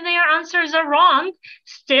even if their answers are wrong,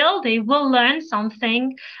 still they will learn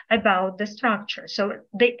something about the structure. So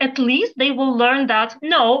at least they will learn that,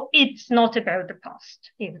 no, it's not about the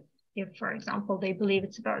past, if for example, they believe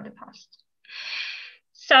it's about the past.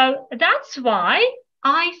 So that's why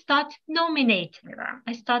I start nominating them.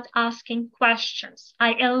 I start asking questions.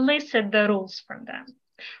 I elicit the rules from them.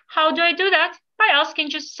 How do I do that? By asking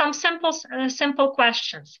just some simple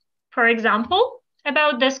questions. For example,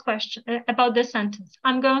 about this question, about this sentence,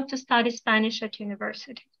 I'm going to study Spanish at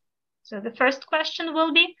university. So the first question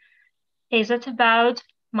will be, is it about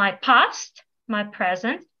my past, my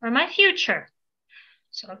present, or my future?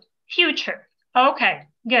 So future. Okay,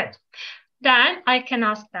 good. Then I can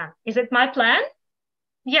ask them, is it my plan?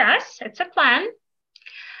 Yes, it's a plan.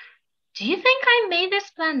 Do you think I made this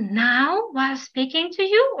plan now while speaking to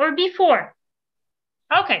you or before?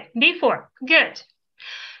 Okay, before. Good.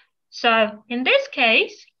 So in this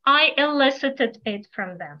case, I elicited it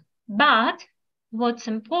from them. But what's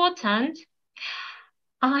important,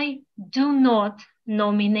 I do not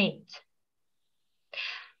nominate.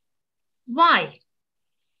 Why?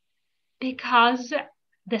 Because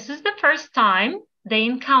this is the first time they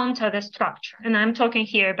encounter the structure. And I'm talking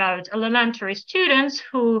here about elementary students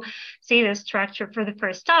who see the structure for the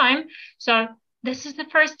first time. So this is the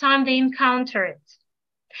first time they encounter it.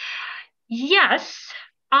 Yes,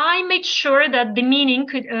 I made sure that the meaning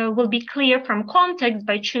will be clear from context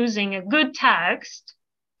by choosing a good text,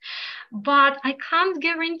 but I can't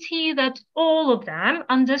guarantee that all of them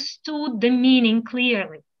understood the meaning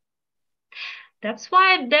clearly. That's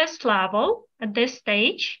why at this level, at this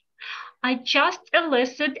stage, I just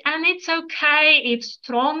elicit, and it's okay if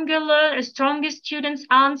stronger students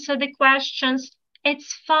answer the questions.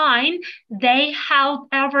 It's fine. They help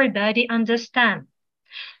everybody understand.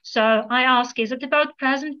 So I ask, is it about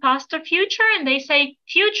present, past, or future? And they say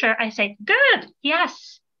future. I say, good,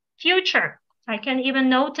 yes, future. I can even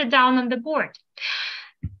note it down on the board.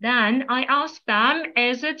 Then I ask them,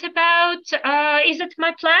 is it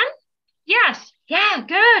my plan? Yes, yeah,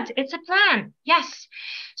 good, it's a plan, yes.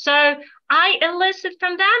 So I elicit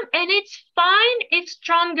from them, and it's fine if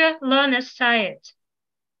stronger learners say it.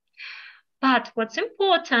 But what's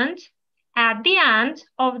important, at the end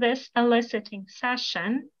of this eliciting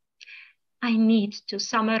session, I need to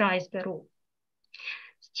summarize the rule.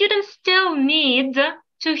 Students still need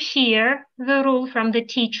to hear the rule from the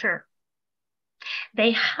teacher.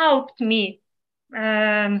 They helped me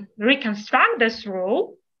reconstruct this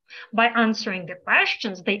rule by answering the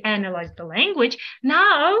questions. They analyzed the language.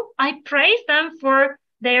 Now I praise them for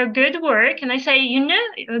their good work, and I say,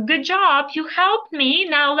 good job, you helped me.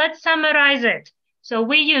 Now let's summarize it. So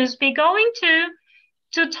we're going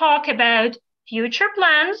to talk about future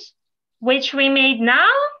plans, which we made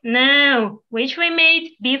now? No, which we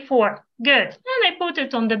made before. Good. And I put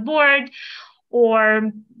it on the board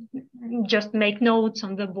or just make notes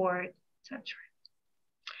on the board, etc.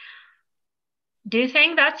 Do you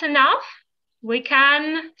think that's enough? We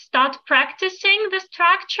can start practicing the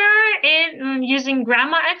structure in using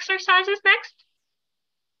grammar exercises next?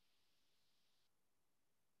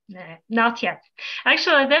 No, not yet.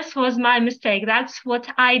 Actually, this was my mistake. That's what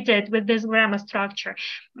I did with this grammar structure.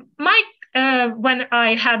 When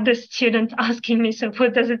I had the student asking me, so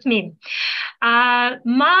what does it mean?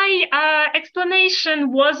 My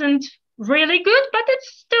explanation wasn't really good, but it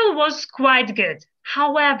still was quite good.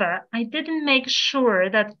 However, I didn't make sure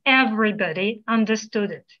that everybody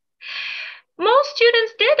understood it. Most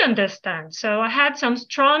students did understand. So I had some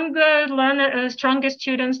stronger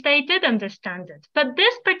students, they did understand it. But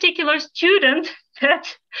this particular student that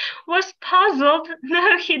was puzzled,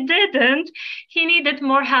 no, he didn't. He needed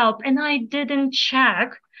more help. And I didn't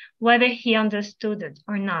check whether he understood it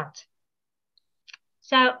or not.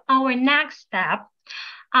 So our next step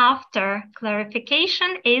after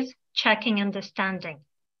clarification is checking understanding.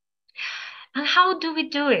 And how do we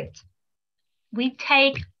do it? We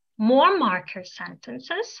take more marker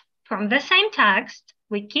sentences from the same text.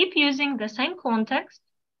 We keep using the same context.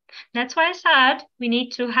 That's why I said we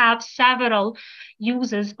need to have several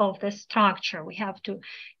uses of the structure. We have to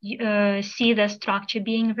see the structure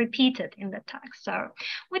being repeated in the text. So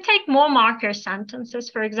we take more marker sentences.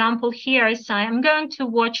 For example, here I say, I'm going to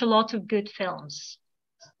watch a lot of good films.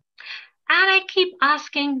 And I keep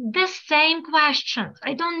asking the same questions.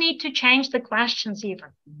 I don't need to change the questions even.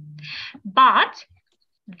 But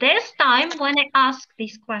this time, when I ask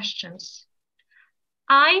these questions,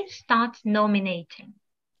 I start nominating.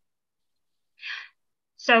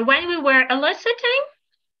 So when we were eliciting,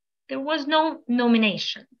 there was no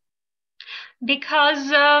nomination. Because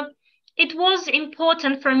it was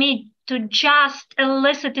important for me to just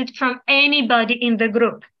elicit it from anybody in the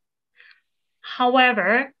group.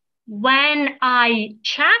 However, when I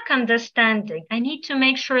check understanding, I need to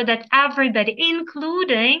make sure that everybody,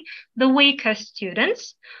 including the weaker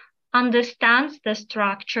students, understands the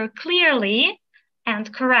structure clearly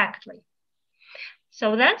and correctly.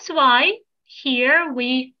 So that's why here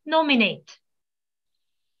we nominate.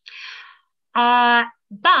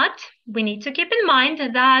 But we need to keep in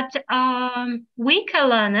mind that weaker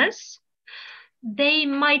learners, they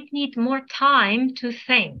might need more time to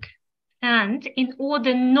think. And in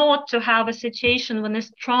order not to have a situation when a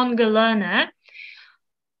stronger learner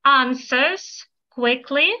answers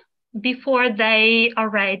quickly before they are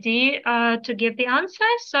ready to give the answer.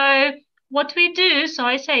 So what we do, so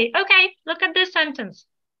I say, okay, look at this sentence.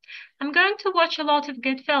 I'm going to watch a lot of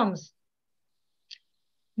good films.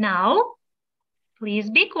 Now,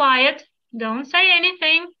 please be quiet. Don't say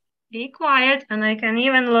anything. Be quiet. And I can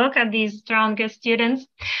even look at these stronger students.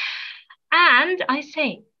 And I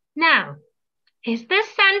say, now, is this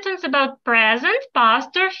sentence about present,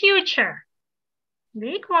 past, or future?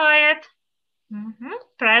 Be quiet.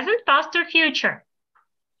 Present, past, or future?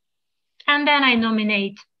 And then I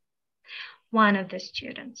nominate one of the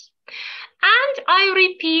students. And I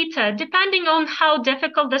repeated, depending on how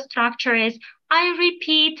difficult the structure is, I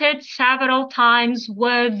repeated several times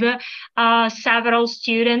with several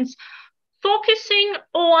students, focusing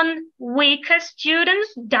on weaker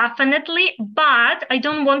students, definitely, but I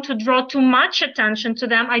don't want to draw too much attention to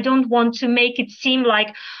them. I don't want to make it seem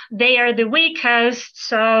like they are the weakest,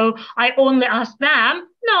 so I only ask them.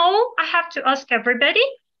 No, I have to ask everybody,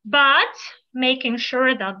 but making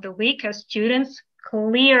sure that the weaker students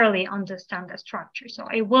clearly understand the structure. So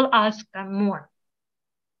I will ask them more.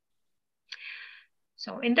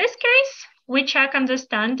 So in this case, we check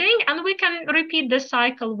understanding, and we can repeat the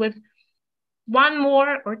cycle with one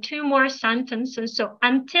more or two more sentences. So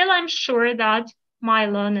until I'm sure that my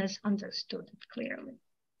learners understood it clearly.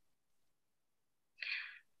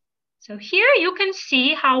 So here you can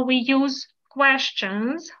see how we use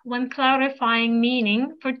questions when clarifying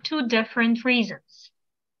meaning for two different reasons.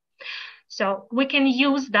 So we can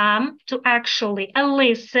use them to actually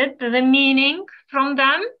elicit the meaning from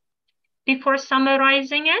them before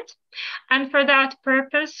summarizing it. And for that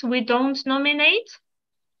purpose, we don't nominate.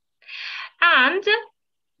 And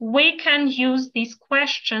we can use these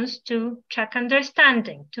questions to check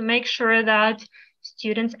understanding, to make sure that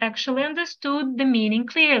students actually understood the meaning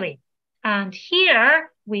clearly. And here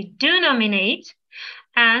we do nominate,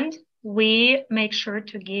 and we make sure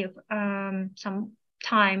to give some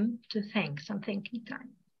time to think, some thinking time.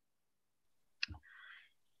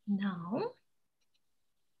 Now,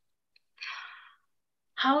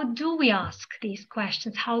 how do we ask these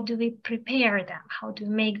questions? How do we prepare them? How do we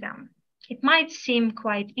make them? It might seem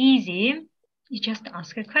quite easy. You just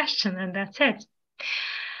ask a question and that's it.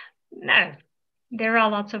 No, there are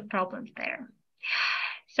lots of problems there.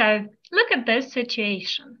 So look at this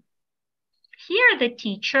situation. Here the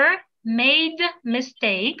teacher made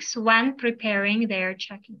mistakes when preparing their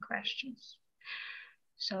checking questions.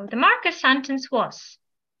 So the marker sentence was,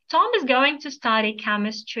 Tom is going to study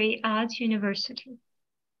chemistry at university.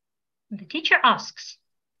 The teacher asks,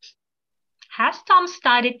 has Tom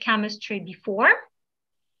studied chemistry before?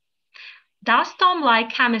 Does Tom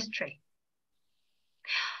like chemistry?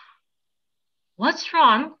 What's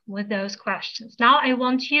wrong with those questions? Now I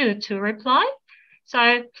want you to reply.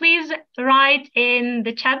 So please write in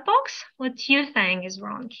the chat box what you think is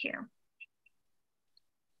wrong here.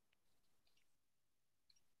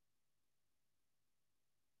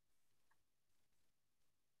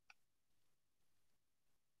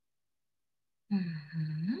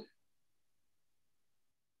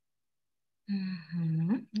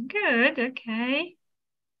 Good, okay.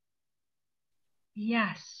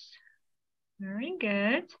 Yes, very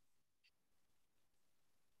good.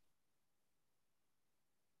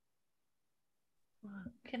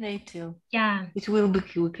 Can I tell? Yeah. It will be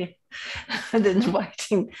quicker than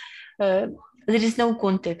writing. There is no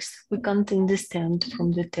context. We can't understand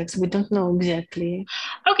from the text. We don't know exactly.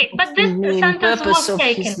 Okay, but this sentence was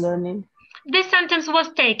taken. His learning. This sentence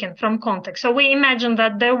was taken from context. So we imagine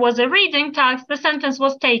that there was a reading text. The sentence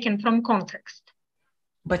was taken from context.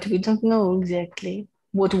 But we don't know exactly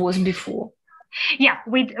what was before. Yeah,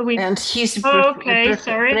 we and his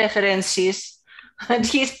preferences. And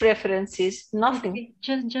his preferences, nothing.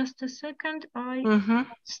 Okay, just a second. I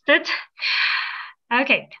understood.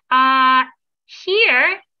 Okay.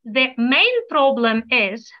 Here, the main problem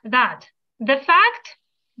is that the fact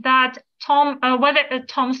that Tom, whether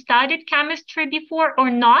Tom studied chemistry before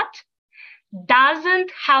or not,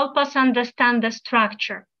 doesn't help us understand the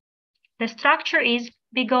structure. The structure is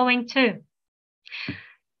be going to.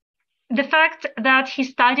 The fact that he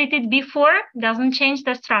studied it before doesn't change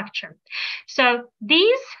the structure. So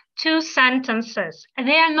these two sentences,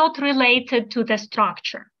 they are not related to the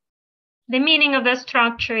structure. The meaning of the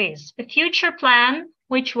structure is a future plan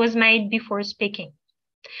which was made before speaking.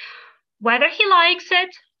 Whether he likes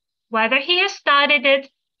it, whether he has studied it,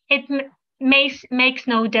 it makes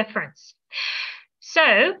no difference.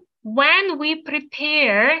 So when we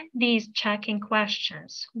prepare these checking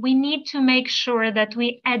questions, we need to make sure that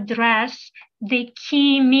we address the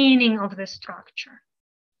key meaning of the structure.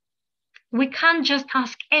 We can't just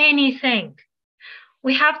ask anything.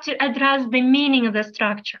 We have to address the meaning of the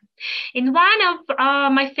structure. In one of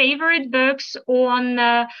my favorite books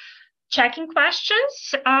on checking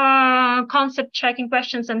questions, concept checking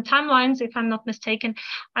questions and timelines, if I'm not mistaken,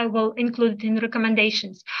 I will include it in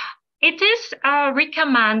recommendations. It is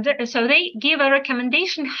recommended, so they give a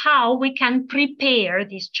recommendation how we can prepare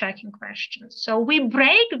these checking questions. So we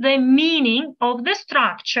break the meaning of the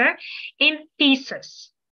structure into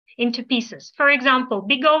pieces. For example,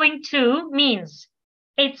 be going to means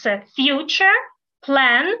it's a future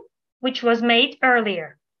plan which was made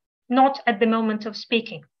earlier, not at the moment of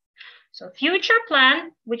speaking. So future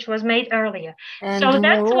plan, which was made earlier. And so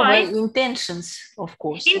that's why intentions, of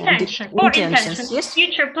course. Intention, yes.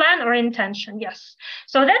 Future plan or intention, yes.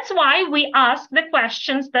 So that's why we ask the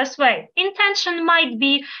questions this way. Intention might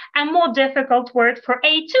be a more difficult word for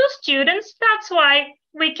A2 students. That's why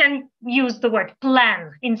we can use the word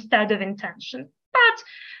plan instead of intention. But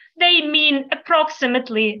they mean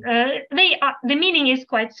approximately, the meaning is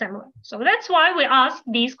quite similar. So that's why we ask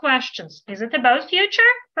these questions. Is it about future,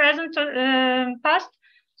 present, past?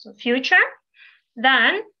 So future.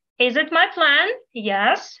 Then, is it my plan?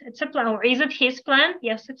 Yes, it's a plan. Or is it his plan?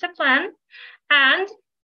 Yes, it's a plan. And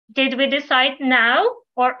did we decide now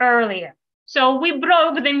or earlier? So we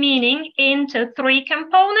broke the meaning into 3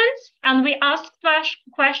 components and we asked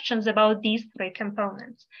questions about these 3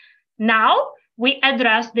 components. Now, we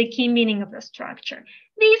address the key meaning of the structure.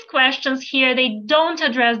 These questions here, they don't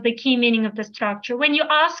address the key meaning of the structure. When you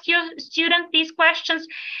ask your student these questions,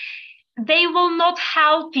 they will not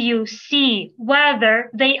help you see whether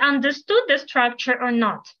they understood the structure or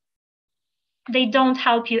not. They don't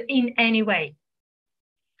help you in any way.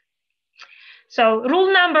 So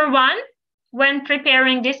rule number 1, when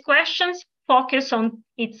preparing these questions, focus on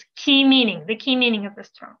its key meaning, the key meaning of the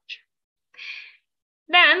structure.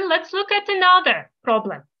 Then let's look at another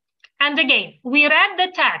problem. And again, we read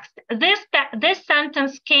the text. This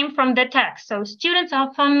sentence came from the text, so students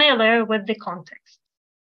are familiar with the context.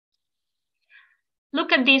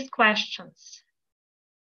 Look at these questions.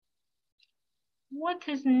 What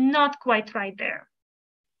is not quite right there?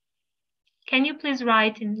 Can you please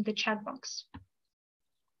write in the chat box?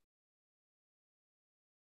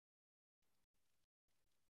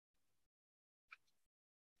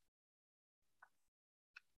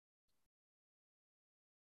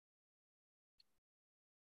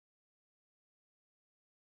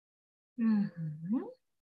 Mm-hmm.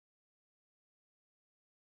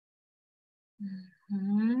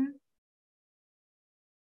 Mm-hmm.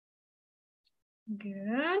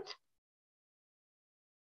 Good.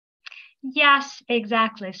 Yes,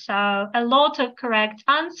 exactly. So a lot of correct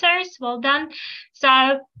answers. Well done.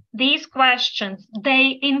 So these questions,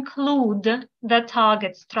 they include the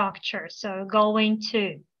target structure. So going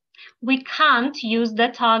to. We can't use the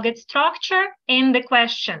target structure in the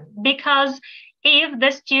question because if the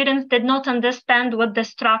students did not understand what the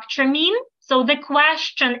structure means, so the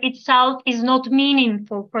question itself is not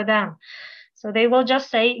meaningful for them. So they will just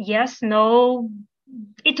say yes, no.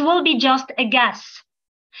 It will be just a guess.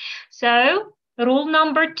 So rule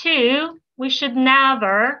number 2, we should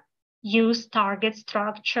never use target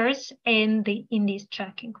structures in these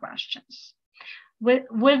checking questions.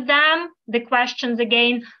 With them, the questions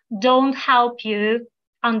again don't help you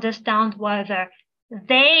understand whether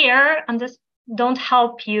don't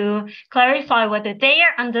help you clarify whether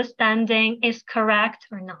their understanding is correct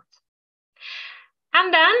or not.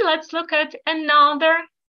 And then let's look at another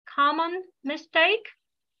common mistake.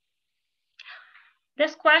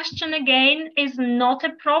 This question again is not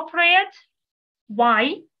appropriate.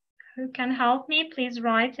 Why? Who can help me? Please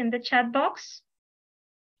write in the chat box.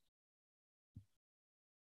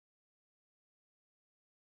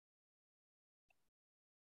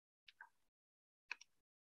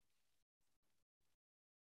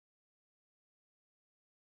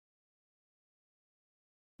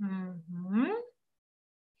 Mm-hmm.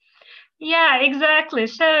 Yeah, exactly.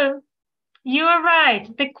 So You are right.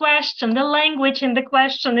 The language in the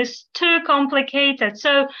question is too complicated.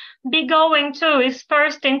 So be going to is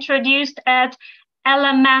first introduced at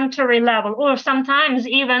elementary level, or sometimes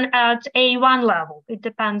even at A1 level. It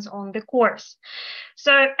depends on the course.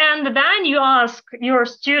 So, and then you ask your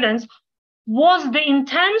students, was the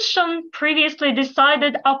intention previously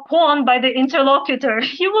decided upon by the interlocutor?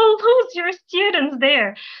 You will lose your students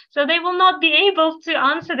there. So they will not be able to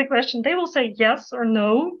answer the question. They will say yes or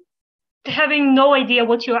no, having no idea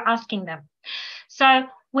what you're asking them. So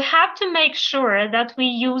we have to make sure that we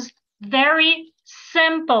use very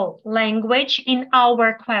simple language in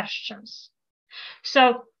our questions.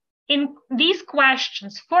 So in these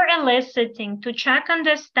questions, for eliciting, to check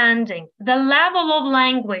understanding, the level of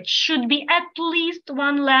language should be at least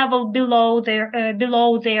one level below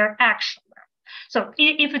their actual level. So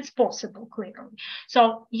if it's possible, clearly.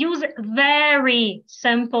 So use very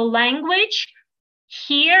simple language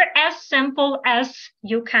here, as simple as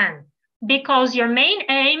you can, because your main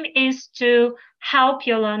aim is to help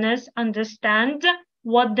your learners understand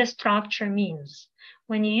what the structure means.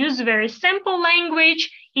 When you use very simple language,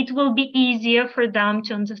 it will be easier for them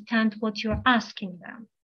to understand what you're asking them.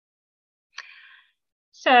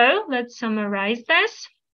 So let's summarize this.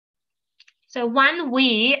 So when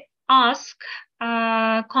we ask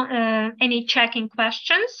any checking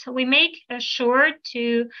questions, we make sure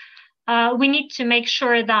to we need to make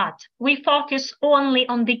sure that we focus only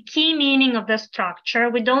on the key meaning of the structure.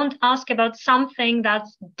 We don't ask about something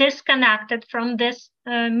that's disconnected from this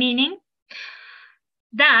meaning.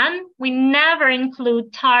 Then we never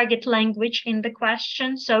include target language in the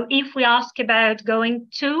question. So if we ask about going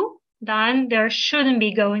to, then there shouldn't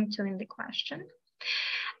be going to in the question.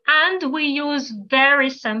 And we use very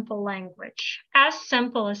simple language, as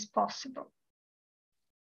simple as possible.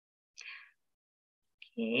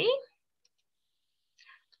 Okay.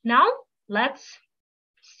 Now let's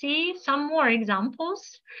see some more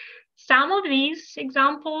examples. Some of these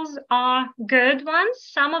examples are good ones,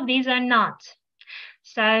 some of these are not.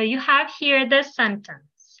 So you have here this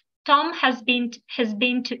sentence. Tom has been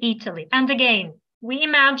to Italy. And again, we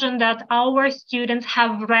imagine that our students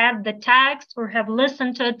have read the text or have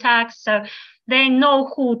listened to a text, so they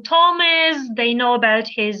know who Tom is, they know about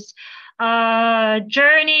his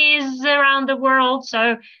journeys around the world.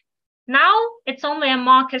 So now it's only a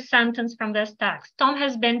marker sentence from this text. Tom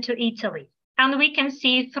has been to Italy. And we can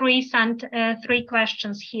see three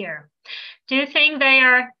questions here. Do you think they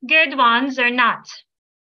are good ones or not?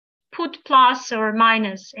 Put plus or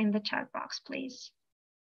minus in the chat box, please.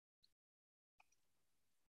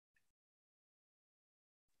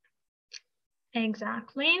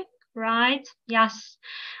 Exactly, right? Yes,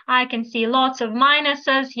 I can see lots of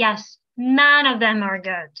minuses. Yes, none of them are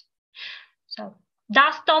good. So,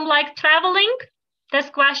 does Tom like traveling? This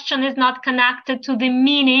question is not connected to the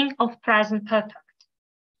meaning of present perfect.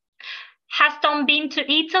 Has Tom been to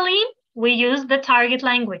Italy? We use the target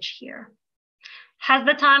language here. Has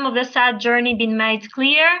the time of the sad journey been made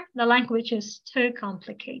clear? The language is too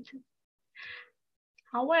complicated.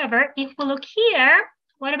 However, if we look here,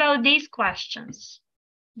 what about these questions?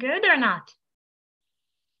 Good or not?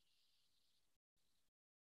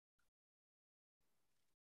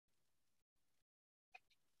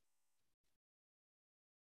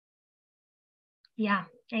 Yeah,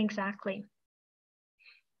 exactly.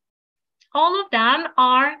 All of them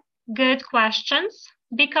are good questions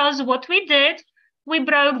because what we did, we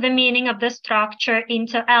broke the meaning of the structure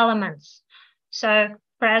into elements. So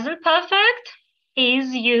present perfect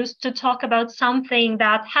is used to talk about something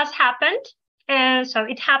that has happened. So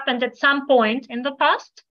it happened at some point in the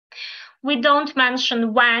past. We don't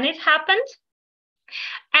mention when it happened.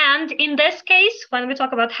 And in this case, when we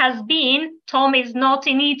talk about has been, Tom is not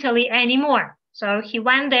in Italy anymore. So he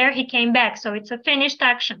went there, he came back. So it's a finished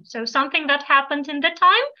action. So something that happened in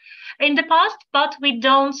the past, but we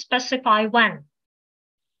don't specify when.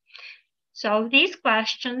 So these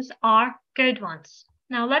questions are good ones.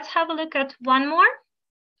 Now let's have a look at one more.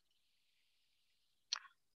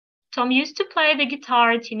 Tom used to play the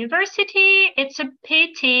guitar at university. It's a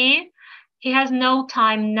pity he has no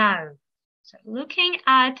time now. So looking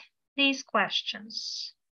at these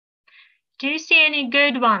questions, do you see any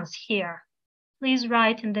good ones here? Please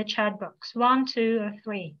write in the chat box, 1, 2, or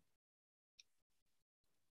 3.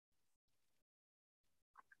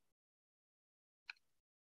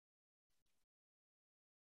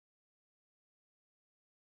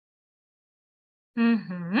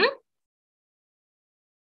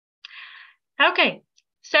 Okay,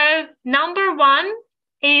 so number 1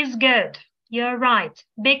 is good. You're right,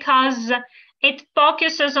 because it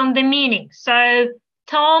focuses on the meaning. So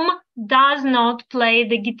Tom does not play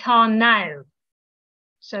the guitar now.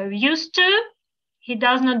 So used to, he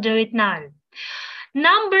does not do it now.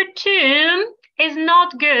 Number 2 is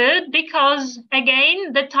not good because,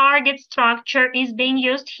 again, the target structure is being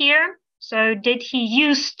used here. So did he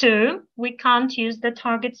used to? We can't use the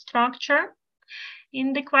target structure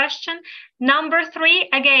in the question. Number 3,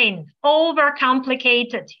 again,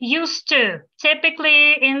 overcomplicated. Used to,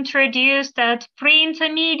 typically introduced at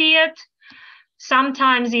pre-intermediate,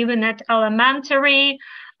 sometimes even at elementary.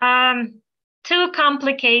 Too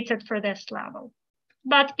complicated for this level.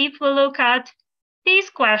 But if we look at these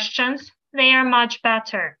questions, they are much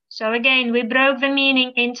better. So again, we broke the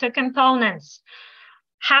meaning into components.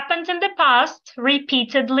 Happened in the past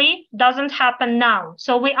repeatedly, doesn't happen now.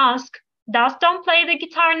 So we ask, does Tom play the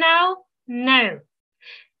guitar now? No.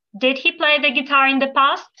 Did he play the guitar in the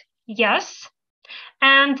past? Yes.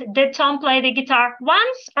 And did Tom play the guitar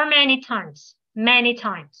once or many times? Many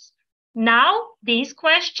times. Now, these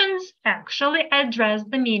questions actually address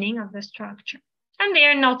the meaning of the structure. And they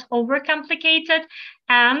are not overcomplicated,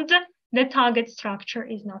 and the target structure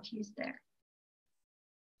is not used there.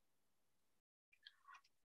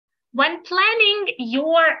 When planning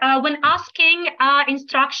when asking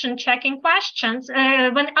instruction checking questions,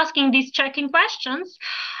 when asking these checking questions,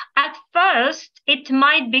 at first, it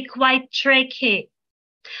might be quite tricky.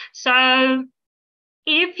 So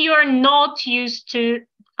if you're not used to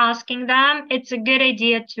asking them, it's a good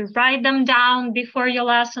idea to write them down before your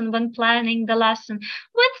lesson when planning the lesson.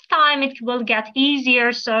 With time, it will get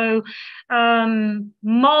easier. So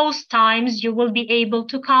most times you will be able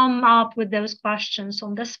to come up with those questions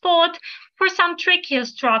on the spot. For some trickier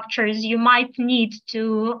structures, you might need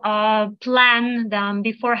to plan them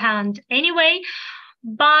beforehand anyway.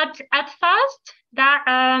 But at first, that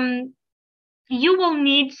you will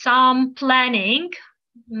need some planning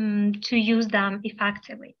to use them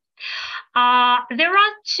effectively. There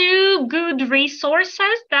are 2 good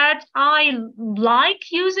resources that I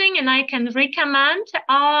like using and I can recommend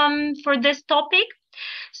for this topic.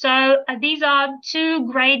 So these are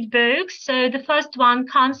 2 great books. So the first one,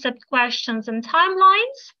 Concept Questions and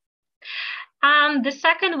Timelines, and the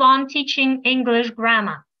second one, Teaching English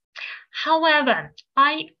Grammar. However,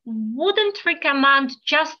 I wouldn't recommend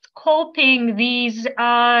just copying these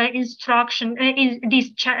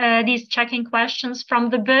these checking questions from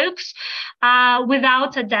the books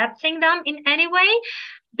without adapting them in any way,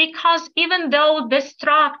 because even though the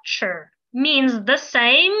structure means the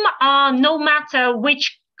same, no matter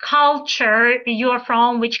which culture you're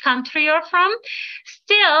from, which country you're from,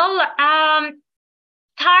 still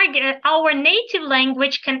our native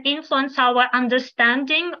language can influence our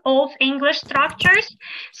understanding of English structures.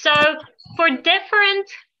 So for different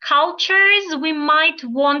cultures, we might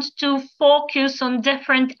want to focus on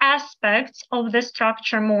different aspects of the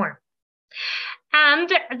structure more. And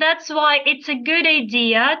that's why it's a good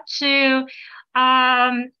idea to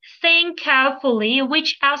think carefully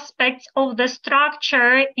which aspects of the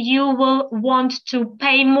structure you will want to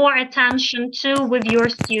pay more attention to with your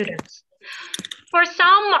students. For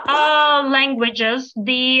some languages,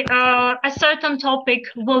 a certain topic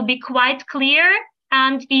will be quite clear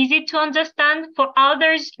and easy to understand. For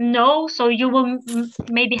others, no, so you will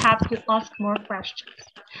maybe have to ask more questions.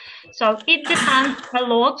 So it depends a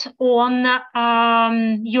lot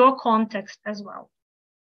on your context as well.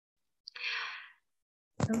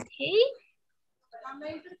 Okay.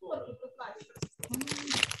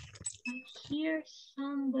 I hear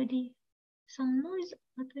some noise,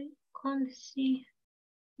 but I can't see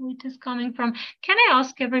who it is coming from. Can I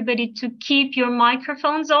ask everybody to keep your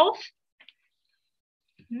microphones off?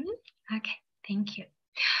 Okay, thank you.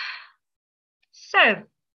 So,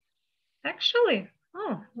 actually,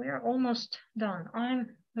 we're almost done.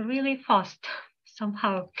 I'm really fast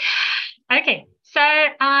somehow. Okay, so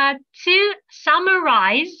to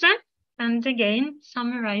summarize, and again,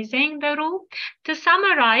 summarizing the rule, to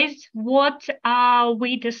summarize what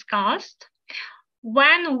we discussed,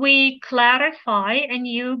 when we clarify a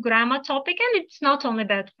new grammar topic, and it's not only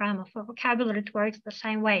about grammar, for vocabulary it works the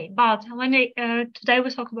same way, but when we, today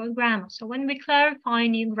we talk about grammar. So when we clarify a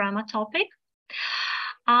new grammar topic,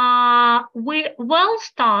 we will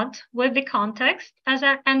start with the context, as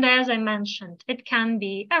I mentioned, it can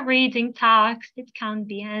be a reading text, it can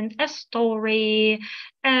be a story,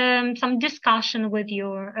 some discussion with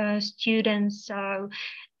your students. So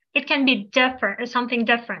it can be different, something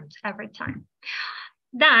different every time.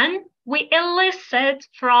 Then we elicit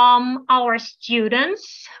from our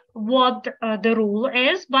students what the rule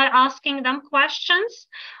is by asking them questions.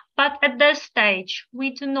 But at this stage,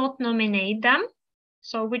 we do not nominate them.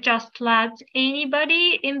 So we just let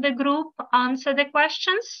anybody in the group answer the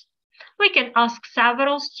questions. We can ask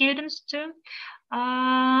several students to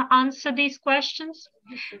answer these questions.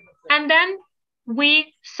 And then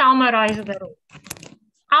we summarize the rule.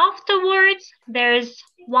 Afterwards, there's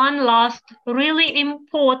one last really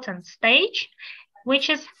important stage, which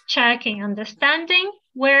is checking understanding,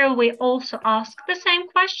 where we also ask the same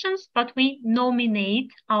questions, but we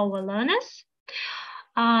nominate our learners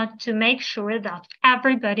to make sure that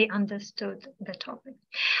everybody understood the topic.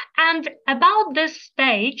 And about this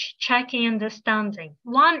stage, checking understanding,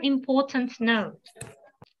 one important note.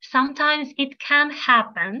 Sometimes it can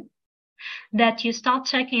happen that you start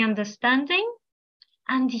checking understanding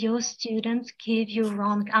and your students give you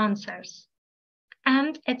wrong answers.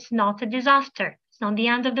 And it's not a disaster. It's not the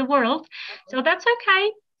end of the world. So that's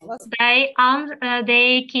okay.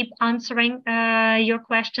 They keep answering your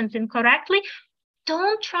questions incorrectly.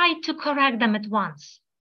 Don't try to correct them at once.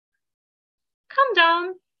 Calm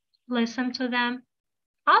down, listen to them,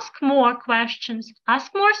 ask more questions,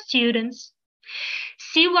 ask more students.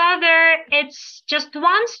 See whether it's just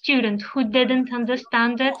one student who didn't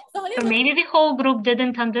understand it, or maybe the whole group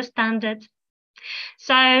didn't understand it.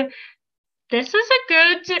 So this is a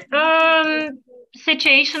good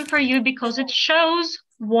situation for you because it shows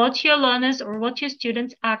what your learners or what your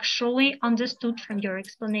students actually understood from your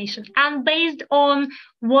explanation. And based on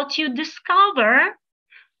what you discover,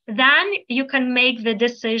 then you can make the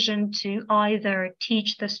decision to either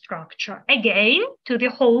teach the structure again to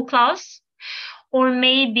the whole class, or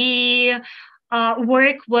maybe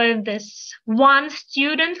work with this one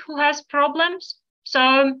student who has problems.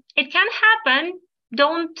 So it can happen.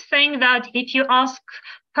 Don't think that if you ask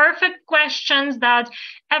perfect questions that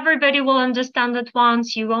everybody will understand at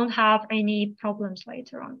once, you won't have any problems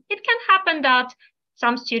later on. It can happen that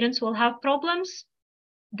some students will have problems.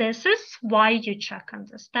 This is why you check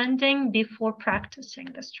understanding before practicing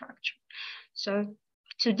the structure. So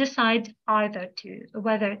to decide either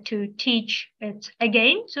whether to teach it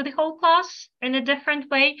again to the whole class in a different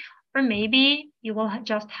way, or maybe you will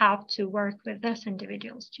just have to work with this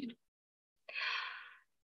individual student.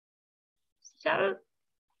 So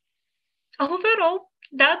overall,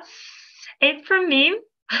 that's it from me.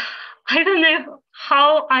 I don't know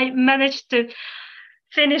how I managed to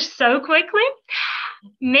finish so quickly.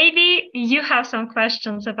 Maybe you have some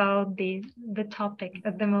questions about the topic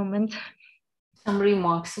at the moment. Some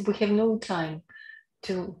remarks. We have no time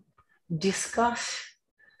to discuss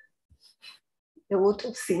a lot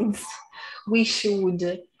of things. We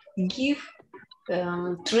should give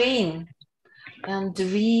train and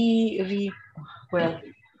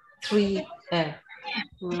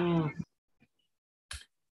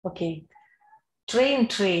okay,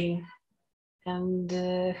 train and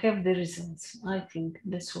have the results. I think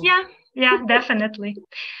that's all. Yeah, definitely.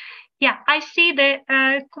 Yeah, I see the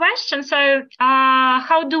question. So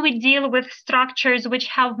how do we deal with structures which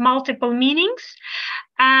have multiple meanings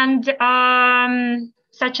and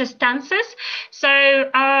such as tenses? So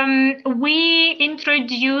we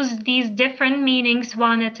introduce these different meanings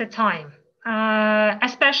one at a time.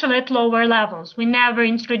 Especially at lower levels. We never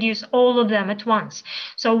introduce all of them at once.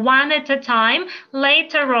 So one at a time.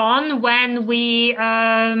 Later on, when we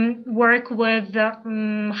work with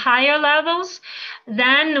higher levels,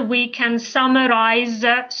 then we can summarize.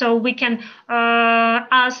 So we can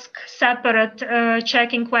ask separate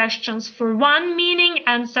checking questions for one meaning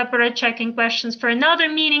and separate checking questions for another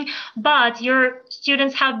meaning. But your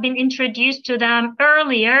students have been introduced to them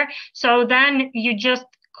earlier. So then you just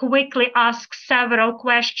quickly ask several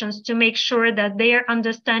questions to make sure that their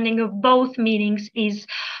understanding of both meanings is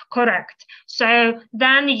correct. So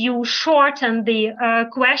then you shorten the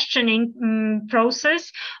questioning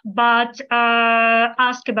process, but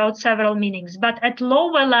ask about several meanings. But at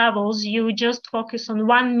lower levels, you just focus on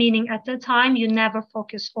one meaning at a time. You never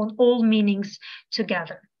focus on all meanings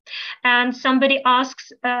together. And somebody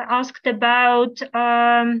asked about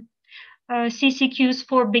CCQs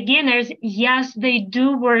for beginners. Yes, they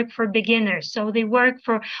do work for beginners. So they work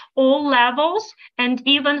for all levels and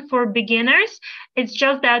even for beginners. It's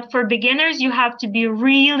just that for beginners, you have to be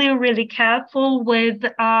really, really careful with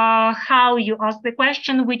how you ask the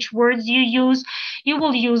question, which words you use. You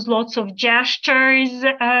will use lots of gestures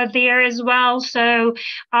there as well. So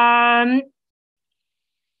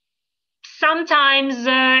sometimes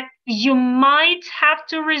you might have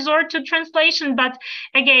to resort to translation, but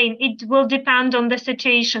again, it will depend on the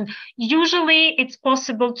situation. Usually, it's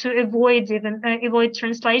possible to avoid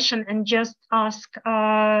translation and just ask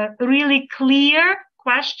really clear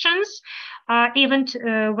questions, even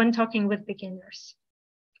when talking with beginners.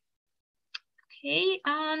 Okay,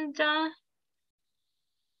 and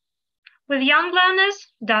with young learners,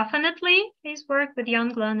 definitely. Please work with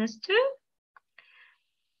young learners too.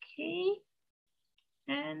 Okay.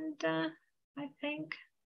 And I think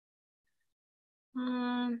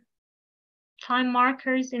time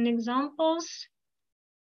markers in examples.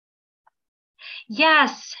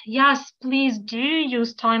 Yes, please do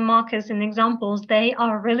use time markers in examples. They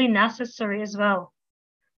are really necessary as well.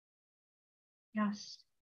 Yes.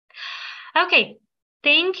 Okay,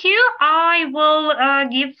 thank you. I will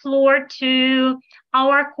give floor to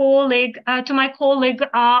our colleague, to my colleague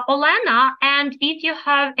Olena. And if you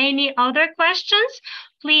have any other questions,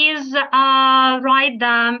 please write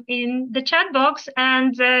them in the chat box.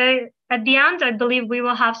 And at the end, I believe we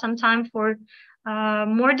will have some time for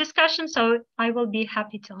more discussion. So I will be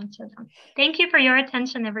happy to answer them. Thank you for your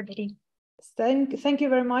attention, everybody. Thank you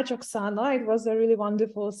very much, Oksana. It was a really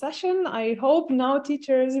wonderful session. I hope now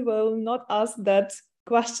teachers will not ask that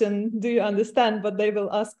question, do you understand? But they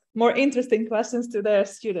will ask more interesting questions to their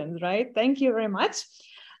students, right? Thank you very much.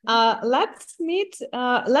 Let me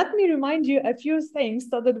remind you a few things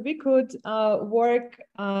so that we could work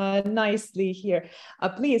nicely here.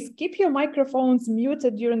 Please keep your microphones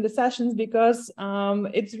muted during the sessions because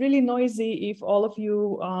it's really noisy if all of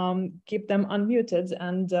you keep them unmuted,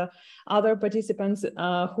 and other participants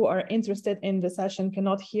who are interested in the session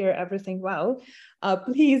cannot hear everything well.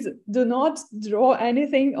 Please do not draw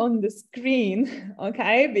anything on the screen,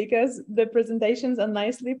 okay? Because the presentations are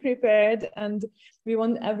nicely prepared and we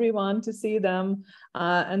want everyone to see them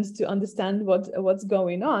and to understand what's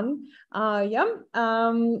going on.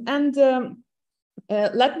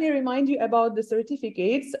 Let me remind you about the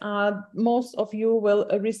certificates. Most of you will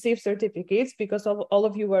receive certificates because all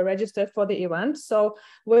of you were registered for the event. So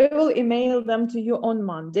we will email them to you on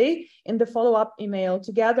Monday in the follow-up email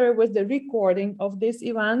together with the recording of this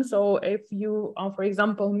event. So if you, for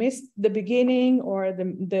example, missed the beginning or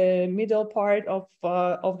the middle part of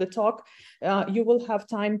the talk, you will have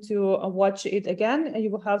time to watch it again, and you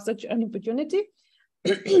will have such an opportunity.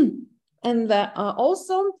 And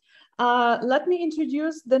also, let me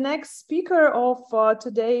introduce the next speaker of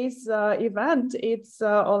today's event. It's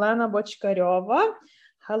Olena Bochkaryova.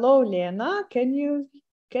 Hello, Lena. Can you?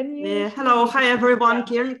 Hello, hi everyone.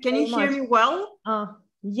 Can you hear me well?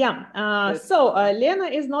 So Lena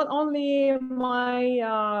is not only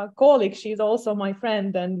my colleague; she's also my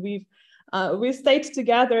friend, and we stayed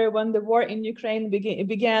together when the war in Ukraine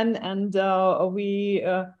began, and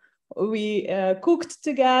we cooked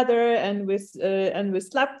together, and we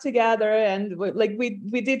slept together, and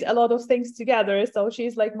we did a lot of things together. So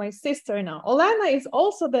she's like my sister now. Olena is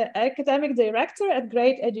also the academic director at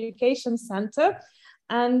Great Education Center,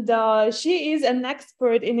 and she is an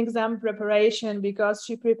expert in exam preparation because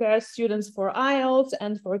she prepares students for IELTS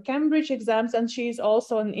and for Cambridge exams, and she is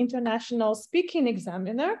also an international speaking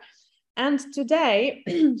examiner. And today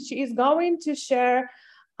she is going to share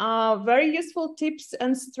very useful tips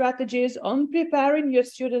and strategies on preparing your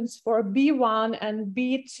students for B1 and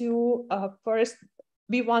B2 first,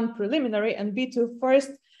 B1 preliminary and B2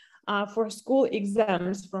 first for school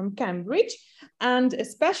exams from Cambridge. And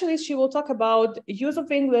especially she will talk about use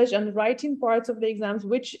of English and writing parts of the exams,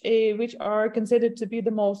 which are considered to be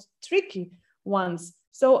the most tricky ones.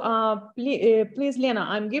 So please, Lena,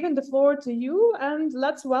 I'm giving the floor to you, and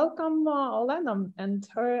let's welcome Olena and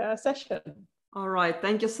her session. All right,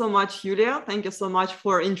 thank you so much, Julia. Thank you so much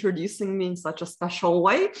for introducing me in such a special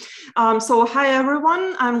way. So hi,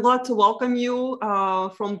 everyone. I'm glad to welcome you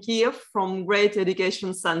from Kiev, from Great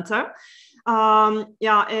Education Center. As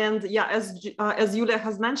Julia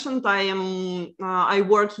has mentioned, I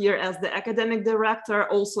work here as the academic director,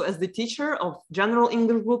 also as the teacher of general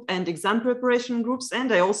English group and exam preparation groups. And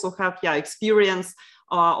I also have experience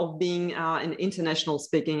of being an international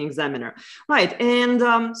speaking examiner. Right, and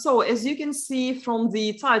so as you can see from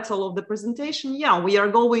the title of the presentation, we are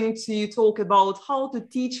going to talk about how to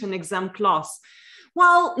teach an exam class.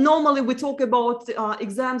 Well, normally we talk about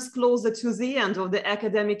exams closer to the end of the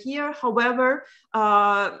academic year. However,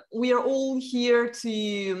 we are all here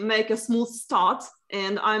to make a smooth start,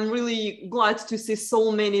 and I'm really glad to see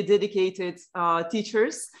so many dedicated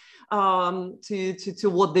teachers to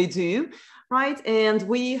what they do. Right, and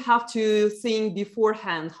we have to think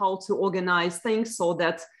beforehand how to organize things so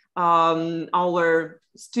that our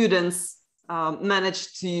students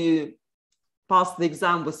manage to pass the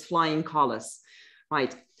exam with flying colors.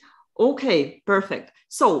 Right, okay, perfect.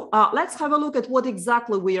 So let's have a look at what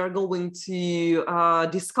exactly we are going to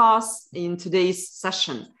discuss in today's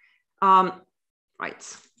session. Right,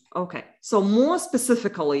 Okay, so more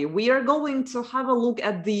specifically, we are going to have a look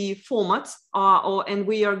at the format and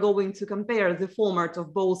we are going to compare the format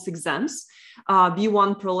of both exams,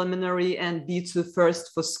 B1 preliminary and B2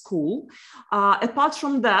 first for school. Apart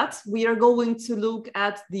from that, we are going to look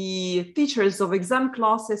at the features of exam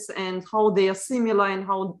classes and how they are similar and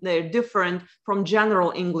how they're different from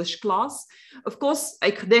general English class. Of course,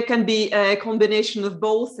 there can be a combination of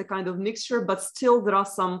both, a kind of mixture, but still there are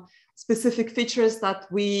some specific features that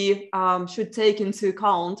we should take into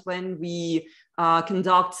account when we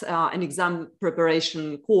conduct an exam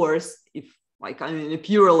preparation course, a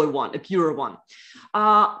pure one.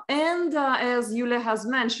 As Julia has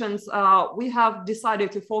mentioned, we have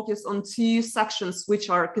decided to focus on two sections which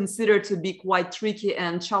are considered to be quite tricky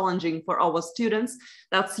and challenging for our students.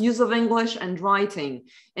 That's use of English and writing.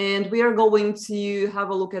 And we are going to have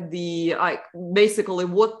a look at the basically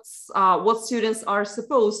what students are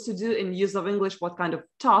supposed to do in use of English, what kind of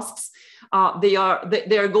tasks they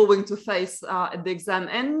are going to face at the exam,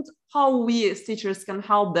 and how we as teachers can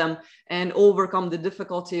help them and overcome the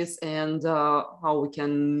difficulties, and how we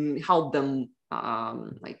can help them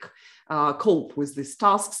cope with these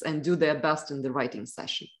tasks and do their best in the writing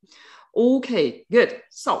session. Okay, good.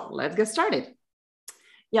 So let's get started.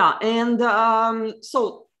 Yeah, and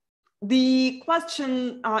so the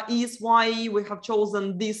question is why we have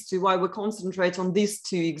chosen these two, why we concentrate on these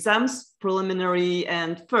two exams, preliminary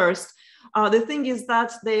and first. The thing is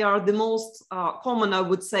that they are the most common, I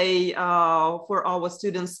would say, for our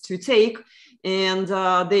students to take, and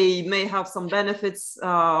they may have some benefits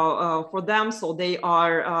for them. So they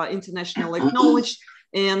are internationally acknowledged,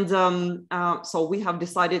 and so we have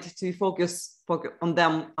decided to focus on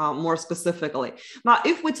them more specifically. Now,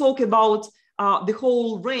 if we talk about the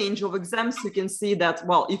whole range of exams, you can see that,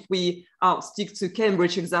 well, if we stick to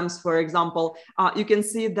Cambridge exams, for example, you can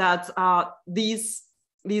see that these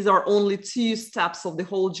are only two steps of the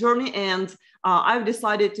whole journey. And I've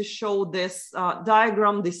decided to show this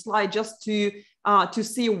diagram, this slide, just to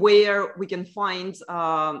see where we can find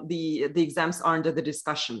the exams are under the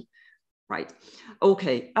discussion. Right.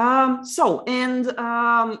 Okay.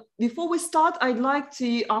 Before we start, I'd like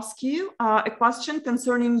to ask you a question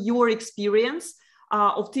concerning your experience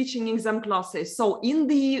of teaching exam classes. So in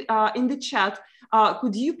the chat,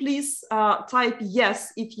 could you please type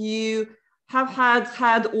yes if you have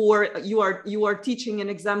had or you are teaching an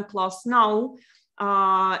exam class now?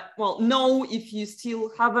 Well, no if you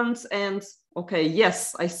still haven't, and okay,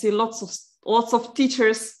 yes, I see lots of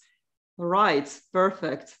teachers. Right,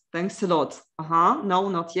 perfect. Thanks a lot. No,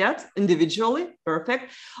 not yet. Individually,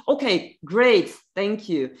 perfect. Okay, great. Thank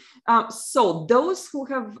you. So those who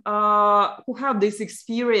have this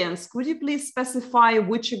experience, could you please specify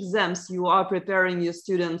which exams you are preparing your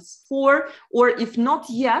students for, or if not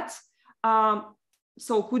yet,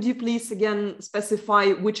 so could you please again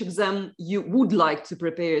specify which exam you would like to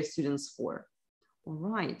prepare your students for? All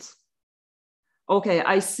right. Okay,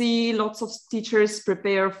 I see lots of teachers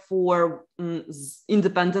prepare for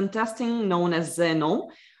independent testing, known as ZNO.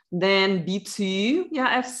 Then B2,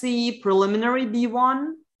 yeah, FC, preliminary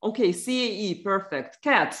B1. Okay, CAE, perfect.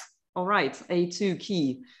 CAT, all right, A2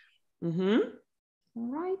 key. All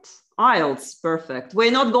right, IELTS, perfect.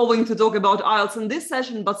 We're not going to talk about IELTS in this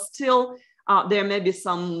session, but still there may be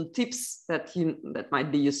some tips that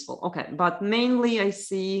might be useful. Okay, but mainly I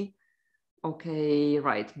see, okay,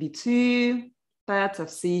 right, B2, PET,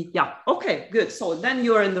 FC, yeah, okay, good. So then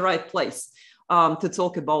you're in the right place to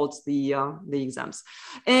talk about the exams.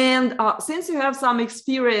 And since you have some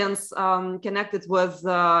experience connected with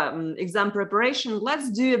exam preparation, let's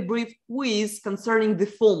do a brief quiz concerning the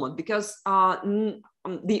format, because a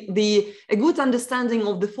good understanding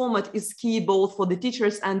of the format is key both for the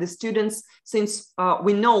teachers and the students, since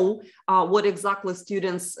we know what exactly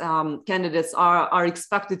students, candidates are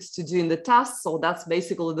expected to do in the test. So that's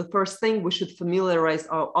basically the first thing we should familiarize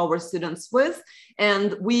our students with.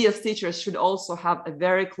 And we as teachers should also have a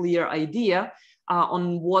very clear idea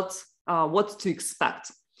on what to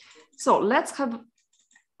expect. So let's have,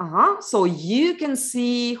 so you can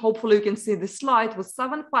see, hopefully you can see the slide with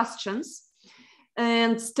 7 questions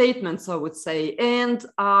and statements, I would say. And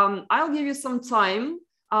I'll give you some time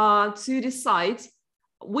to decide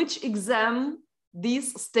which exam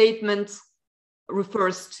this statement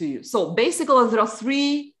refers to. So basically there are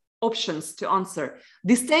 3 options to answer.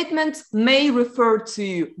 The statement may refer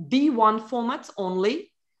to B1 format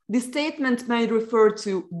only. The statement may refer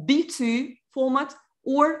to B2 format,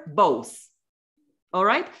 or both. All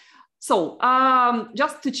right. So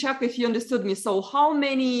just to check if you understood me. So how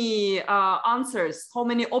many answers, how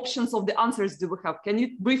many options of the answers do we have? Can you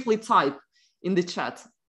briefly type in the chat?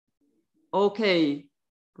 Okay,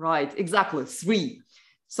 Right, exactly, 3.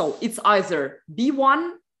 So it's either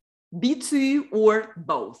B1, B2, or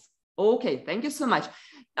both. Okay, thank you so much.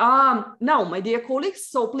 Now, my dear colleagues,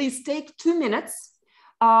 so please take 2 minutes,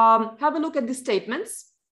 have a look at the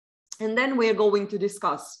statements, and then we're going to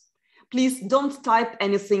discuss. Please don't type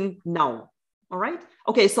anything now, all right?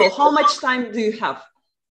 Okay, so how much time do you have?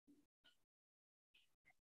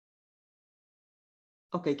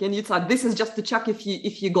 Okay, can you type? This is just to check if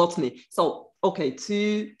you got me. So, okay,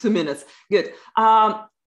 two minutes, good.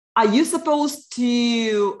 Are you supposed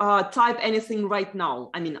to type anything right now?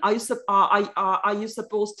 I mean, are you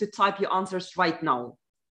supposed to type your answers right now?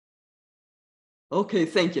 Okay,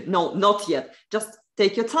 thank you. No, not yet. Just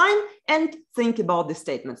take your time and think about the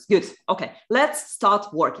statements. Good. Okay, let's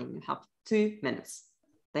start working. You have 2 minutes.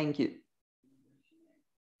 Thank you.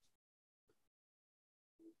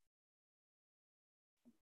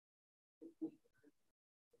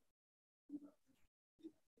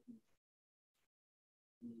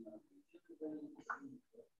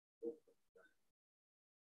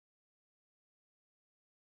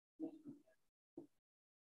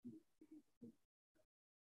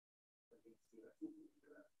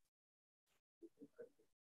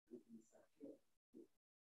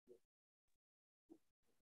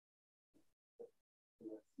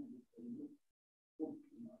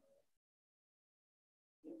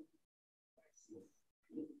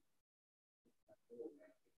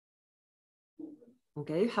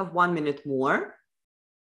 Okay, you have 1 minute more.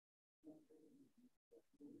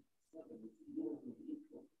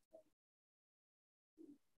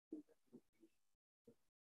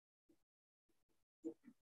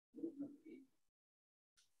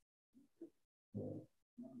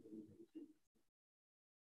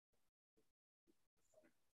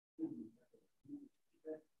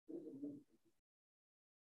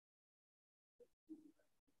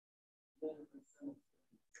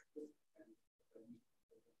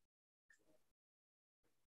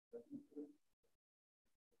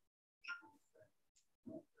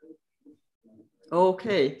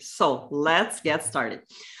 Okay, so let's get started.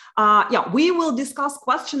 Yeah, we will discuss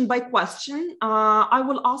question by question. I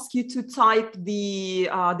will ask you to type the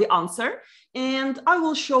answer, and I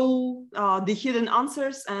will show the hidden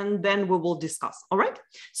answers, and then we will discuss. All right.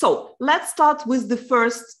 So let's start with the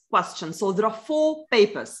first question. So there are 4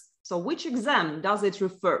 papers. So which exam does it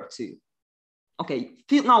refer to? Okay.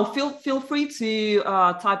 Feel free to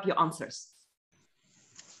type your answers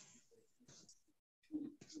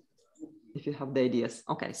if you have the ideas.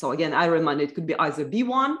 Okay, so again, I remind it could be either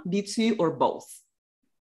B1, B2, or both.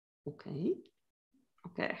 Okay,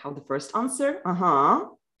 I have the first answer.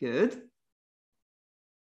 Good.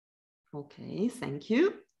 Okay, thank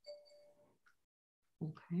you.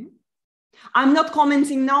 Okay, I'm not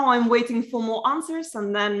commenting now. I'm waiting for more answers,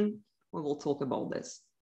 and then we will talk about this.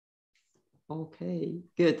 Okay,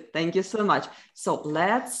 good. Thank you so much. So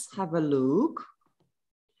let's have a look.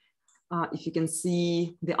 If you can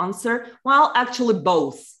see the answer. Well, actually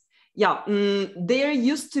both. Yeah, there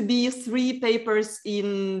used to be 3 papers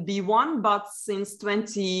in B1, but since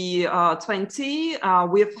 2020,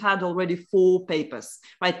 we've had already 4 papers,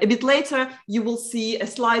 right? A bit later, you will see a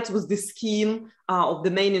slide with the scheme of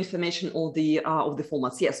the main information of the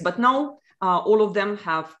formats. Yes, but now all of them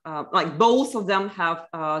have, both of them have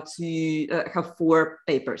have 4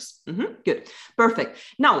 papers. Good, perfect.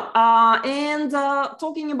 Now,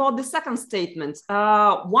 talking about the second statement,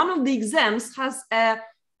 one of the exams has a,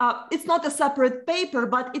 it's not a separate paper,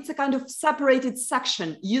 but it's a kind of separated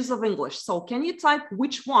section, use of English. So can you type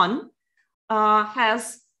which one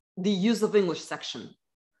has the use of English section?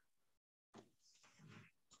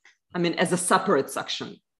 I mean, as a separate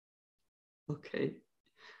section. Okay.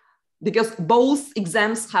 Because both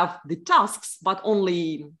exams have the tasks, but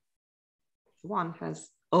only one has.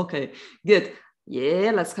 Okay, good. Yeah,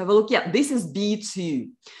 let's have a look. Yeah, this is B2.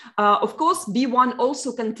 Of course, B1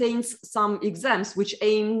 also contains some exams which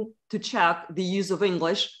aim to check the use of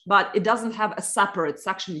English, but it doesn't have a separate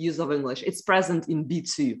section use of English. It's present in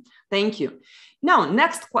B2. Thank you. Now,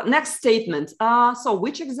 next statement. So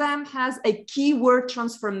which exam has a keyword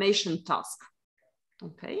transformation task?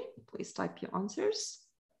 Okay, please type your answers.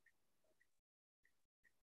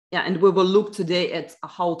 Yeah, and we will look today at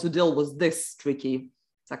how to deal with this tricky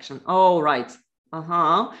section. Oh, right.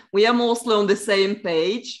 We are mostly on the same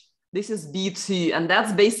page. This is B2, and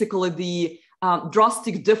that's basically the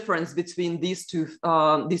drastic difference between these two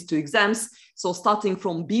exams. So starting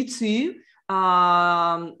from B2,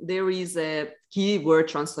 there is a keyword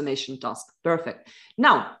transformation task. Perfect.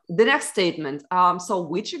 Now, the next statement. So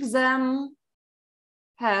which exam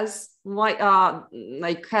has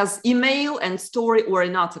has email and story or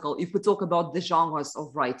an article, if we talk about the genres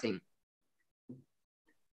of writing?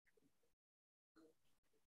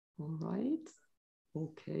 All right.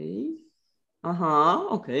 Okay.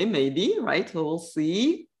 Okay, maybe, right? We'll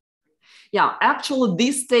see. Yeah, actually,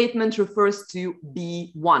 this statement refers to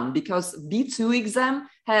B1 because B2 exam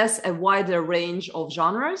has a wider range of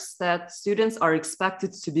genres that students are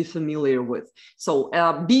expected to be familiar with. So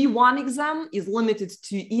B1 exam is limited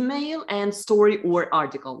to email and story or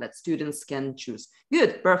article that students can choose.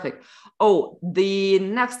 Good, perfect. Oh, the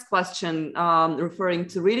next question referring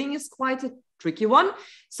to reading is quite a tricky one.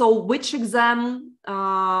 So which exam,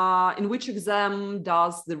 in which exam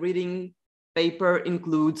does the reading paper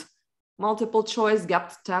include multiple choice,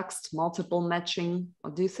 gapped text, multiple matching?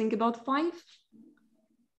 What do you think about 5?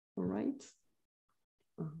 All right.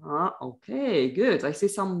 Okay, good. I see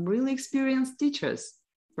some really experienced teachers.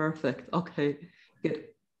 Perfect. Okay, good.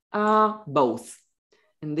 Both.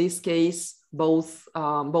 In this case, both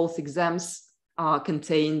exams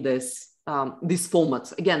contain this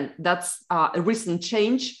format. Again, that's a recent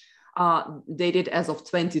change dated as of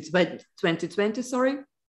 2020, sorry.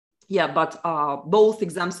 Yeah, but both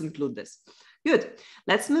exams include this. Good,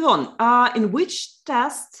 let's move on. In which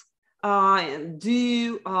test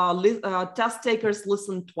do test takers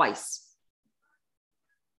listen twice?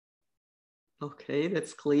 Okay,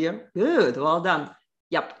 that's clear. Good, well done.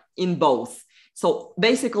 Yep, in both. So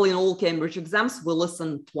basically in all Cambridge exams, we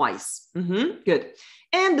listen twice. Good.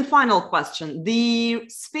 And the final question, the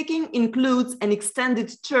speaking includes an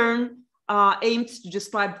extended turn aimed to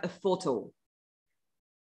describe a photo.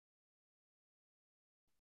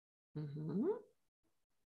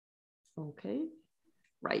 Okay,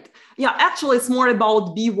 right. Yeah, actually it's more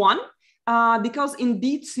about B1 because in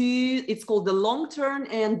B2 it's called the long turn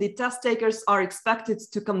and the test takers are expected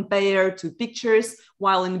to compare to pictures,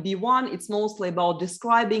 while in B1 it's mostly about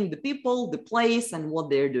describing the people, the place, and what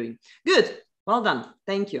they're doing. Good, well done,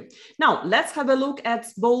 thank you. Now let's have a look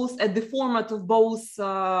at the format of both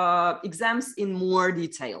exams in more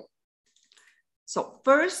detail. So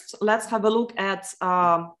first, let's have a look at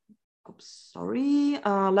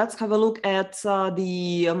let's have a look at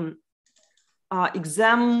the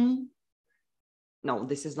exam. No,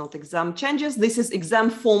 this is not exam changes. This is exam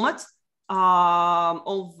format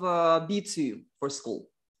of B2 for school.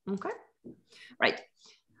 Okay, right.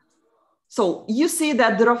 So you see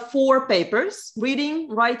that there are 4 papers: reading,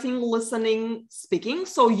 writing, listening, speaking.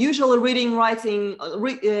 So usually reading, writing,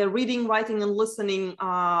 and listening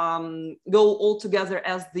go all together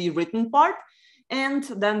as the written part. And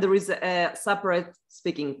then there is a separate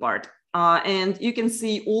speaking part. And you can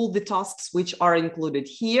see all the tasks which are included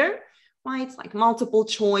here, right? Like multiple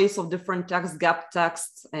choice of different text, gap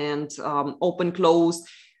texts, and open, close.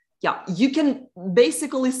 Yeah, you can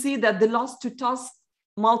basically see that the last 2 tasks,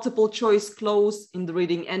 multiple choice, close in the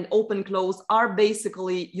reading, and open, close, are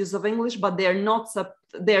basically use of English, but they're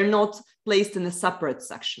not placed in a separate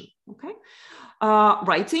section, okay?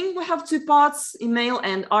 Writing, we have 2 parts, email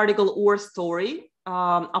and article or story,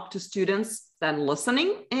 up to students, then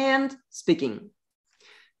listening and speaking.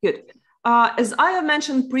 Good. As I have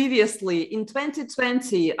mentioned previously, in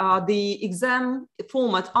 2020, the exam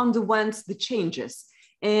format underwent the changes,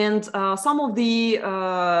 and some of the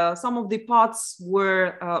parts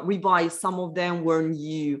were revised, some of them were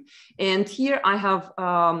new. And here I have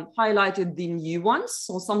highlighted the new ones,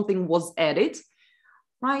 so something was added,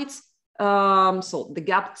 right? So the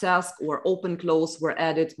gap task or open close were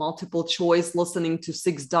added, multiple choice, listening to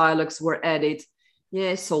 6 dialogues were added.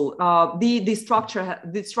 Yeah, so the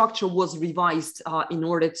structure was revised in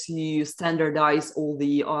order to standardize all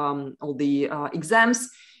the exams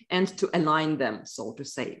and to align them, so to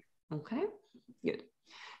say. Okay, good.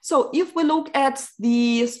 So if we look at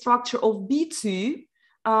the structure of B2,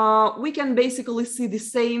 we can basically see the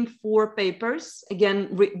same 4 papers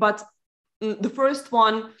again, but the first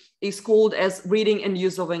one is called as reading and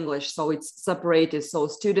use of English. So it's separated. So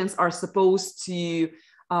students are supposed to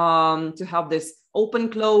have this open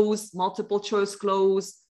close, multiple choice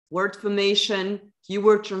close, word formation,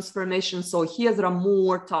 keyword transformation. So here there are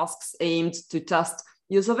more tasks aimed to test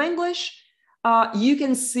use of English. You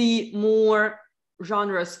can see more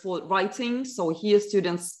genres for writing. So here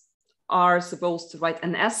students are supposed to write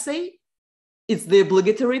an essay. It's the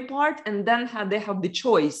obligatory part. And then they have the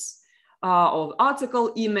choice of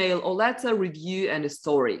article, email, or letter, review, and a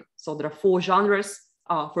story. So there are 4 genres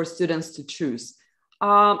for students to choose.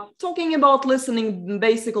 Talking about listening,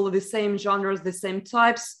 basically the same genres, the same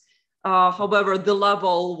types. However, the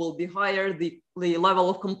level will be higher, the level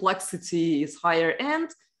of complexity is higher. And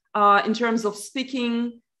in terms of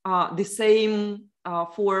speaking, the same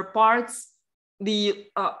for parts,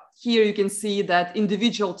 here you can see that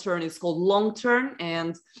individual turn is called long turn,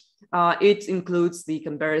 and it includes the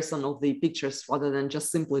comparison of the pictures rather than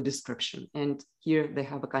just simply description. And here they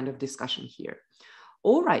have a kind of discussion here.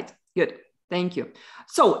 All right, good, thank you.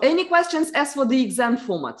 So any questions as for the exam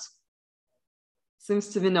format? Seems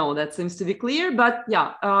to be no, that seems to be clear, but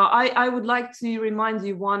yeah, I would like to remind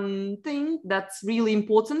you one thing that's really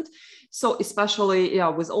important. So especially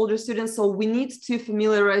with older students, so we need to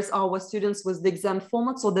familiarize our students with the exam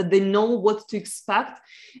format so that they know what to expect.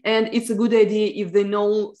 And it's a good idea if they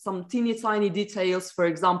know some teeny tiny details, for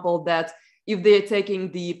example, that if they're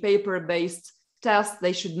taking the paper-based test,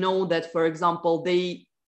 they should know that, for example, they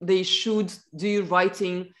should do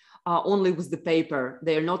writing only with the paper.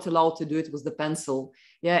 They are not allowed to do it with the pencil.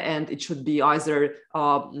 Yeah, and it should be either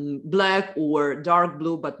black or dark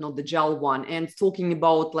blue, but not the gel one. And talking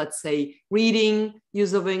about, let's say, reading,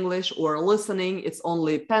 use of English, or listening, it's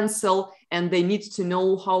only pencil, and they need to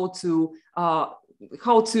know how to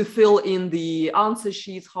fill in the answer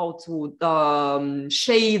sheets, how to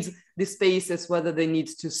shade the spaces, whether they need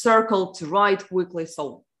to circle, to write quickly.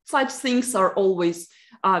 So such things are always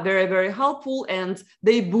very, very helpful, and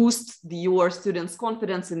they boost your students'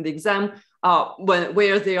 confidence in the exam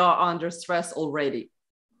where they are under stress already.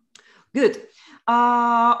 Good.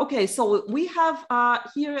 Okay, so we have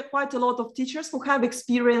here quite a lot of teachers who have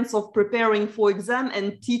experience of preparing for exam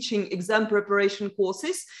and teaching exam preparation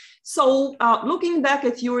courses. So looking back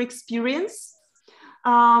at your experience,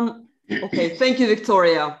 okay, thank you,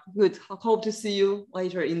 Victoria. Good. I hope to see you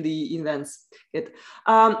later in the events. Good.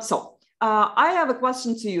 I have a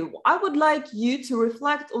question to you. I would like you to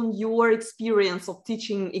reflect on your experience of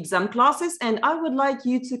teaching exam classes, and I would like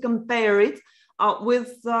you to compare it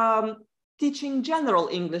with teaching general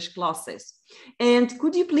English classes. And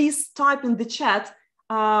could you please type in the chat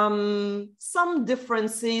some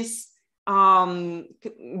differences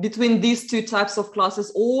between these two types of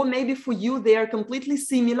classes, or maybe for you they are completely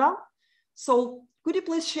similar? So could you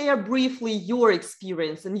please share briefly your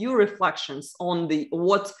experience and your reflections on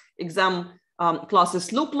what exam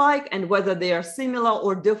classes look like, and whether they are similar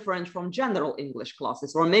or different from general English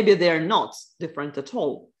classes, or maybe they are not different at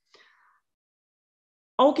all?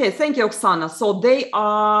 Okay, thank you, Oksana. So there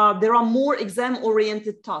are more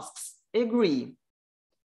exam-oriented tasks. Agree.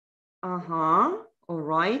 All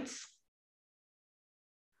right.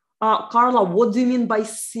 Carla, what do you mean by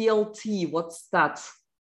CLT? What's that?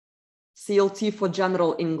 CLT for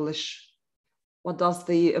general English. What does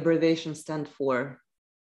the abbreviation stand for?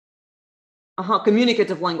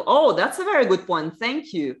 Communicative language. Oh, that's a very good point.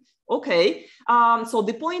 Thank you. Okay. So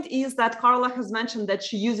the point is that Carla has mentioned that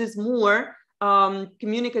she uses more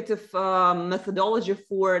communicative methodology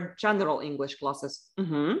for general English classes.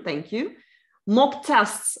 Thank you. Mock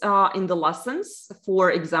tests in the lessons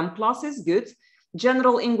for exam classes. Good.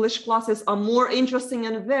 General English classes are more interesting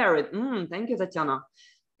and varied. Thank you, Tatiana.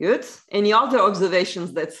 Good. Any other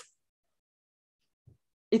observations? That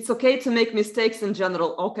it's okay to make mistakes in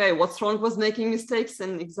general. Okay, what's wrong with making mistakes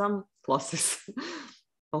in exam classes?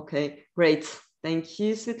 Okay, great. Thank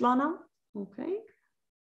you, Svetlana. Okay.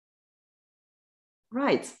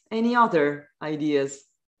 Right. Any other ideas?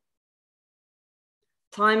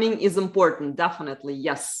 Timing is important, definitely,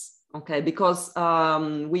 yes. Okay, because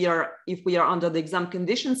if we are under the exam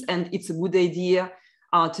conditions, and it's a good idea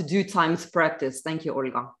to do timed practice. Thank you,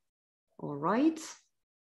 Olga. All right,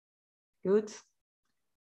 good.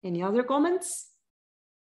 Any other comments?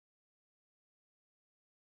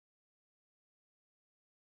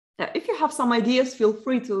 Yeah, if you have some ideas, feel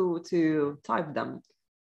free to type them.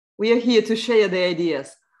 We are here to share the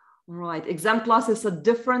ideas. All right, exam classes are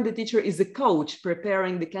different. The teacher is a coach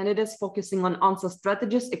preparing the candidates, focusing on answer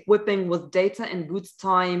strategies, equipping with data and good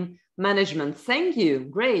time management. Thank you,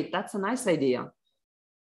 great, that's a nice idea.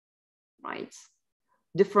 Right,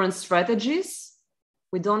 different strategies.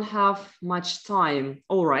 We don't have much time.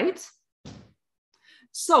 All right.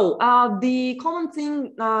 So the common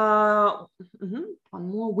thing, one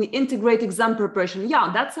more, we integrate exam preparation.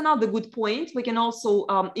 Yeah, that's another good point. We can also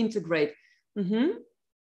integrate.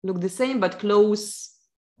 Look the same, but close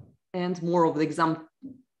and more of the exam.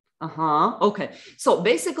 Okay. So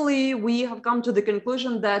basically, we have come to the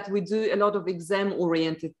conclusion that we do a lot of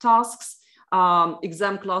exam-oriented tasks.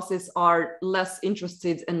 Exam classes are less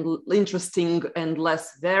interesting and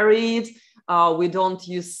less varied. We don't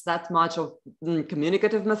use that much of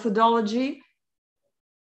communicative methodology.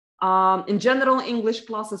 In general English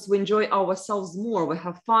classes, we enjoy ourselves more. We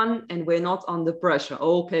have fun and we're not under pressure.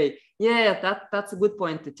 Okay. Yeah, that's a good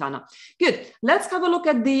point, Tatiana. Good. Let's have a look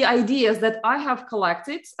at the ideas that I have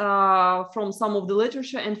collected from some of the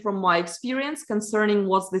literature and from my experience concerning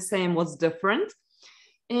what's the same, what's different.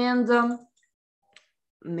 And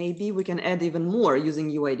maybe we can add even more using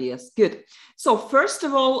new ideas. Good. So first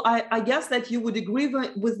of all, I guess that you would agree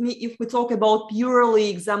with me if we talk about purely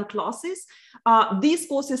exam classes. These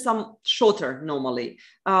courses are shorter normally.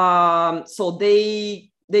 So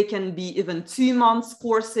they can be even 2 months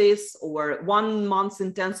courses or 1 month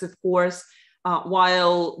intensive course,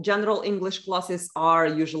 while general English classes are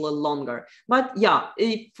usually longer. But yeah,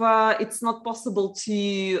 if it's not possible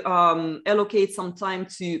to allocate some time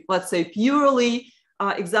to, let's say, purely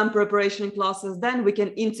exam preparation classes, then we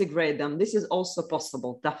can integrate them. This is also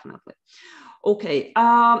possible, definitely. Okay,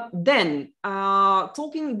 then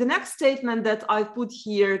the next statement that I put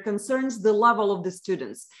here concerns the level of the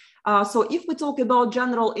students. So if we talk about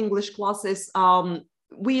general English classes,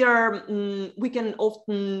 we can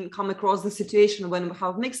often come across the situation when we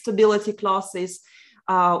have mixed ability classes,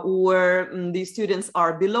 or the students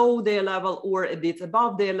are below their level or a bit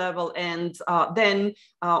above their level, and then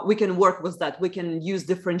we can work with that. We can use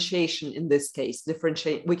differentiation in this case.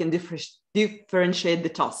 We can differentiate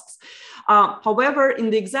the tasks. However,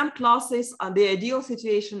 in the exam classes, the ideal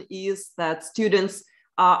situation is that students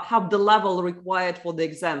have the level required for the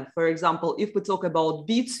exam. For example, if we talk about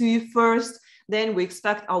B2 first, then we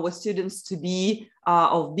expect our students to be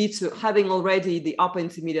of B2, having already the upper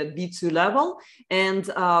intermediate B2 level, and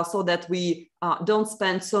so that we don't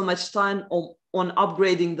spend so much time on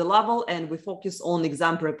upgrading the level and we focus on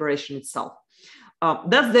exam preparation itself.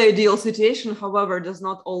 That's the ideal situation, however, does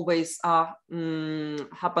not always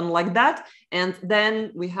happen like that. And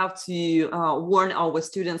then we have to warn our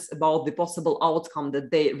students about the possible outcome,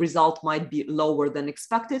 that the result might be lower than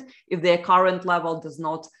expected if their current level does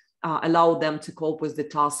not allow them to cope with the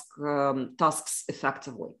tasks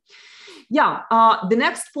effectively. Yeah, the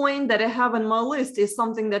next point that I have on my list is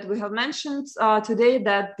something that we have mentioned today,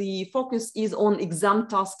 that the focus is on exam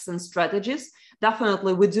tasks and strategies.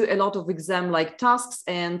 Definitely, we do a lot of exam-like tasks,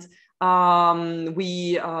 and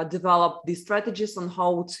we develop the strategies on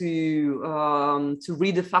how to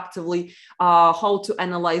read effectively, how to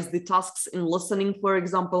analyze the tasks in listening, for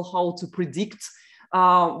example, how to predict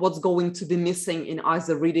what's going to be missing in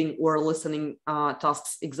either reading or listening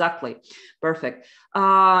tasks exactly. Perfect.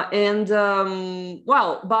 But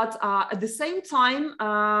at the same time,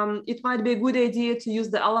 it might be a good idea to use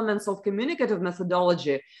the elements of communicative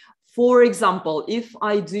methodology. For example, if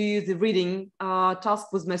I do the reading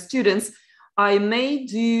task with my students, I may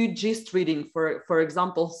do gist reading, for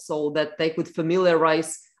example, so that they could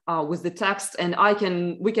familiarize with the text, and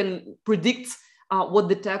we can predict what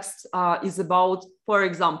the text is about. For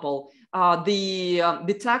example, the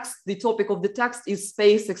topic of the text is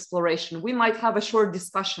space exploration. We might have a short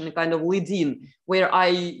discussion, a kind of lead-in, where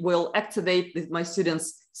I will activate my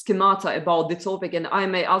students' schemata about the topic, and I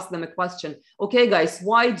may ask them a question. Okay, guys,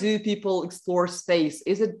 why do people explore space?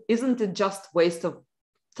 Isn't it just waste of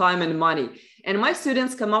time and money? And my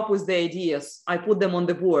students come up with the ideas. I put them on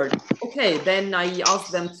the board. Okay, then I ask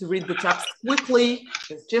them to read the text quickly,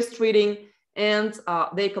 just reading, and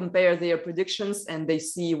they compare their predictions and they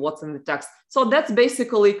see what's in the text. So that's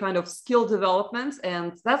basically kind of skill development,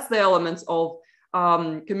 and that's the elements of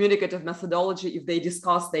communicative methodology if they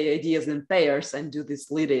discuss their ideas in pairs and do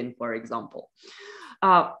this lead-in, for example.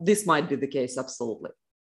 This might be the case, absolutely.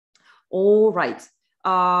 All right.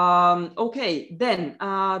 Okay, then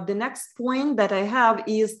the next point that I have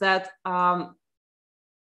is that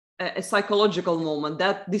a psychological moment,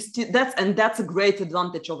 that's a great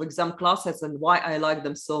advantage of exam classes and why I like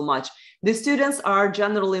them so much. The students are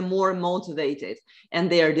generally more motivated, and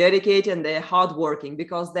they are dedicated and they're hardworking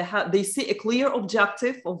because they see a clear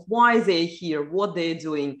objective of why they're here, what they're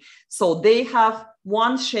doing. So they have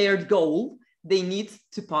one shared goal. They need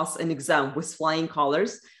to pass an exam with flying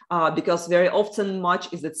colors, because very often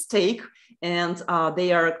much is at stake, and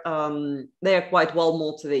they are quite well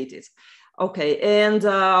motivated. Okay, and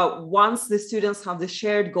once the students have the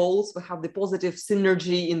shared goals, we have the positive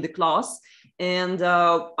synergy in the class, and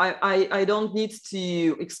I don't need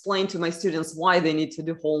to explain to my students why they need to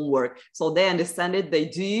do homework. So they understand it, they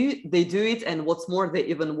do it, and what's more, they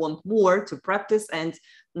even want more to practice and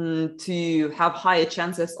to have higher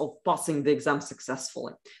chances of passing the exam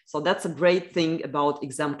successfully. So that's a great thing about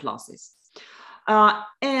exam classes.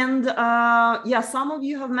 Yeah, some of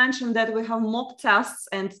you have mentioned that we have mock tests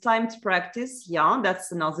and timed practice. Yeah,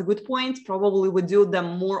 that's another good point. Probably we do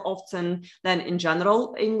them more often than in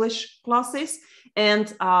general English classes. And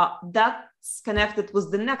that's connected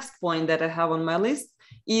with the next point that I have on my list.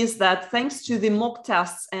 is that thanks to the mock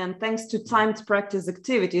tests and thanks to timed practice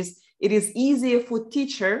activities, it is easier for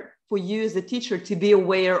you as a teacher to be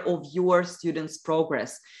aware of your students'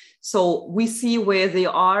 progress. So we see where they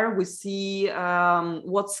are, we see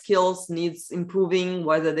what skills needs improving,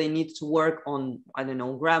 whether they need to work on, I don't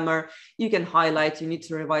know, grammar. You can highlight, you need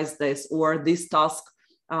to revise this, or this task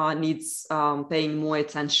needs paying more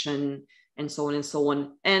attention, and so on and so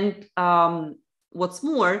on. And what's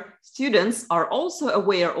more, students are also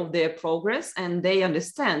aware of their progress and they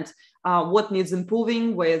understand what needs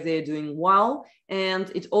improving, where they're doing well,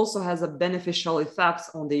 and it also has a beneficial effect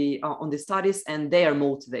on the studies and their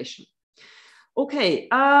motivation. Okay,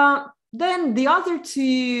 then the other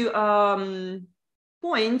two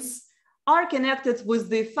points are connected with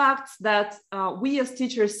the fact that we as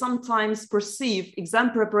teachers sometimes perceive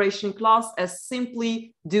exam preparation class as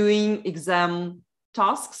simply doing exam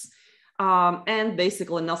tasks and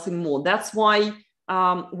basically nothing more. That's why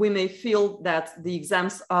we may feel that the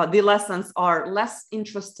exams, the lessons are less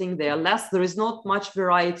interesting, there is not much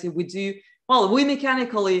variety. We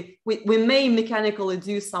may mechanically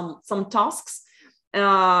do some tasks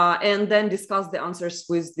and then discuss the answers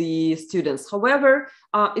with the students. However,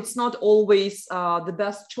 it's not always the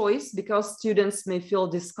best choice because students may feel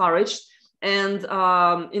discouraged. And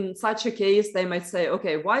in such a case, they might say,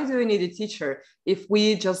 okay, why do I need a teacher if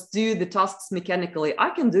we just do the tasks mechanically? I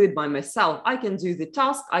can do it by myself. I can do the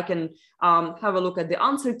task. I can have a look at the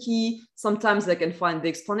answer key. Sometimes I can find the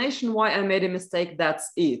explanation why I made a mistake. That's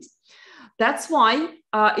it. That's why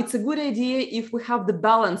it's a good idea if we have the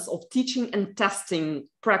balance of teaching and testing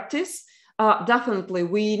practice. Definitely,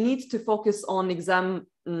 we need to focus on exam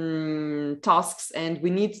tasks and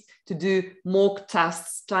we need to do mock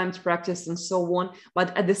tests, timed practice, and so on.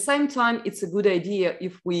 But at the same time, it's a good idea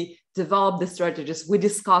if we develop the strategies, we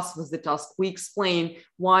discuss with the task, we explain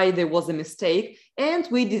why there was a mistake, and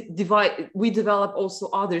we develop also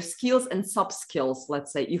other skills and sub-skills.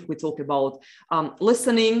 Let's say if we talk about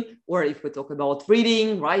listening, or if we talk about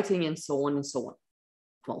reading, writing, and so on and so on.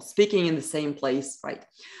 Well, speaking in the same place, right?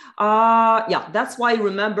 Yeah, that's why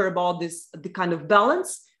remember about this, the kind of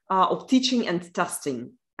balance of teaching and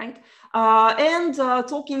testing, right? And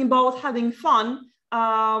talking about having fun.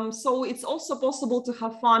 So it's also possible to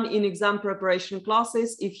have fun in exam preparation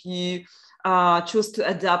classes if you choose to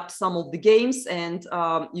adapt some of the games, and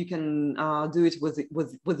you can do it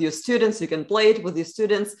with your students. You can play it with your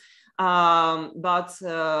students. But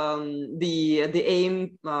the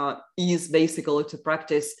aim is basically to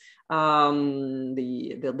practice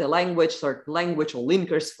the language, certain language or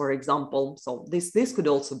linkers, for example. So this could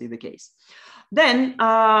also be the case. Then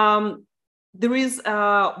there is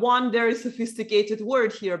one very sophisticated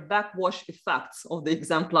word here: backwash effects of the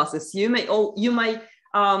exam classes. You may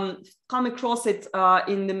come across it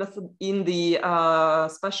in the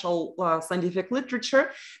special scientific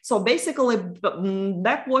literature. So basically,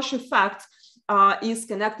 backwash effect is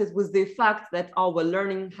connected with the effect that our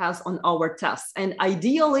learning has on our tests. And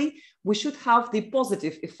ideally, we should have the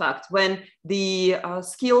positive effect when the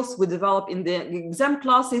skills we develop in the exam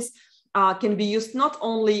classes can be used not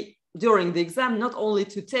only during the exam, not only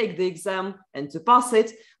to take the exam and to pass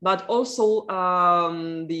it, but also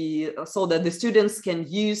so that the students can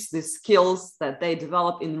use the skills that they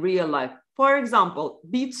develop in real life. For example,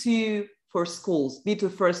 B2 for schools, B2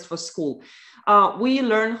 first for school. We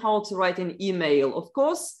learn how to write an email. Of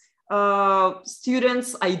course,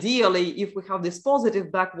 students, ideally, if we have this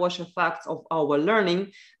positive backwash effect of our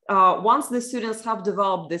learning, once the students have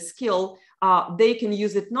developed this skill, they can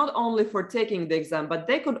use it not only for taking the exam, but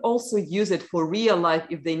they could also use it for real life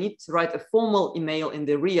if they need to write a formal email in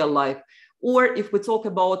the real life. Or if we talk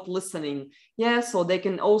about listening, yeah, so they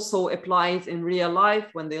can also apply it in real life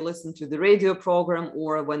when they listen to the radio program,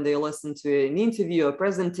 or when they listen to an interview or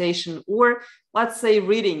presentation, or let's say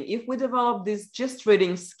reading. If we develop this just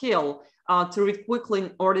reading skill to read quickly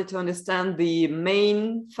in order to understand the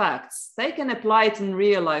main facts, they can apply it in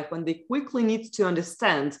real life when they quickly need to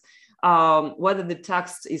understand whether the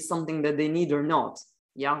text is something that they need or not.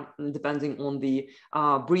 Yeah, depending on the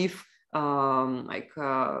brief,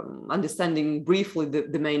 understanding briefly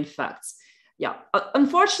the main facts. Yeah,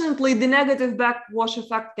 unfortunately, the negative backwash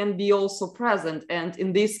effect can be also present. And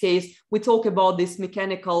in this case, we talk about this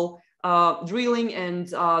mechanical drilling and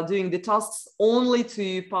doing the tasks only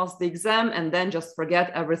to pass the exam and then just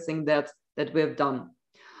forget everything that we have done.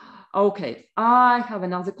 Okay, I have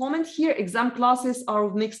another comment here. Exam classes are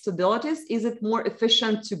of mixed abilities. Is it more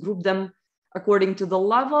efficient to group them according to the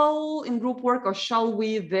level in group work, or shall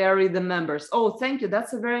we vary the members? Oh, thank you.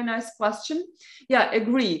 That's a very nice question. Yeah,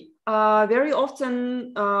 agree. very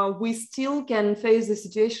often we still can face the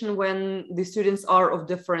situation when the students are of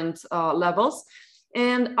different levels.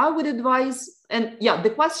 And I would advise, and yeah,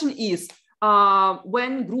 the question is,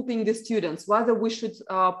 when grouping the students, whether we should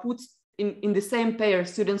put in the same pair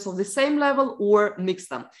students of the same level or mix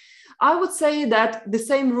them. I would say that the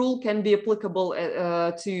same rule can be applicable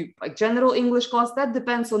to like general English class. That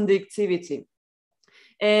depends on the activity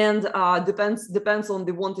and depends on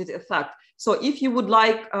the wanted effect. So if you would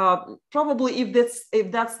like, probably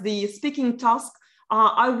if that's the speaking task,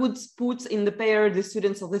 I would put in the pair the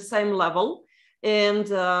students of the same level, and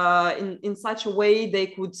in such a way they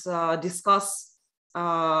could discuss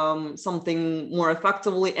something more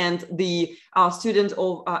effectively, and the student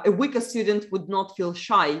of a weaker student would not feel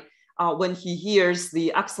shy when he hears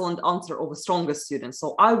the excellent answer of a stronger student.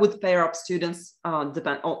 So I would pair up students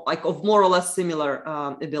of more or less similar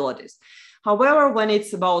abilities. However, when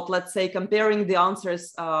it's about, let's say, comparing the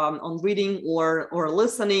answers on reading or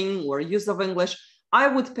listening or use of English, I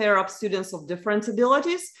would pair up students of different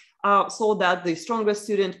abilities so that the stronger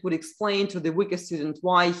student would explain to the weaker student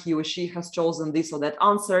why he or she has chosen this or that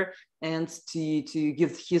answer, and to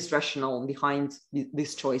give his rationale behind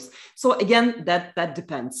this choice. So again, that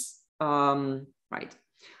depends. Right.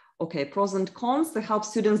 Okay, pros and cons to help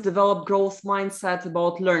students develop growth mindset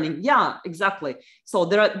about learning. Yeah, exactly. So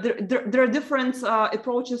there are different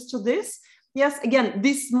approaches to this. Yes, again,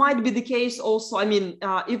 this might be the case also. I mean,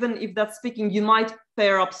 even if that's speaking, you might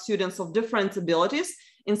pair up students of different abilities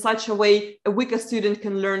in such a way a weaker student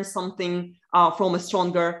can learn something from a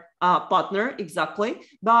stronger partner. Exactly.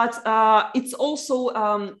 But it's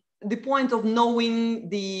also the point of knowing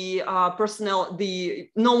the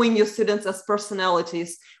knowing your students as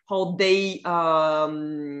personalities, how their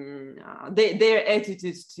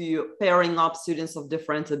attitudes to pairing up students of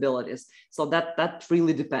different abilities. So that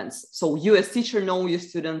really depends. So you as teacher know your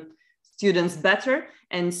students better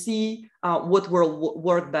and see what will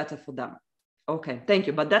work better for them. Okay, thank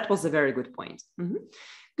you. But that was a very good point. Mm-hmm.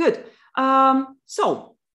 Good.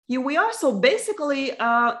 So here we are. So basically,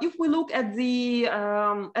 if we look at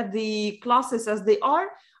the classes as they are,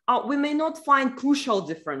 we may not find crucial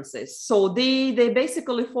differences. So they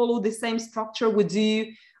basically follow the same structure. We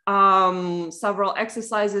do several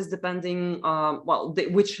exercises depending,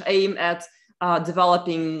 which aim at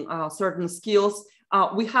developing certain skills.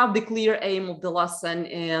 We have the clear aim of the lesson,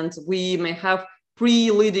 and we may have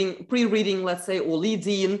pre-reading, let's say, or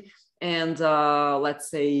lead-in, and let's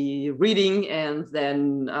say reading, and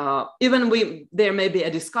then even there may be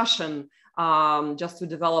a discussion just to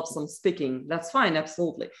develop some speaking. That's fine,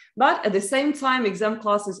 absolutely. But at the same time, exam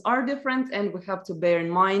classes are different, and we have to bear in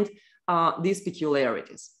mind these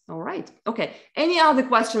peculiarities. All right, okay. Any other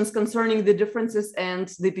questions concerning the differences and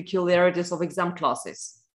the peculiarities of exam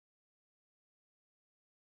classes?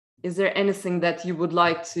 Is there anything that you would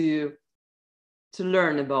like to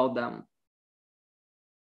learn about them?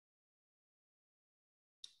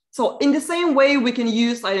 So in the same way, we can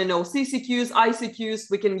use, I don't know, CCQs,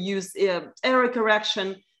 ICQs, we can use error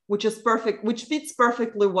correction, which is perfect, which fits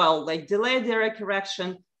perfectly well, like delayed error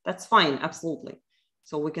correction. That's fine, absolutely.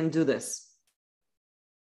 So we can do this.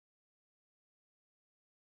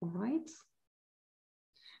 All right.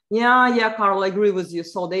 Yeah, Carl, I agree with you.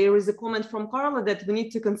 So there is a comment from Carla that we need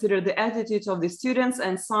to consider the attitude of the students,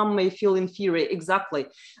 and some may feel inferior. Exactly.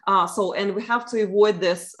 And we have to avoid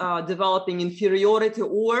this developing inferiority,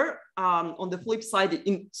 or on the flip side,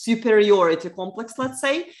 in superiority complex, let's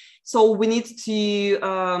say. So we need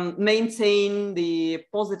to maintain the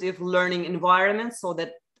positive learning environment so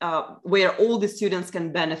that where all the students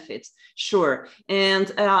can benefit. Sure.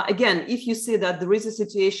 And again, if you see that there is a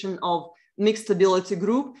situation of mixed ability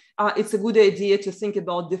group, it's a good idea to think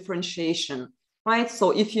about differentiation, right?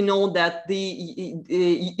 So if you know that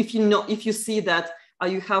if you see that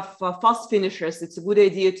you have fast finishers, it's a good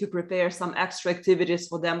idea to prepare some extra activities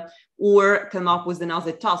for them, or come up with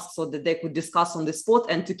another task so that they could discuss on the spot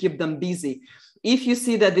and to keep them busy. If you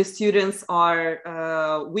see that the students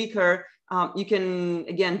are weaker, you can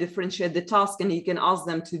again differentiate the task, and you can ask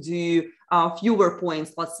them to do fewer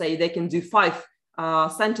points. Let's say they can do 5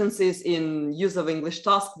 sentences in use of English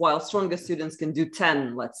task, while stronger students can do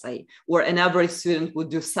 10, let's say, or an average student would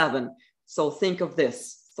do 7. So think of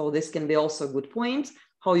this. So this can be also a good point,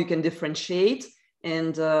 how you can differentiate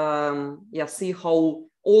and see how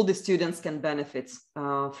all the students can benefit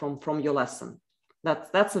from your lesson.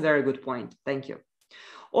 That's a very good point. Thank you.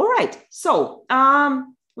 All right. So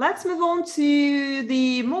let's move on to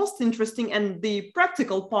the most interesting and the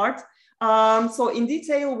practical part. So in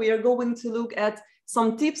detail, we are going to look at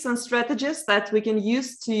some tips and strategies that we can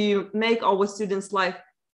use to make our students' life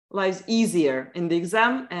lives easier in the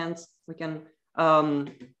exam, and we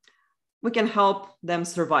can help them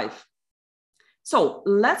survive. So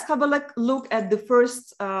let's have a look at the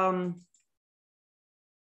first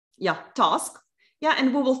task. Yeah,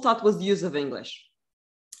 and we will start with the use of English.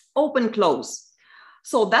 Open, close.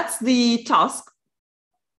 So that's the task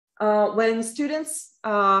when students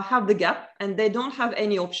have the gap and they don't have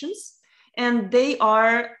any options, and they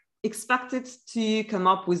are expected to come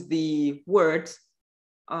up with the word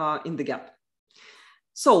in the gap.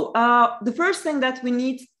 So the first thing that we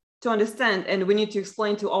need to understand and we need to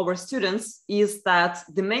explain to our students is that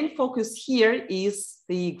the main focus here is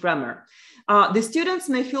the grammar. The students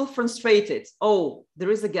may feel frustrated. Oh,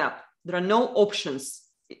 there is a gap. There are no options.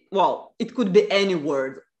 Well, it could be any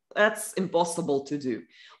word. That's impossible to do.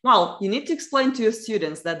 Well, you need to explain to your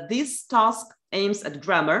students that this task aims at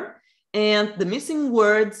grammar, and the missing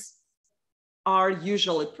words are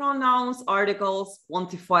usually pronouns, articles,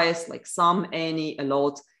 quantifiers like some, any, a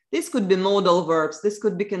lot. This could be modal verbs. This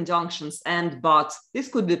could be conjunctions and, but. This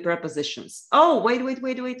could be prepositions. Oh, wait.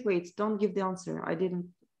 Don't give the answer. I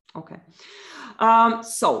didn't. Okay.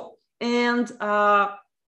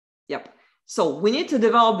 Yep. So we need to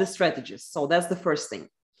develop the strategies. So that's the first thing.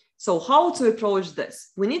 So how to approach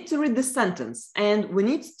this? We need to read the sentence and we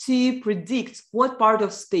need to predict what part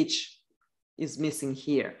of speech is missing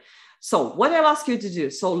here. So what I'll ask you to do,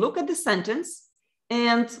 so look at the sentence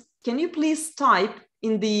and can you please type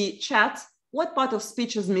in the chat what part of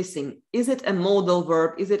speech is missing? Is it a modal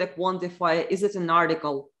verb? Is it a quantifier? Is it an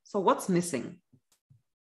article? So what's missing?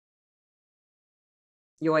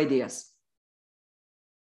 Your ideas.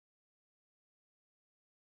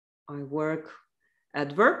 I work.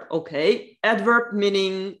 Adverb, okay. Adverb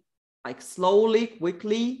meaning like slowly,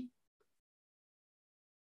 quickly.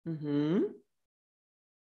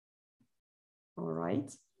 All right.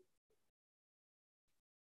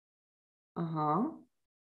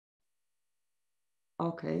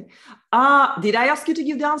 Okay. Did I ask you to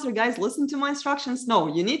give the answer, guys? Listen to my instructions. No,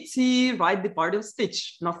 you need to write the part of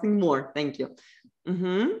speech, nothing more. Thank you.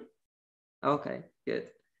 Okay, good.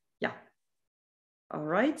 Yeah. All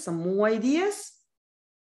right, some more ideas.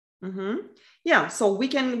 Yeah, so we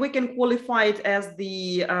can qualify it as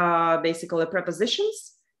the basically preposition,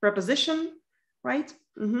 right?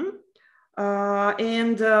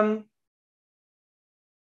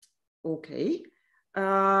 Okay.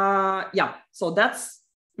 Yeah, so that's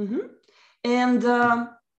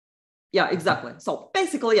yeah, exactly. So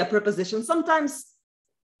basically a preposition. Sometimes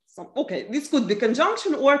okay, this could be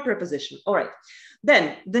conjunction or preposition. All right.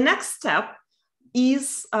 Then the next step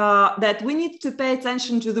is that we need to pay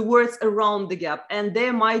attention to the words around the gap, and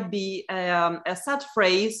there might be a set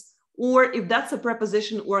phrase, or if that's a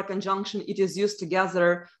preposition or a conjunction, it is used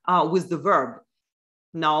together with the verb.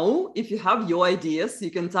 Now, if you have your ideas,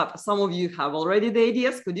 you can type. Some of you have already the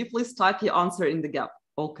ideas. Could you please type your answer in the gap?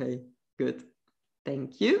 Okay, good.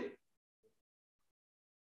 Thank you.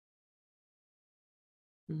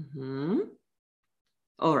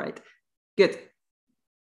 All right, good.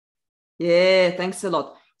 Yeah, thanks a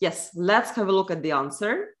lot. Yes, let's have a look at the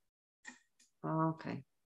answer. Okay.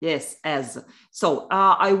 Yes, as. So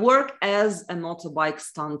I work as a motorbike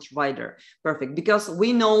stunt rider. Perfect, because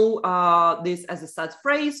we know this as a set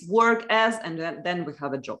phrase, work as, and then we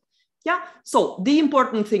have a job. Yeah, so the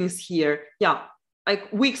important things here, yeah,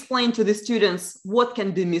 like we explain to the students what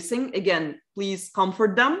can be missing. Again, please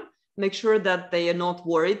comfort them. Make sure that they are not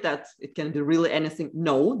worried that it can be really anything.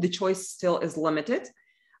 No, the choice still is limited.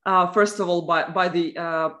 First of all, by the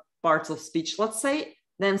parts of speech, let's say.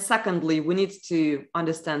 Then secondly, we need to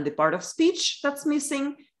understand the part of speech that's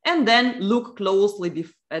missing, and then look closely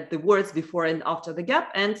at the words before and after the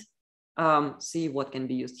gap and see what can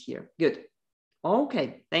be used here. Good.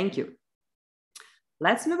 Okay, thank you.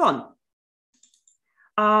 Let's move on.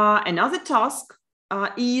 Another task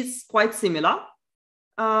is quite similar.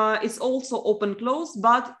 It's also open close,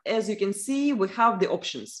 but as you can see, we have the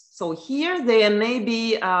options. So here there may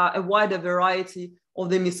be a wider variety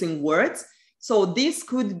of the missing words. So this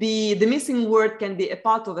could be, the missing word can be a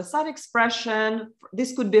part of a side expression.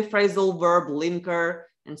 This could be a phrasal verb, linker,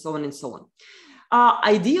 and so on and so on.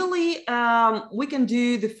 Ideally, we can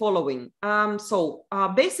do the following.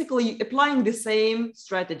 Basically applying the same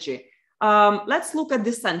strategy. Let's look at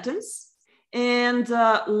this sentence and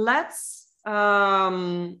let's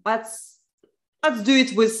do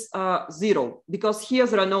it with 0, because here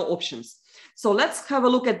there are no options. So let's have a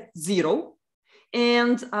look at 0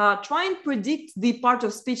 and try and predict the part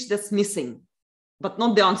of speech that's missing, but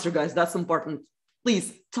not the answer, guys. That's important.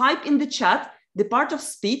 Please type in the chat the part of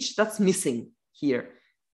speech that's missing here.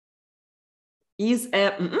 Is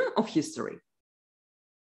a of history,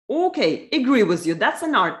 Okay, agree with you. That's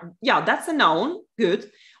an art. Yeah, that's a noun.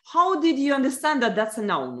 Good. How did you understand that that's a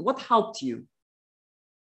noun? What helped you?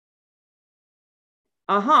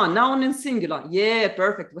 Noun in singular. Yeah,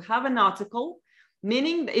 perfect. We have an article.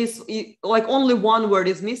 Meaning is like only one word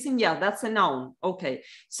is missing. Yeah, that's a noun. Okay.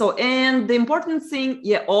 So, and the important thing,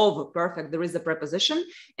 yeah, of, perfect. There is a preposition.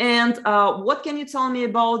 And what can you tell me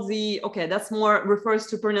about the, okay, that's more refers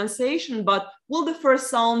to pronunciation, but will the first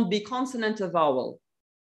sound be consonant or vowel?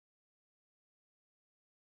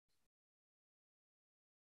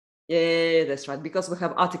 Yeah, that's right, because we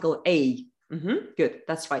have article A. Good,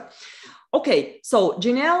 that's right. Okay, so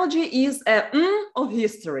genealogy is a of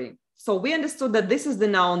history. So we understood that this is the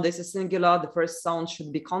noun, this is singular, the first sound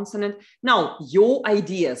should be consonant. Now, your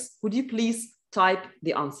ideas, could you please type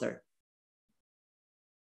the answer?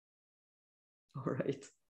 All right.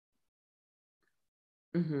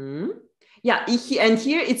 Yeah, and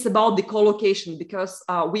here it's about the collocation because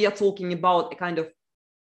we are talking about a kind of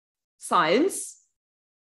science.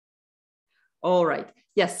 All right.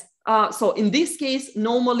 Yes. So in this case,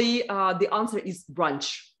 normally the answer is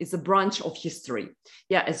branch. It's a branch of history.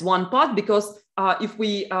 Yeah, as one part, because if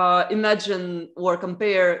we imagine or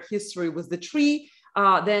compare history with the tree,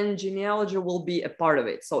 then genealogy will be a part of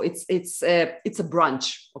it. So it's a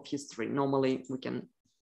branch of history. Normally we can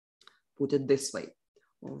put it this way.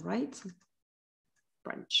 All right.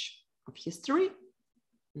 Branch of history.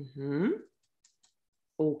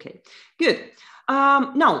 Okay, good.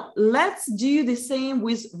 Now let's do the same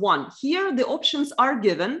with one. Here the options are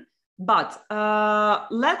given, but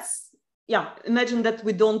let's imagine that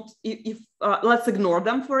we don't. Let's ignore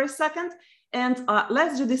them for a second, and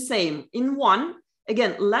let's do the same in one.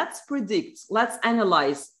 Again, let's predict. Let's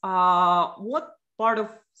analyze what part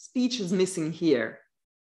of speech is missing here.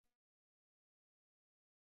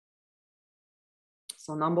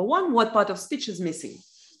 So number one, what part of speech is missing?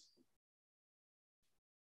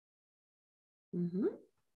 Yeah,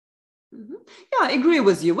 I agree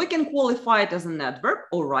with you. We can qualify it as an adverb.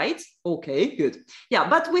 All right. Okay, good. Yeah,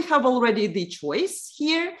 but we have already the choice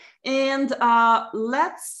here. And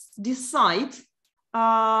let's decide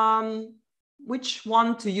which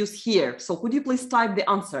one to use here. So could you please type the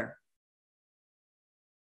answer?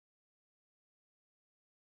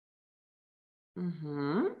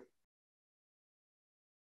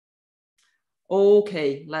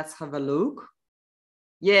 Okay, let's have a look.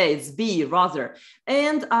 Yeah, it's B rather.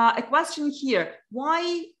 And a question here,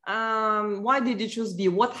 why did you choose B?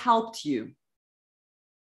 What helped you?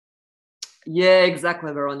 Yeah,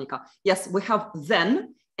 exactly, Veronica. Yes, we have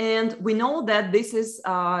then, and we know that this is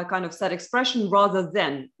a kind of set expression rather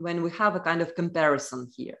than when we have a kind of comparison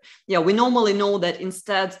here. Yeah, we normally know that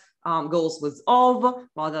instead goes with of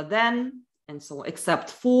rather than, and so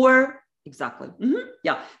except for. Exactly.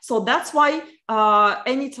 Yeah. So that's why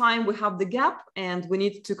anytime we have the gap and we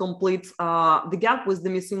need to complete the gap with the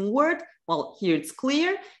missing word, well, here it's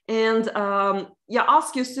clear. And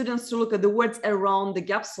ask your students to look at the words around the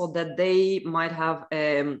gap so that they might have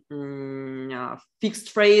a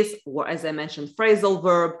fixed phrase, or as I mentioned, phrasal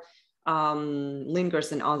verb,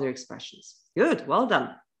 linkers and other expressions. Good. Well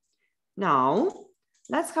done. Now,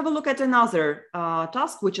 let's have a look at another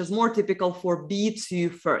task, which is more typical for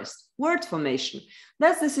B2 first, word formation.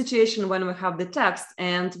 That's the situation when we have the text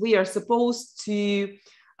and we are supposed to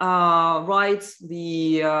write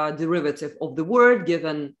the derivative of the word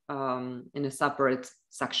given in a separate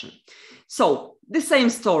section. So the same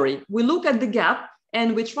story, we look at the gap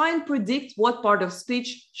and we try and predict what part of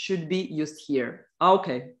speech should be used here.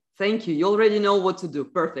 Okay, thank you. You already know what to do.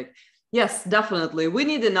 Perfect. Yes, definitely. We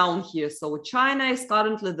need a noun here. So China is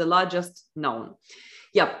currently the largest noun.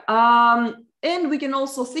 Yeah. And we can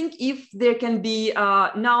also think if there can be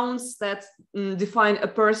nouns that define a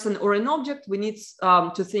person or an object. We need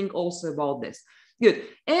to think also about this. Good.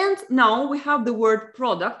 And now we have the word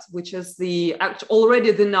product, which is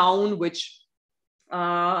already the noun which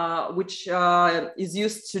is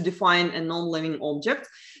used to define a non-living object.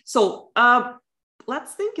 So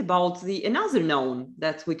let's think about another noun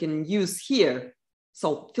that we can use here.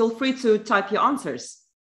 So feel free to type your answers.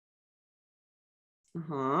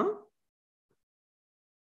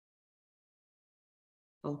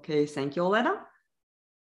 Okay, thank you, Olena.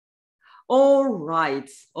 All right.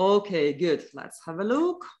 Okay, good. Let's have a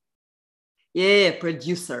look. Yeah,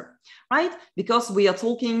 producer, right? Because we are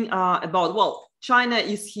talking about, well, China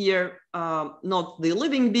is here, not the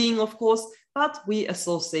living being, of course, but we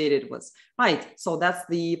associate it with, right? So that's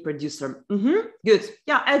the producer. Good.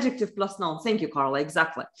 Yeah, adjective plus noun. Thank you, Carla.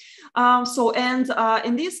 Exactly.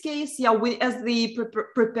 In this case, yeah, as the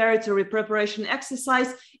preparation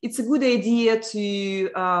exercise, it's a good idea to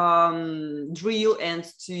drill and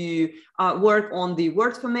to work on the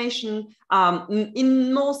word formation.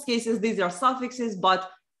 In most cases, these are suffixes, but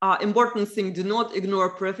important thing, do not ignore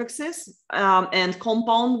prefixes and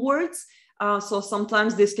compound words. So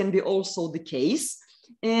sometimes this can be also the case.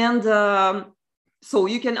 And so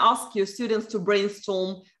you can ask your students to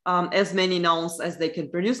brainstorm as many nouns as they can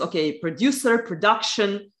produce. Okay, producer,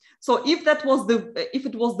 production. So if it was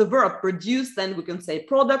the verb produce, then we can say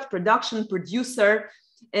product, production, producer,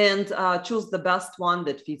 and choose the best one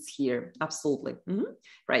that fits here. Absolutely.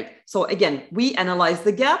 Right. So again, we analyze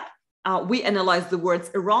the gap. We analyze the words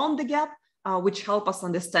around the gap, which help us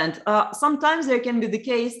understand. Sometimes there can be the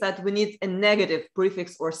case that we need a negative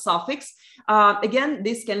prefix or suffix. Again,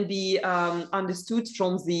 this can be understood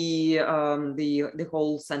from the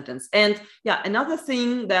whole sentence. And yeah, another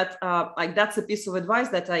thing that like that's a piece of advice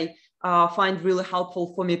that I find really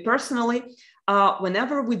helpful for me personally.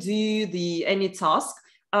 Whenever we do any task,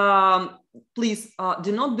 please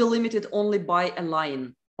do not be limited only by a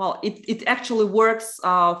line. Well, it actually works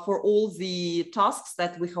for all the tasks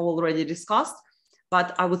that we have already discussed,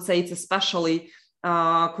 but I would say it's especially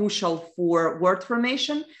crucial for word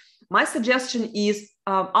formation. My suggestion is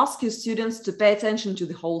ask your students to pay attention to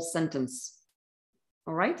the whole sentence.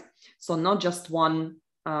 All right, so not just one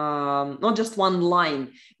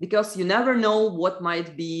line, because you never know what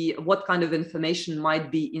kind of information might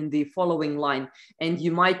be in the following line, and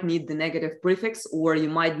you might need the negative prefix or you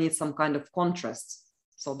might need some kind of contrast.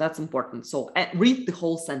 So that's important. So read the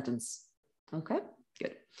whole sentence. Okay,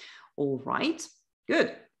 good. All right,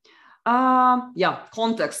 good. Yeah,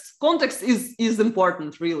 context. Context is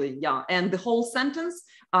important, really. Yeah, and the whole sentence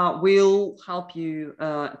will help you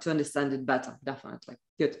to understand it better, definitely.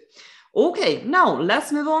 Good. Okay, now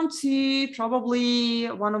let's move on to probably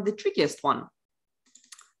one of the trickiest one.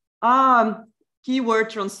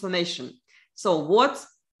 Keyword transformation. So what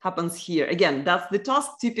happens here? Again, that's the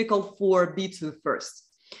task typical for B2 first.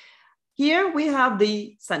 Here we have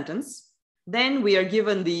the sentence, then we are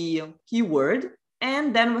given the keyword,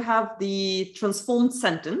 and then we have the transformed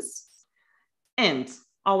sentence. And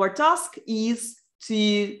our task is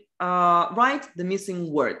to write the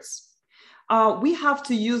missing words. We have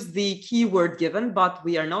to use the keyword given, but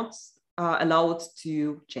we are not allowed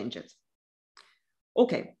to change it.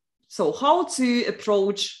 Okay, so how to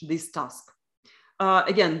approach this task?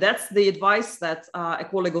 Again, that's the advice that a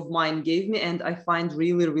colleague of mine gave me, and I find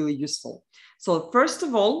really, really useful. So first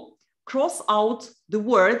of all, cross out the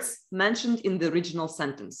words mentioned in the original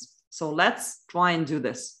sentence. So let's try and do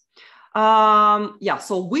this. Yeah,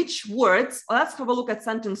 so which words, let's have a look at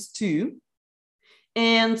sentence 2.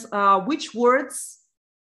 And which words,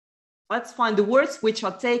 let's find the words which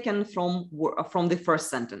are taken from the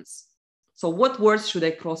first sentence. So what words should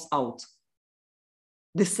I cross out?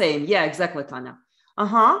 The same, yeah, exactly, Tanya.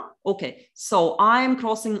 Okay, so I'm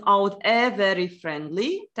crossing out a very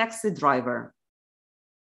friendly taxi driver.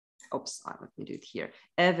 Oops, let me do it here.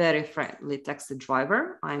 A very friendly taxi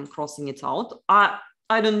driver. I'm crossing it out. I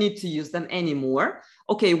don't need to use them anymore.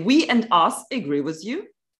 Okay, we and us agree with you.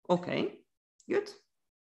 Okay, good.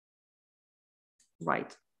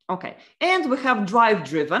 Right, okay. And we have drive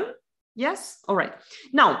driven. Yes, all right.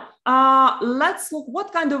 Now, let's look,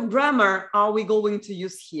 what kind of grammar are we going to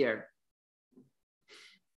use here?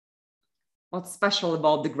 What's special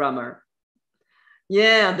about the grammar?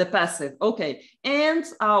 Yeah, the passive. Okay. And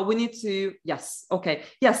we need to, yes. Okay.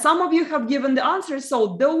 Yeah, some of you have given the answer.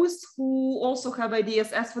 So those who also have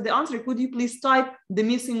ideas as for the answer, could you please type the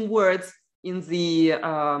missing words in the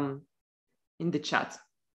chat?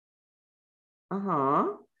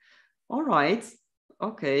 All right.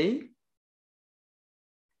 Okay.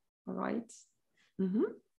 All right.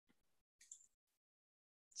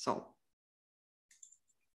 So,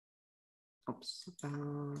 oops,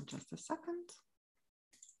 just a second.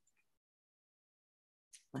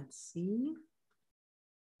 Let's see.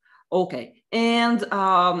 Okay, and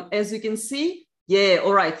as you can see, yeah,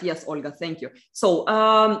 all right, yes, Olga, thank you. So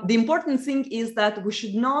the important thing is that we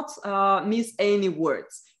should not miss any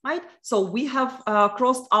words, right? So we have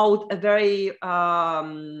crossed out a very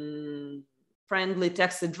friendly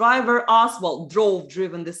taxi driver, us, well, drove,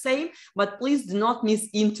 driven, the same, but please do not miss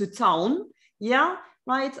into town, yeah,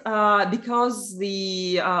 right? Because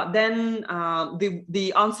then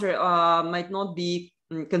the answer might not be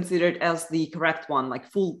considered as the correct one, like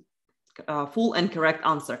full full and correct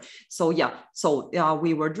answer. So yeah, so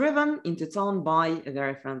we were driven into town by a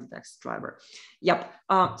very friendly taxi driver. Yep.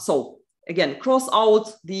 So again, cross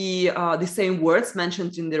out the same words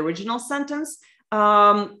mentioned in the original sentence.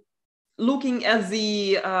 Looking at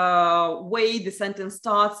the way the sentence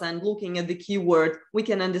starts and looking at the keyword, we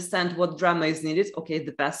can understand what grammar is needed. Okay,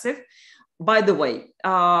 the passive. By the way,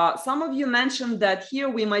 some of you mentioned that here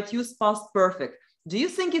we might use past perfect. Do you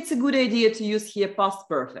think it's a good idea to use here past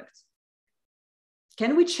perfect?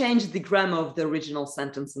 Can we change the grammar of the original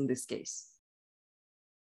sentence in this case?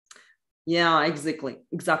 Yeah, exactly.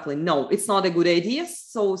 No, it's not a good idea.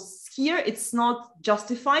 So here it's not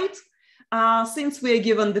justified. Since we are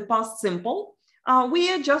given the past simple,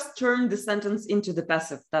 we just turn the sentence into the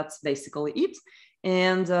passive. That's basically it.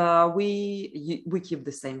 And we keep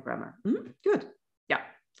the same grammar. Good. Yeah.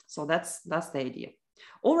 So that's the idea.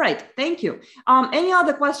 All right. Thank you. Any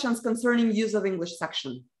other questions concerning use of English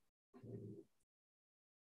section?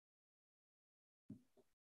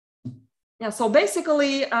 Yeah. So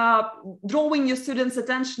basically, drawing your students'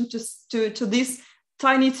 attention to these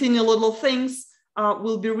tiny little things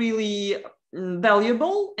will be really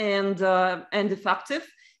valuable and effective.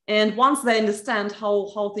 And once they understand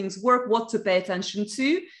how things work, what to pay attention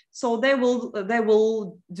to, so they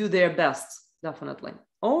will do their best, definitely.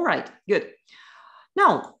 All right, good.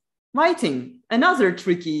 Now, writing, another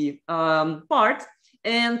tricky part.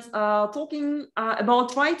 And talking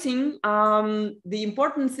about writing, the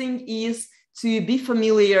important thing is to be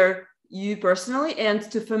familiar, you personally, and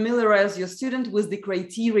to familiarize your student with the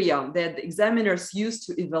criteria that the examiners use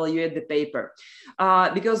to evaluate the paper.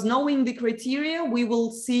 Because knowing the criteria, we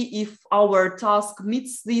will see if our task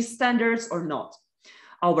meets these standards or not.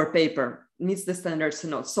 Our paper meets the standards or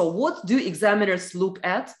not. So what do examiners look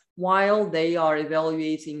at while they are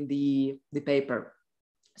evaluating the paper?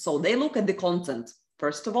 So they look at the content,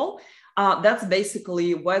 first of all. That's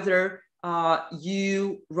basically whether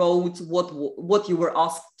you wrote what you were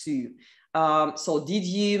asked to. So did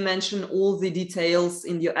you mention all the details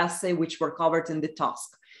in your essay which were covered in the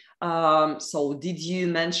task? So did you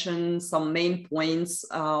mention some main points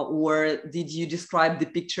or did you describe the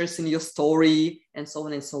pictures in your story and so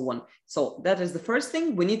on and so on? So that is the first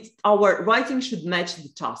thing. Our writing should match the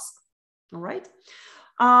task. All right.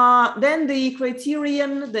 Then the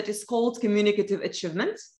criterion that is called communicative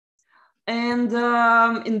achievement. And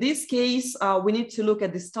in this case, we need to look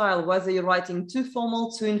at the style, whether you're writing too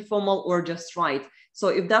formal, too informal, or just right. So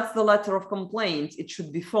if that's the letter of complaint, it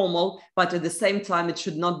should be formal, but at the same time, it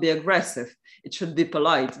should not be aggressive. It should be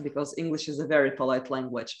polite, because English is a very polite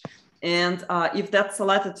language. And if that's a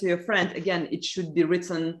letter to your friend, again, it should be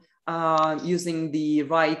written using the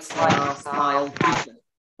right style,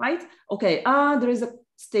 right? Okay, there is a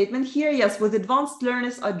statement here. Yes, with advanced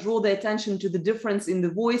learners, I draw the attention to the difference in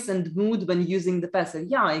the voice and mood when using the passive.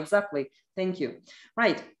 Yeah, exactly. Thank you.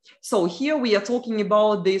 Right. So here we are talking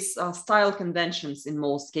about these style conventions in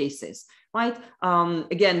most cases, right?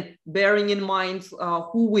 Again, bearing in mind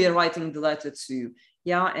who we are writing the letter to.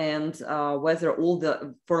 Yeah, and whether all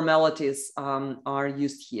the formalities are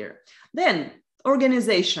used here. Then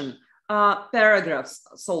organization. Paragraphs.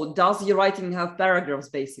 So does your writing have paragraphs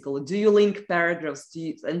basically? Do you link paragraphs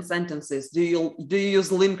and sentences? Do you use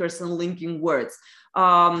linkers and linking words?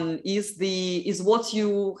 Is what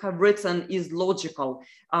you have written is logical?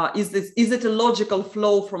 Is it a logical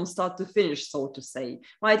flow from start to finish, so to say,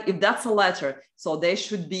 right? If that's a letter, so there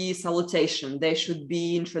should be salutation, there should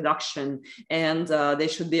be introduction, and there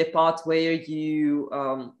should be a part where you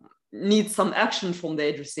need some action from the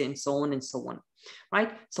addressee and so on and so on.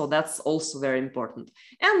 Right? So that's also very important.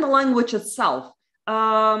 And the language itself.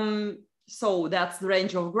 So that's the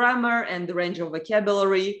range of grammar and the range of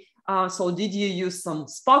vocabulary. So did you use some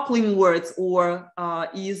sparkling words or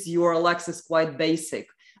is your lexis quite basic?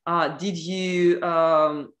 Did you,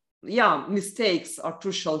 mistakes are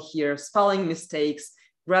crucial here, spelling mistakes,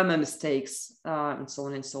 grammar mistakes, and so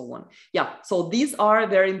on and so on. Yeah, so these are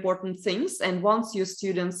very important things. And once your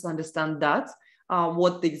students understand that,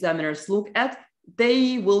 what the examiners look at,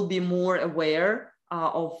 they will be more aware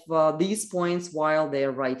of these points while they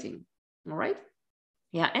are writing. All right.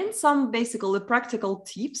 Yeah, and some basically practical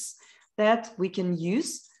tips that we can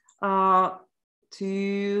use to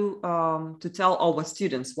tell our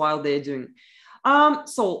students while they're doing.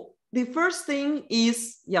 So the first thing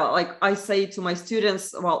is, like I say to my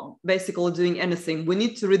students, well, basically doing anything, we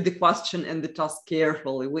need to read the question and the task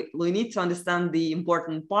carefully. We need to understand the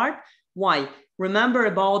important part. Why? Remember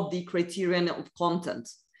about the criterion of content,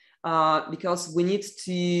 because we need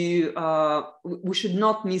to, we should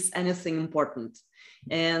not miss anything important.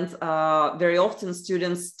 And very often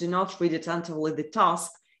students do not read attentively the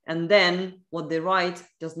task and then what they write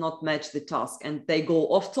does not match the task and they go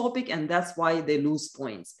off topic, and that's why they lose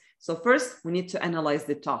points. So first we need to analyze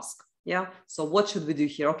the task. Yeah, so what should we do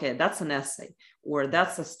here? Okay, that's an essay, or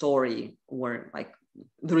that's a story, or like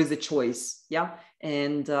there is a choice. Yeah,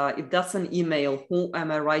 and if that's an email, who am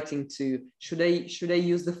I writing to? Should I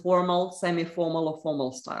use the formal, semi-formal, or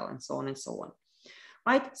formal style, and so on and so on.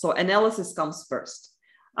 Right, so analysis comes first.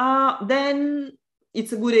 Then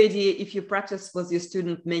it's a good idea if you practice with your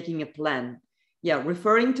student making a plan. Yeah,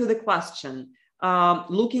 referring to the question,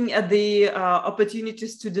 looking at the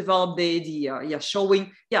opportunities to develop the idea. Yeah,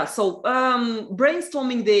 showing, yeah, so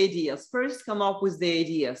brainstorming the ideas. First come up with the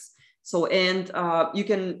ideas. So, and you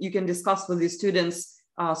can discuss with the students,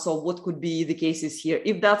 so what could be the cases here?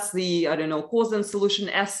 If that's the, I don't know, cause and solution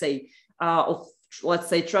essay of, let's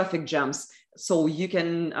say, traffic jams. So you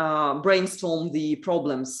can brainstorm the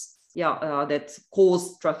problems, yeah, that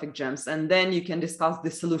cause traffic jams, and then you can discuss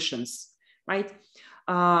the solutions, right?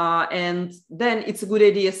 And then it's a good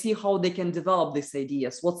idea, see how they can develop these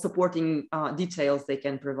ideas, what supporting details they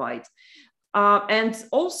can provide. And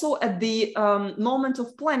also at the moment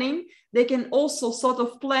of planning, they can also sort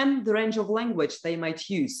of plan the range of language they might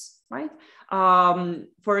use, right?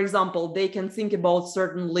 For example, they can think about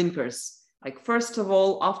certain linkers, like first of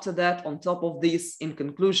all, after that, on top of this, in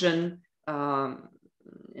conclusion,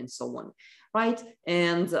 and so on, right?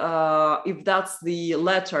 And if that's the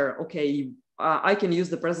letter, okay, I can use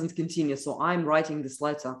the present continuous, so I'm writing this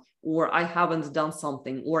letter, or I haven't done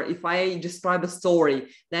something, or if I describe a story,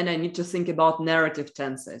 then I need to think about narrative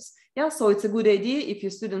tenses. Yeah, so it's a good idea if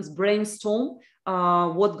your students brainstorm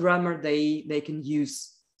what grammar they can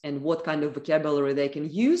use and what kind of vocabulary they can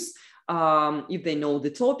use. If they know the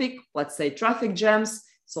topic, let's say traffic jams,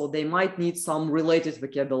 so they might need some related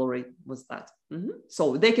vocabulary with that.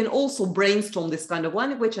 So they can also brainstorm this kind of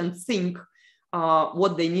language and think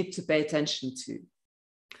what they need to pay attention to.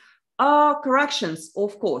 Corrections,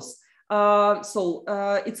 of course. So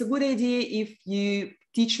it's a good idea if you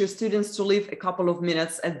teach your students to leave a couple of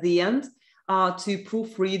minutes at the end to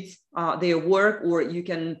proofread their work, or you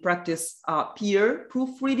can practice peer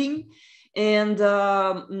proofreading. And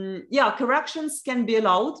yeah, corrections can be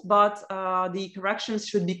allowed, but the corrections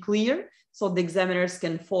should be clear so the examiners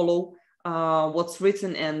can follow what's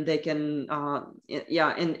written, and they can,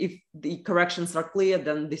 yeah, and if the corrections are clear,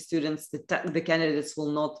 then the students, the candidates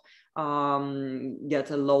will not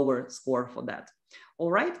get a lower score for that.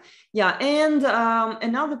 All right. Yeah. And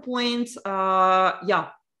another point, yeah,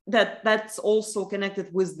 that's also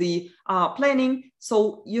connected with the planning.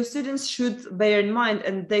 So your students should bear in mind,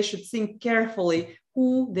 and they should think carefully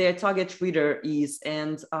who their target reader is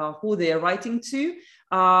and who they are writing to,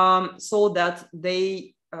 so that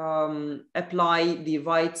they apply the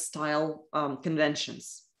right style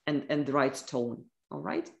conventions and the right tone. All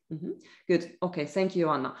right. Good. Okay. Thank you,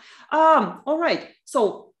 Anna. All right.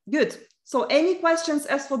 So good. So any questions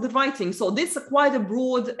as for the writing? So this is quite a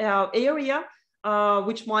broad area,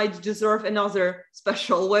 which might deserve another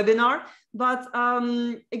special webinar. But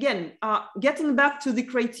again, getting back to the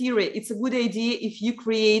criteria, it's a good idea if you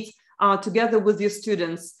create together with your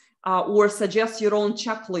students or suggest your own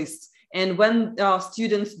checklist. And when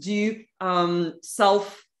students do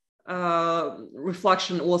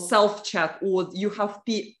self-reflection or self-check, or you have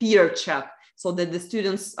peer check, so that the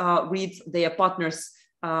students read their partner's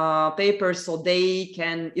papers, so they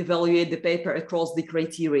can evaluate the paper across the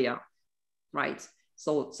criteria, right?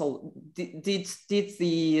 So did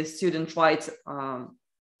the student write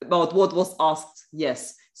about what was asked?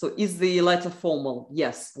 Yes. So is the letter formal?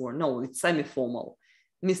 Yes or no, it's semi-formal.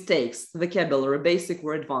 Mistakes, vocabulary, basic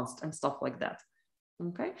or advanced, and stuff like that.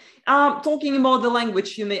 Okay. Talking about the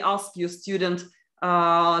language, you may ask your student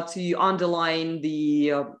to underline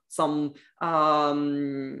the some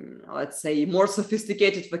let's say more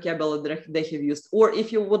sophisticated vocabulary that they have used, or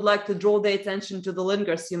if you would like to draw their attention to the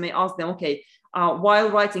linkers, you may ask them, okay,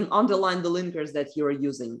 while writing, underline the linkers that you are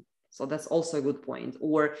using. So that's also a good point.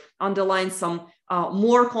 Or underline some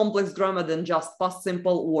more complex grammar than just past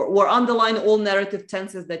simple, or underline all narrative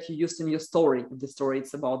tenses that you used in your story. If the story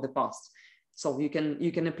is about the past. So you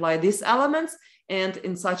can apply these elements, and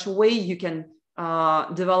in such a way you can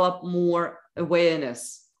develop more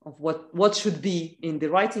awareness of what should be in the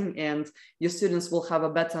writing, and your students will have a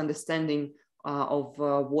better understanding of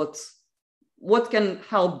what can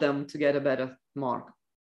help them to get a better mark.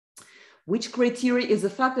 Which criteria is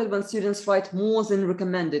affected when students write more than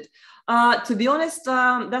recommended? To be honest,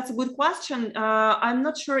 that's a good question. I'm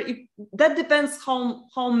not sure if that depends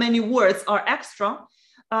how many words are extra.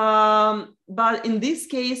 But in this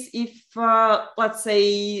case, if let's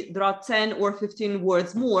say there are 10 or 15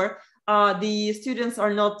 words more, the students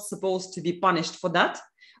are not supposed to be punished for that.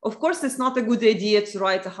 Of course, it's not a good idea to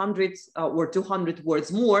write 100 or 200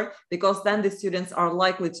 words more, because then the students are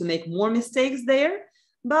likely to make more mistakes there.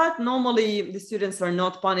 But normally the students are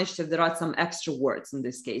not punished if there are some extra words in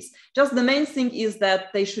this case. Just the main thing is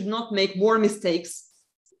that they should not make more mistakes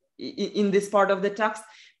in this part of the text,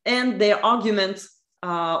 and their arguments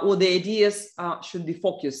or the ideas should be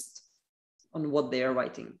focused on what they are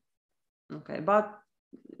writing. Okay, but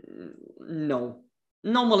no,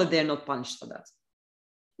 normally they're not punished for that.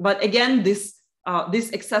 But again, this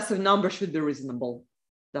excessive number should be reasonable,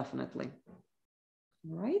 definitely.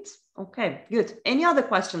 All right, okay, good. Any other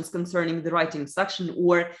questions concerning the writing section,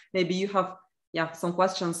 or maybe you have some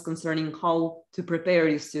questions concerning how to prepare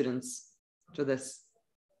your students to this?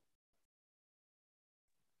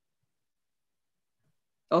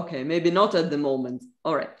 Okay, maybe not at the moment.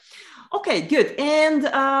 All right. Okay, good. And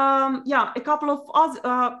a couple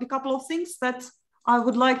of things that I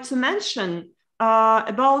would like to mention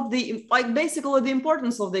about basically the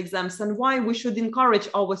importance of the exams and why we should encourage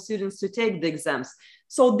our students to take the exams.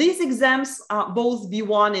 So these exams, both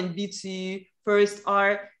B1 and B2 first,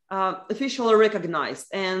 are officially recognized,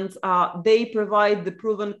 and they provide the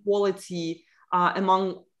proven quality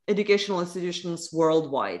among educational institutions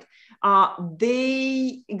worldwide.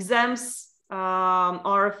 The exams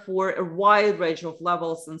are for a wide range of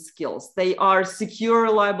levels and skills. They are secure,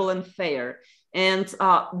 reliable, and fair. And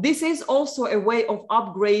this is also a way of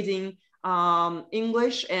upgrading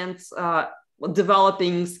English and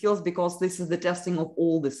developing skills, because this is the testing of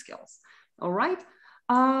all the skills. All right.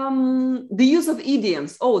 The use of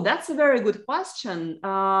idioms. Oh, that's a very good question.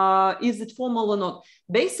 Is it formal or not?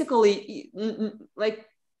 Basically, like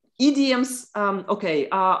idioms,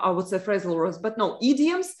 I would say phrasal verbs, but no,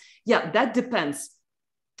 idioms, that depends.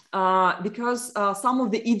 Because some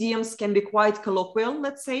of the idioms can be quite colloquial,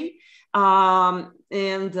 let's say, and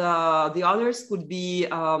the others could be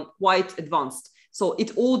quite advanced. So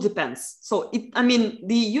it all depends. So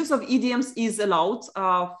the use of idioms is allowed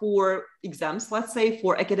for exams, let's say,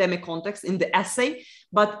 for academic context in the essay,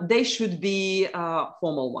 but they should be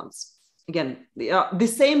formal ones. Again, the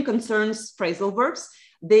same concerns phrasal verbs.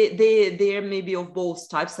 They may be of both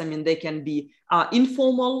types. They can be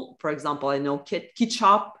informal, for example, I know catch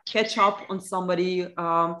up on somebody,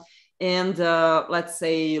 and let's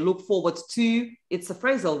say look forward to. It's a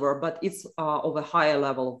phrasal verb, but it's of a higher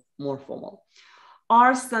level, more formal.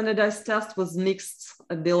 Are standardized tests with mixed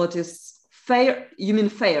abilities fair? You mean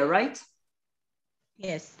fair, right?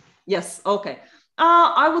 Yes. Yes. Okay.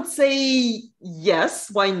 I would say yes.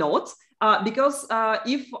 Why not? Because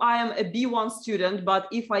if I am a B1 student, but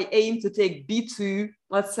if I aim to take B2,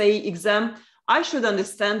 let's say, exam, I should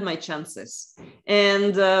understand my chances.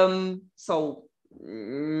 And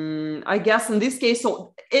I guess in this case,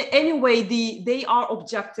 so anyway, they are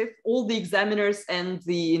objective, all the examiners and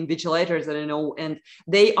the invigilators, I don't know, and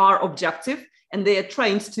they are objective, and they are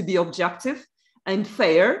trained to be objective and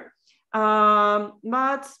fair.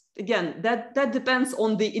 But again, that depends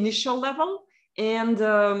on the initial level. And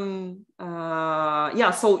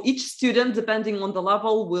so each student, depending on the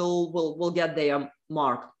level, will get their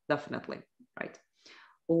mark, definitely, right?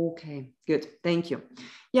 Okay, good, thank you.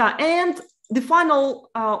 Yeah, and the final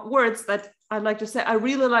words that I'd like to say, I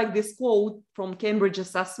really like this quote from Cambridge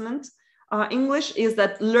Assessment English, is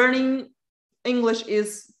that learning English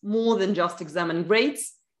is more than just exam and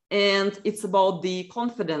grades, and it's about the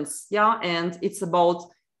confidence, and it's about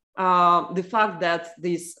the fact that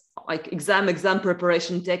this like exam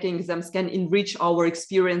preparation, taking exams can enrich our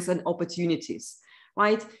experience and opportunities,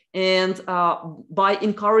 right? And by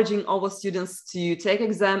encouraging our students to take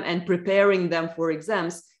exam and preparing them for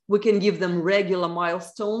exams, we can give them regular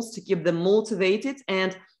milestones to keep them motivated.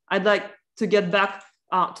 And I'd like to get back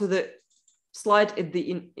to the slide at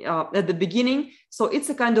the beginning. So it's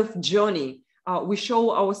a kind of journey. We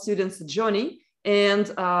show our students a journey, and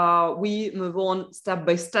we move on step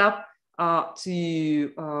by step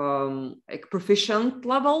to a proficient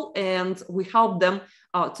level, and we help them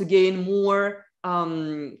to gain more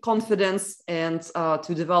confidence and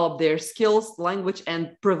to develop their skills, language,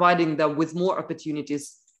 and providing them with more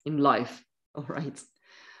opportunities in life. All right,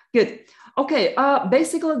 good. Okay,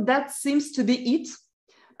 basically that seems to be it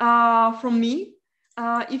from me.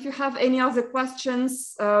 If you have any other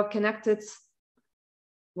questions connected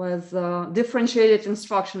with differentiated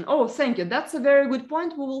instruction. Oh, thank you. That's a very good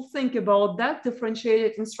point. We will think about that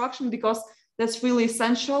differentiated instruction, because that's really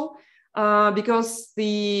essential, because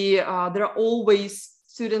there are always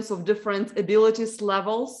students of different abilities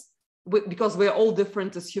levels, because we're all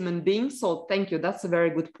different as human beings. So thank you. That's a very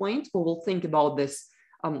good point. We will think about this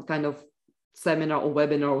kind of seminar or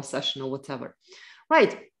webinar or session or whatever.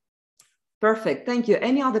 Right. Perfect. Thank you.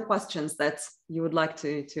 Any other questions that you would like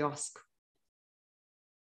to ask?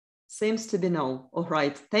 Seems to be no. All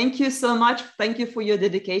right. Thank you so much. Thank you for your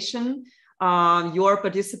dedication, your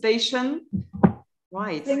participation.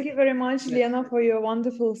 Right. Thank you very much, Liana, for your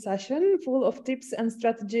wonderful session full of tips and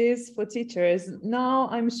strategies for teachers. Now,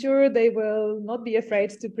 I'm sure they will not be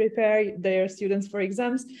afraid to prepare their students for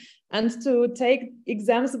exams and to take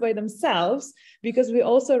exams by themselves, because we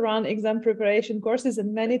also run exam preparation courses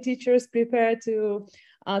and many teachers prepare to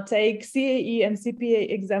take CAE and CPA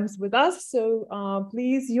exams with us. So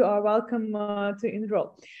please, you are welcome to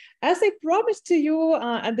enroll. As I promised to you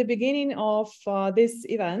at the beginning of this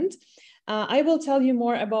event, I will tell you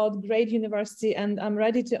more about Grade University, and I'm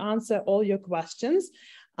ready to answer all your questions.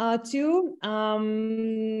 Visit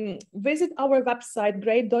our website,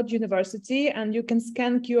 grade.university, and you can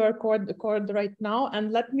scan QR code right now.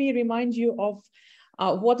 And let me remind you of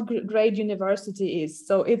what Grade University is.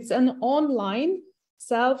 So it's an online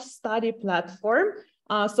self-study platform.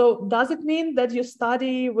 So does it mean that you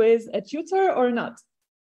study with a tutor or not?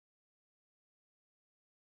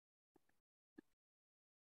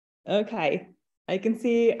 Okay, I can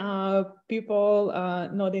see people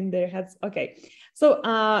nodding their heads. Okay, so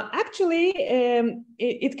actually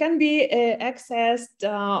it can be accessed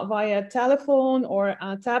via telephone or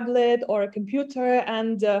a tablet or a computer,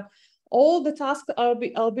 and all the tasks are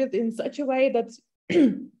built in such a way that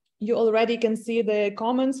you already can see the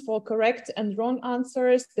comments for correct and wrong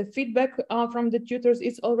answers. The feedback from the tutors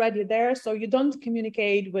is already there, so you don't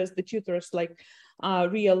communicate with the tutors like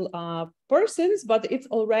real persons, but it's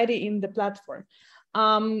already in the platform.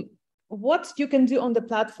 What you can do on the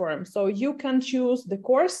platform, so you can choose the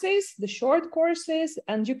courses, the short courses,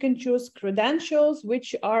 and you can choose credentials,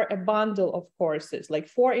 which are a bundle of courses, like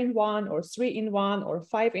 4-in-1 or 3-in-1 or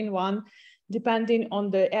 5-in-1, depending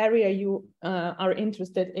on the area you are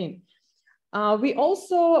interested in. We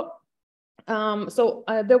also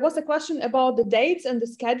there was a question about the dates and the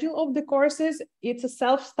schedule of the courses. It's a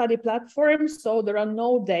self-study platform, so there are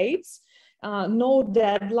no dates, no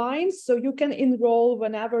deadlines, so you can enroll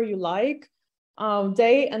whenever you like,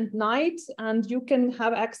 day and night, and you can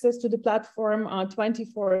have access to the platform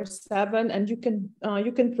 24/7, and you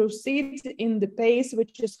can proceed in the pace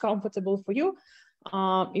which is comfortable for you.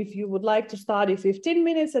 If you would like to study 15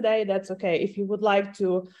 minutes a day, that's okay. If you would like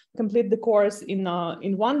to complete the course in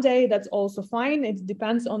 1 day, that's also fine. It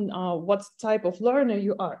depends on what type of learner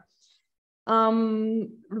you are.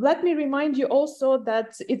 Let me remind you also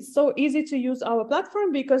that it's so easy to use our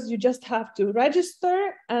platform because you just have to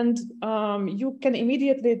register, and you can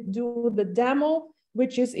immediately do the demo,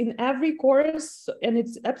 which is in every course, and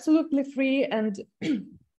it's absolutely free, and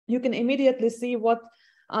you can immediately see what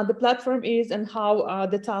the platform is and how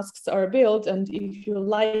the tasks are built, and if you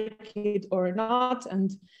like it or not. And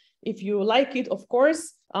if you like it, of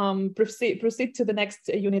course, proceed to the next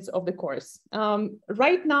units of the course.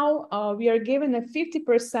 Right now, we are giving a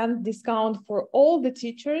 50% discount for all the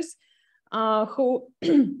teachers who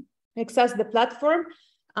access the platform.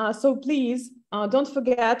 So please don't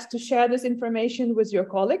forget to share this information with your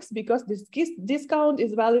colleagues, because this discount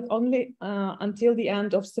is valid only until the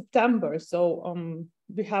end of September. So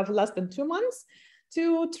we have less than 2 months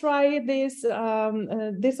to try this,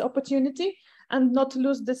 this opportunity and not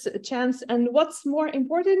lose this chance. And what's more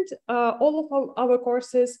important, all of our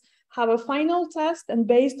courses have a final test, and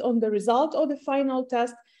based on the result of the final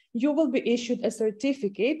test, you will be issued a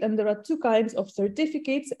certificate. And there are 2 kinds of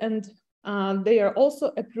certificates, and they are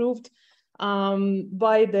also approved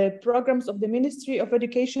by the programs of the Ministry of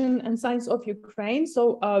Education and Science of Ukraine.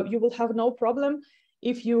 So you will have no problem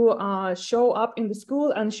if you show up in the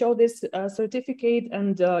school and show this certificate,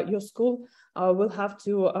 and your school will have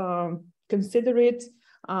to consider it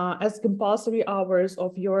as compulsory hours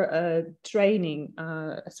of your training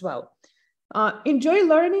as well. Enjoy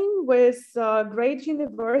learning with Grade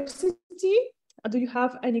University. Do you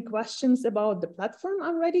have any questions about the platform?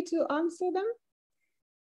 I'm ready to answer them.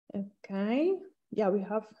 Okay, yeah, we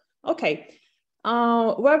have, okay.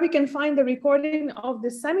 Where we can find the recording of the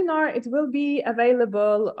seminar, it will be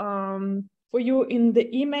available for you in the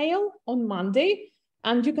email on Monday,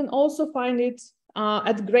 and you can also find it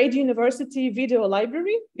at Grade University Video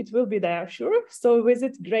Library. It will be there, sure. So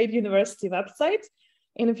visit Grade University website.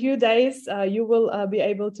 In a few days, you will be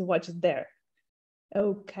able to watch it there.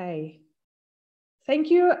 Okay.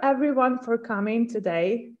 Thank you everyone for coming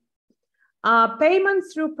today. Payment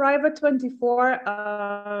through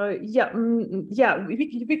Private24,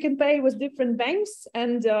 we can pay with different banks,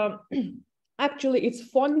 and actually it's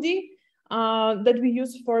Fondi that we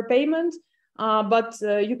use for payment. but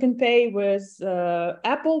you can pay with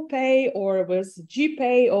Apple Pay or with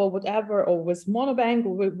GPay or whatever, or with Monobank,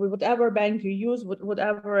 or with whatever bank you use,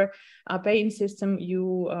 whatever paying system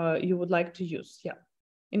you would like to use. Yeah,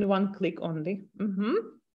 in one click only.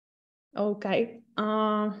 Okay.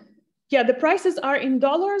 Yeah, the prices are in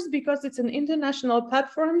dollars because it's an international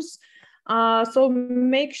platforms. So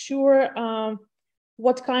make sure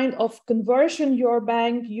what kind of conversion your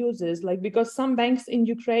bank uses, like, because some banks in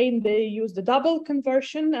Ukraine, they use the double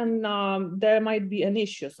conversion, and there might be an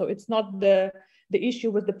issue. So it's not the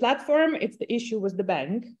issue with the platform, it's the issue with the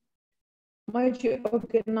bank. Might you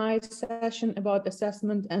organize a session about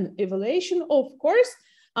assessment and evaluation? Of course.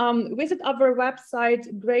 Visit our website,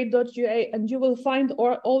 grade.ua, and you will find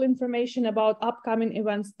all information about upcoming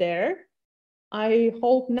events there. I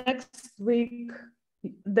hope next week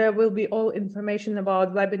there will be all information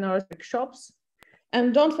about webinars, workshops.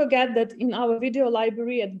 And don't forget that in our video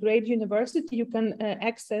library at Grade University, you can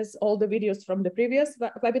access all the videos from the previous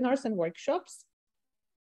webinars and workshops.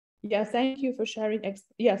 Yeah, thank you for sharing.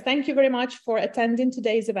 Yeah, thank you very much for attending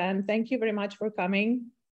today's event. Thank you very much for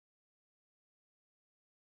coming.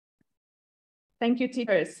 Thank you,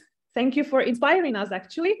 teachers. Thank you for inspiring us,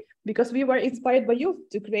 actually, because we were inspired by you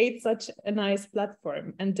to create such a nice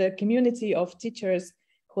platform and a community of teachers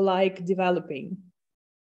who like developing.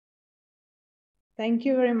 Thank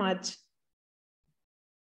you very much.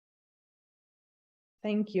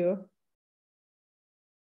 Thank you.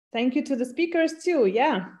 Thank you to the speakers too,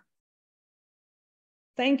 yeah.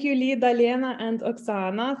 Thank you, Lida, Lena, and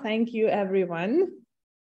Oksana. Thank you, everyone.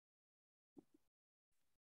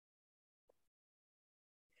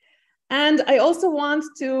 And I also want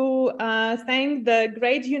to thank the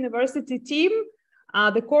Grade University team,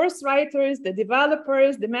 the course writers, the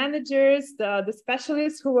developers, the managers, the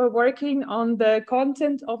specialists who are working on the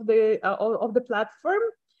content of the platform.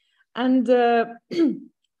 And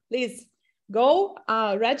please go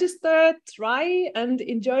register, try, and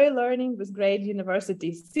enjoy learning with Grade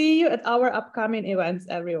University. See you at our upcoming events,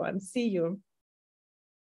 everyone. See you.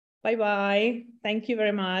 Bye-bye. Thank you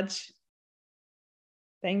very much.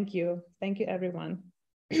 Thank you. Thank you, everyone.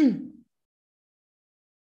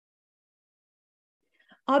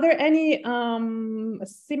 Are there any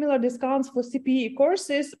similar discounts for CPE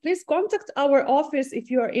courses? Please contact our office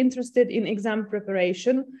if you are interested in exam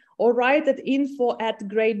preparation, or write at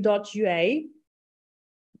info@grade.ua.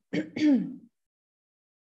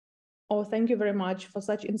 Oh, thank you very much for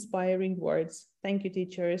such inspiring words. Thank you,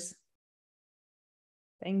 teachers.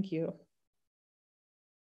 Thank you.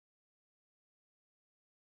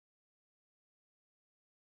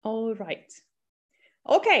 All right.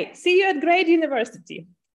 Okay, see you at Grade University.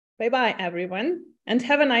 Bye-bye, everyone, and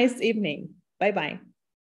have a nice evening. Bye-bye.